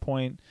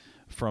standpoint,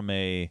 from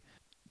a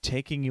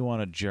taking you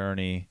on a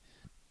journey,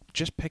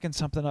 just picking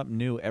something up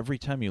new every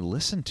time you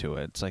listen to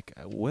it. It's like,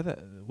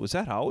 was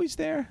that always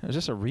there? It was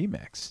just a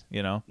remix,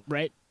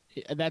 Right.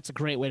 That's a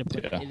great way to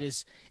put it.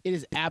 It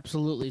is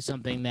absolutely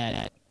something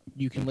that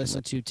you can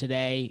listen to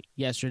today,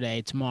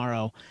 yesterday,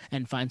 tomorrow,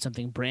 and find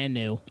something brand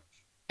new.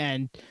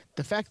 And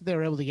the fact that they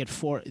were able to get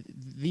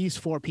these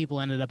four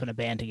people ended up in a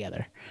band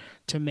together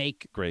to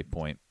make great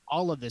point.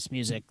 All of this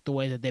music the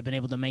way that they've been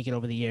able to make it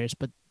over the years.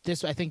 But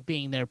this, I think,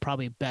 being their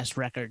probably best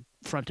record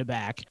front to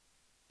back,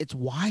 it's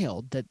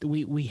wild that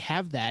we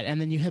have that. And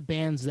then you have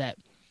bands that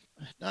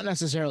not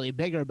necessarily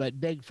bigger, but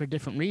big for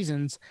different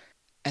reasons,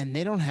 and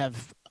they don't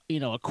have,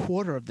 a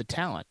quarter of the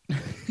talent.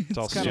 It's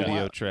all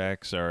studio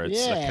tracks, or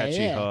it's a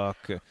catchy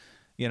hook,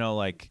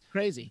 like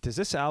crazy. Does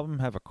this album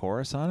have a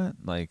chorus on it?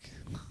 Like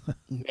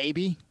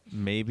maybe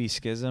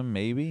Schism,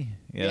 maybe,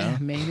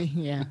 maybe.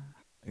 Yeah.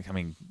 I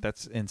mean,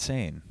 that's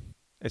insane.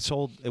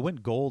 It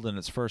went gold in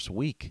its first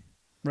week.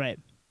 Right.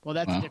 Well,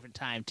 that's a different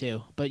time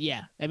too. But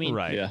yeah, I mean,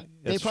 right. Yeah,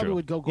 they probably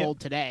would go gold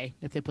today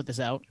if they put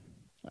this out,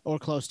 or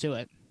close to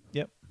it.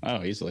 Yep.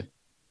 Oh, easily.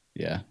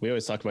 Yeah. We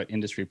always talk about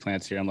industry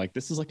plants here. I'm like,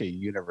 this is like a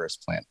universe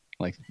plant.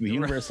 Like the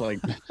universe, like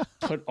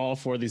put all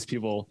four of these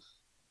people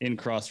in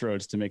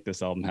Crossroads to make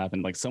this album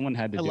happen. Like someone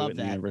had to do it in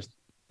the universe.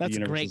 That's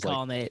a great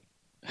call, Nate.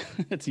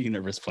 It's a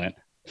universe plant.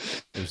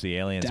 It was the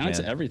aliens, down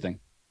to everything.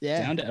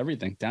 Yeah. Down to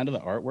everything. Down to the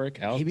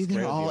artwork. Maybe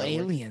they're all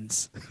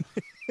aliens.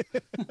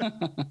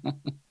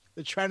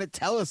 They're trying to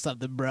tell us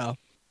something, bro.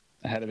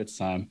 Ahead of its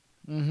time.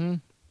 Mm-hmm.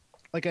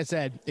 Like I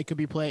said, it could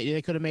be played.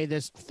 They could have made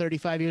this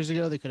 35 years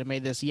ago. They could have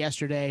made this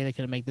yesterday. They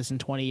could have made this in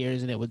 20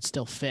 years, and it would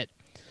still fit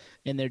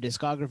in their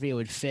discography. It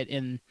would fit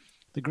in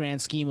the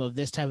grand scheme of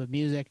this type of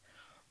music.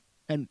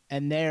 And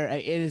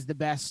it is the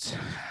best.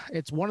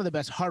 It's one of the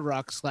best hard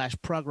rock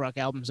 / prog rock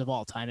albums of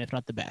all time, if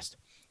not the best.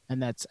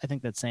 And I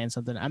think that's saying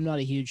something. I'm not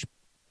a huge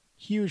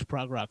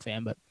prog rock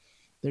fan, but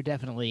they're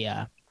definitely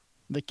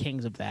the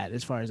kings of that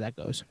as far as that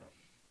goes.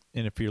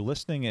 And if you're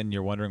listening and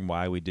you're wondering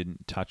why we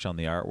didn't touch on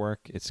the artwork,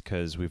 it's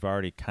because we've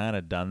already kind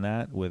of done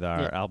that with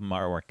our album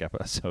artwork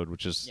episode,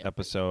 which is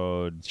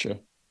episode. Sure.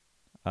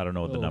 I don't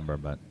know the number,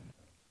 but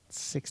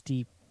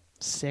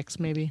 66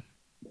 maybe.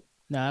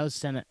 No, I was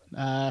Senate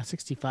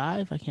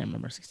 65. I can't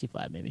remember.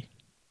 65 maybe.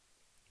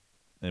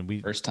 And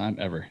we First time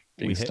ever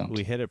being stumped.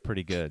 we hit it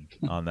pretty good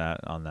on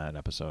that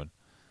episode.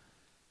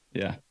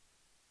 Yeah.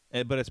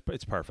 But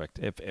it's perfect.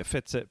 It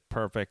fits it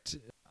perfect.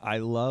 I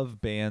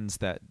love bands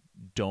that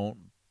don't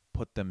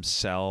put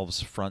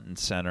themselves front and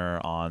center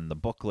on the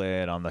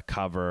booklet, on the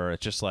cover.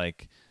 It's just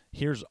like,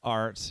 here's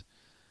art.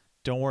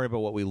 Don't worry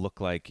about what we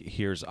look like.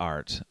 Here's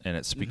art, and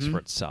it speaks for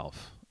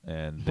itself.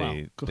 And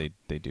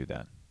they do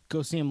that.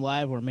 Go see him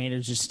live, where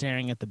Maynard's just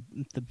staring at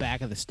the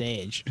back of the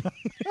stage.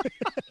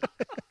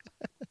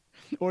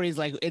 Or he's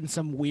like in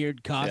some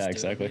weird costume. Yeah,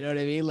 exactly. You know what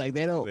I mean? Like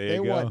they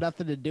want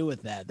nothing to do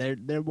with that.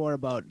 They're more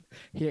about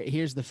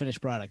here's the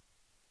finished product.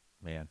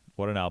 Man,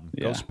 what an album.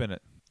 Yeah. Go spin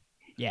it.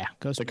 Yeah,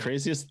 go spin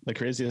it. The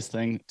craziest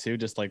thing too,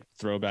 just like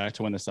throwback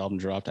to when this album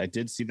dropped. I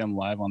did see them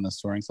live on the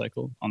Soaring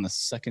Cycle on the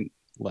second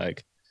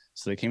leg.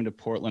 So they came to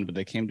Portland, but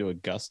they came to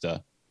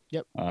Augusta.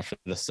 Yep. For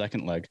the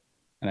second leg,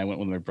 and I went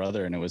with my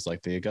brother, and it was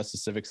like the Augusta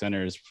Civic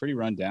Center is pretty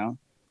run down,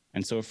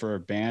 and so for a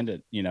band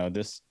at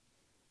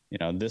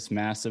this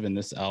massive and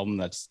this album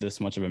that's this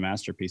much of a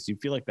masterpiece, you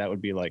feel like that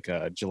would be like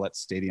a Gillette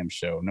Stadium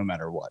show, no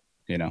matter what,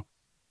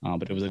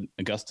 But it was an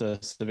Augusta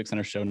Civic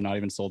Center show, not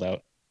even sold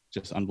out,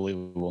 just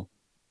unbelievable,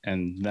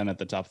 and them at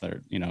the top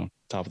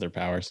of their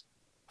powers.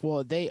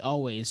 Well, they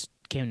always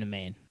came to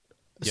Maine,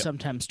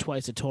 sometimes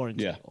twice a touring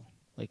cycle.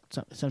 Like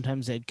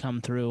sometimes they'd come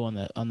through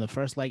on the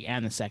first leg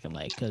and the second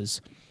leg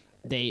because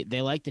they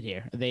liked it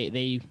here.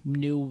 They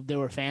knew there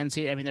were fans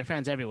here. I mean, there are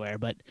fans everywhere,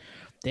 but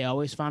they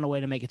always found a way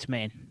to make it to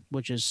Maine,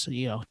 which is,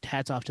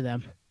 hats off to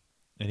them.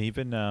 And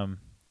even a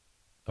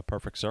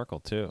Perfect Circle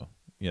too.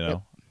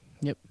 Yep.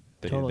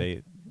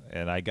 Totally.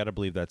 And I got to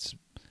believe that's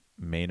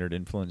Maynard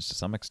influenced to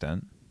some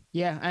extent.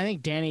 Yeah, I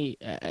think Danny.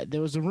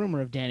 There was a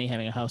rumor of Danny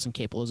having a house in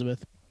Cape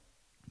Elizabeth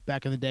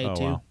back in the day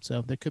too. Wow.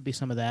 So there could be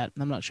some of that.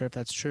 I'm not sure if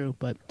that's true,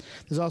 but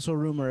there's also a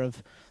rumor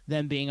of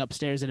them being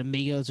upstairs at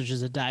Amigos, which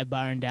is a dive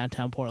bar in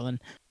downtown Portland,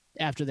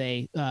 after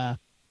they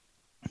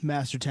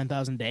mastered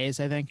 10,000 Days.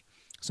 I think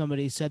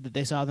somebody said that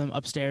they saw them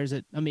upstairs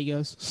at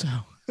Amigos. So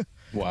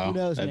wow, who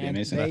knows, that'd man? be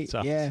amazing. That's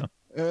awesome. Yeah.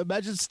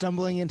 Imagine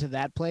stumbling into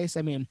that place.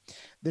 I mean,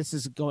 this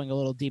is going a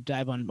little deep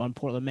dive on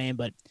Portland, Maine,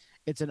 but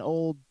it's an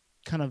old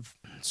kind of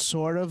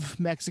sort of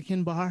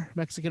Mexican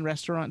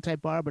restaurant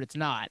type bar, but it's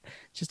not.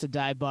 It's just a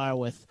dive bar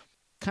with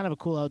kind of a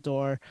cool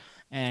outdoor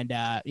and,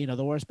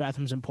 the worst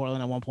bathrooms in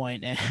Portland at one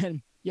point.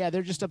 And yeah,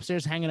 they're just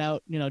upstairs hanging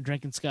out,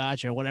 drinking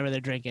scotch or whatever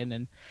they're drinking.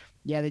 And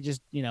yeah, they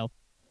just,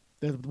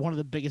 they're one of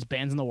the biggest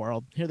bands in the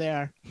world. Here they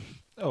are.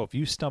 Oh, if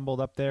you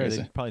stumbled up there,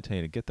 Crazy. they'd probably tell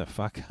you to get the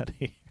fuck out of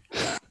here.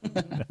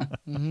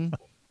 Mm-hmm.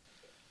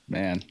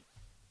 Man,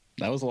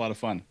 that was a lot of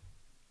fun.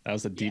 That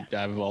was a deep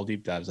dive of all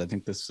deep dives. I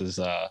think this is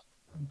a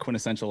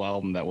quintessential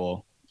album that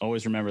we'll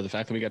always remember. The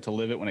fact that we got to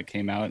live it when it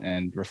came out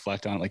and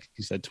reflect on it, like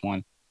you said,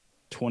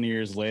 20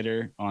 years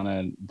later on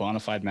a bona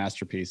fide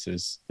masterpiece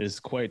is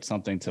quite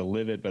something to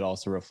live it, but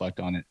also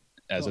reflect on it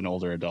as an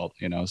older adult.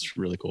 It's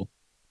really cool.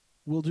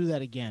 We'll do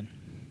that again.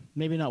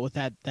 Maybe not with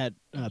that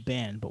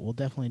band, but we'll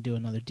definitely do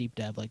another deep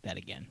dive like that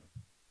again.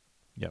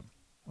 Yep.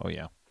 Oh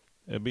yeah.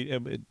 It'd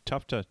be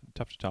tough to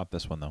top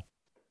this one though.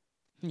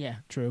 Yeah,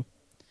 true.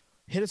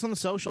 Hit us on the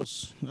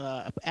socials,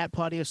 at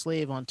Patio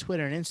Slave on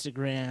Twitter and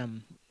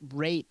Instagram.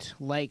 Rate,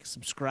 like,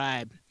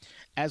 subscribe.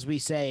 As we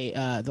say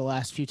the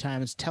last few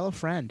times, tell a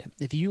friend.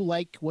 If you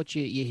like what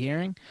you're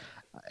hearing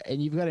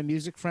and you've got a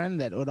music friend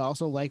that would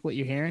also like what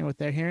you're hearing, what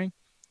they're hearing,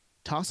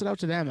 toss it out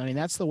to them. I mean,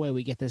 that's the way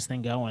we get this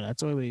thing going.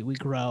 That's the way we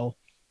grow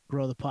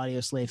the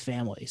Patio Slave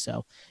family.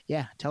 So,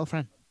 yeah, tell a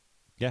friend.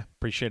 Yeah,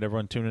 appreciate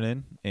everyone tuning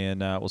in, and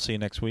we'll see you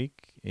next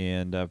week.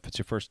 And if it's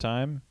your first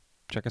time,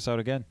 check us out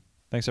again.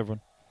 Thanks,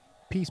 everyone.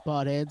 Peace,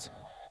 podheads.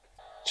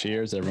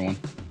 Cheers, everyone.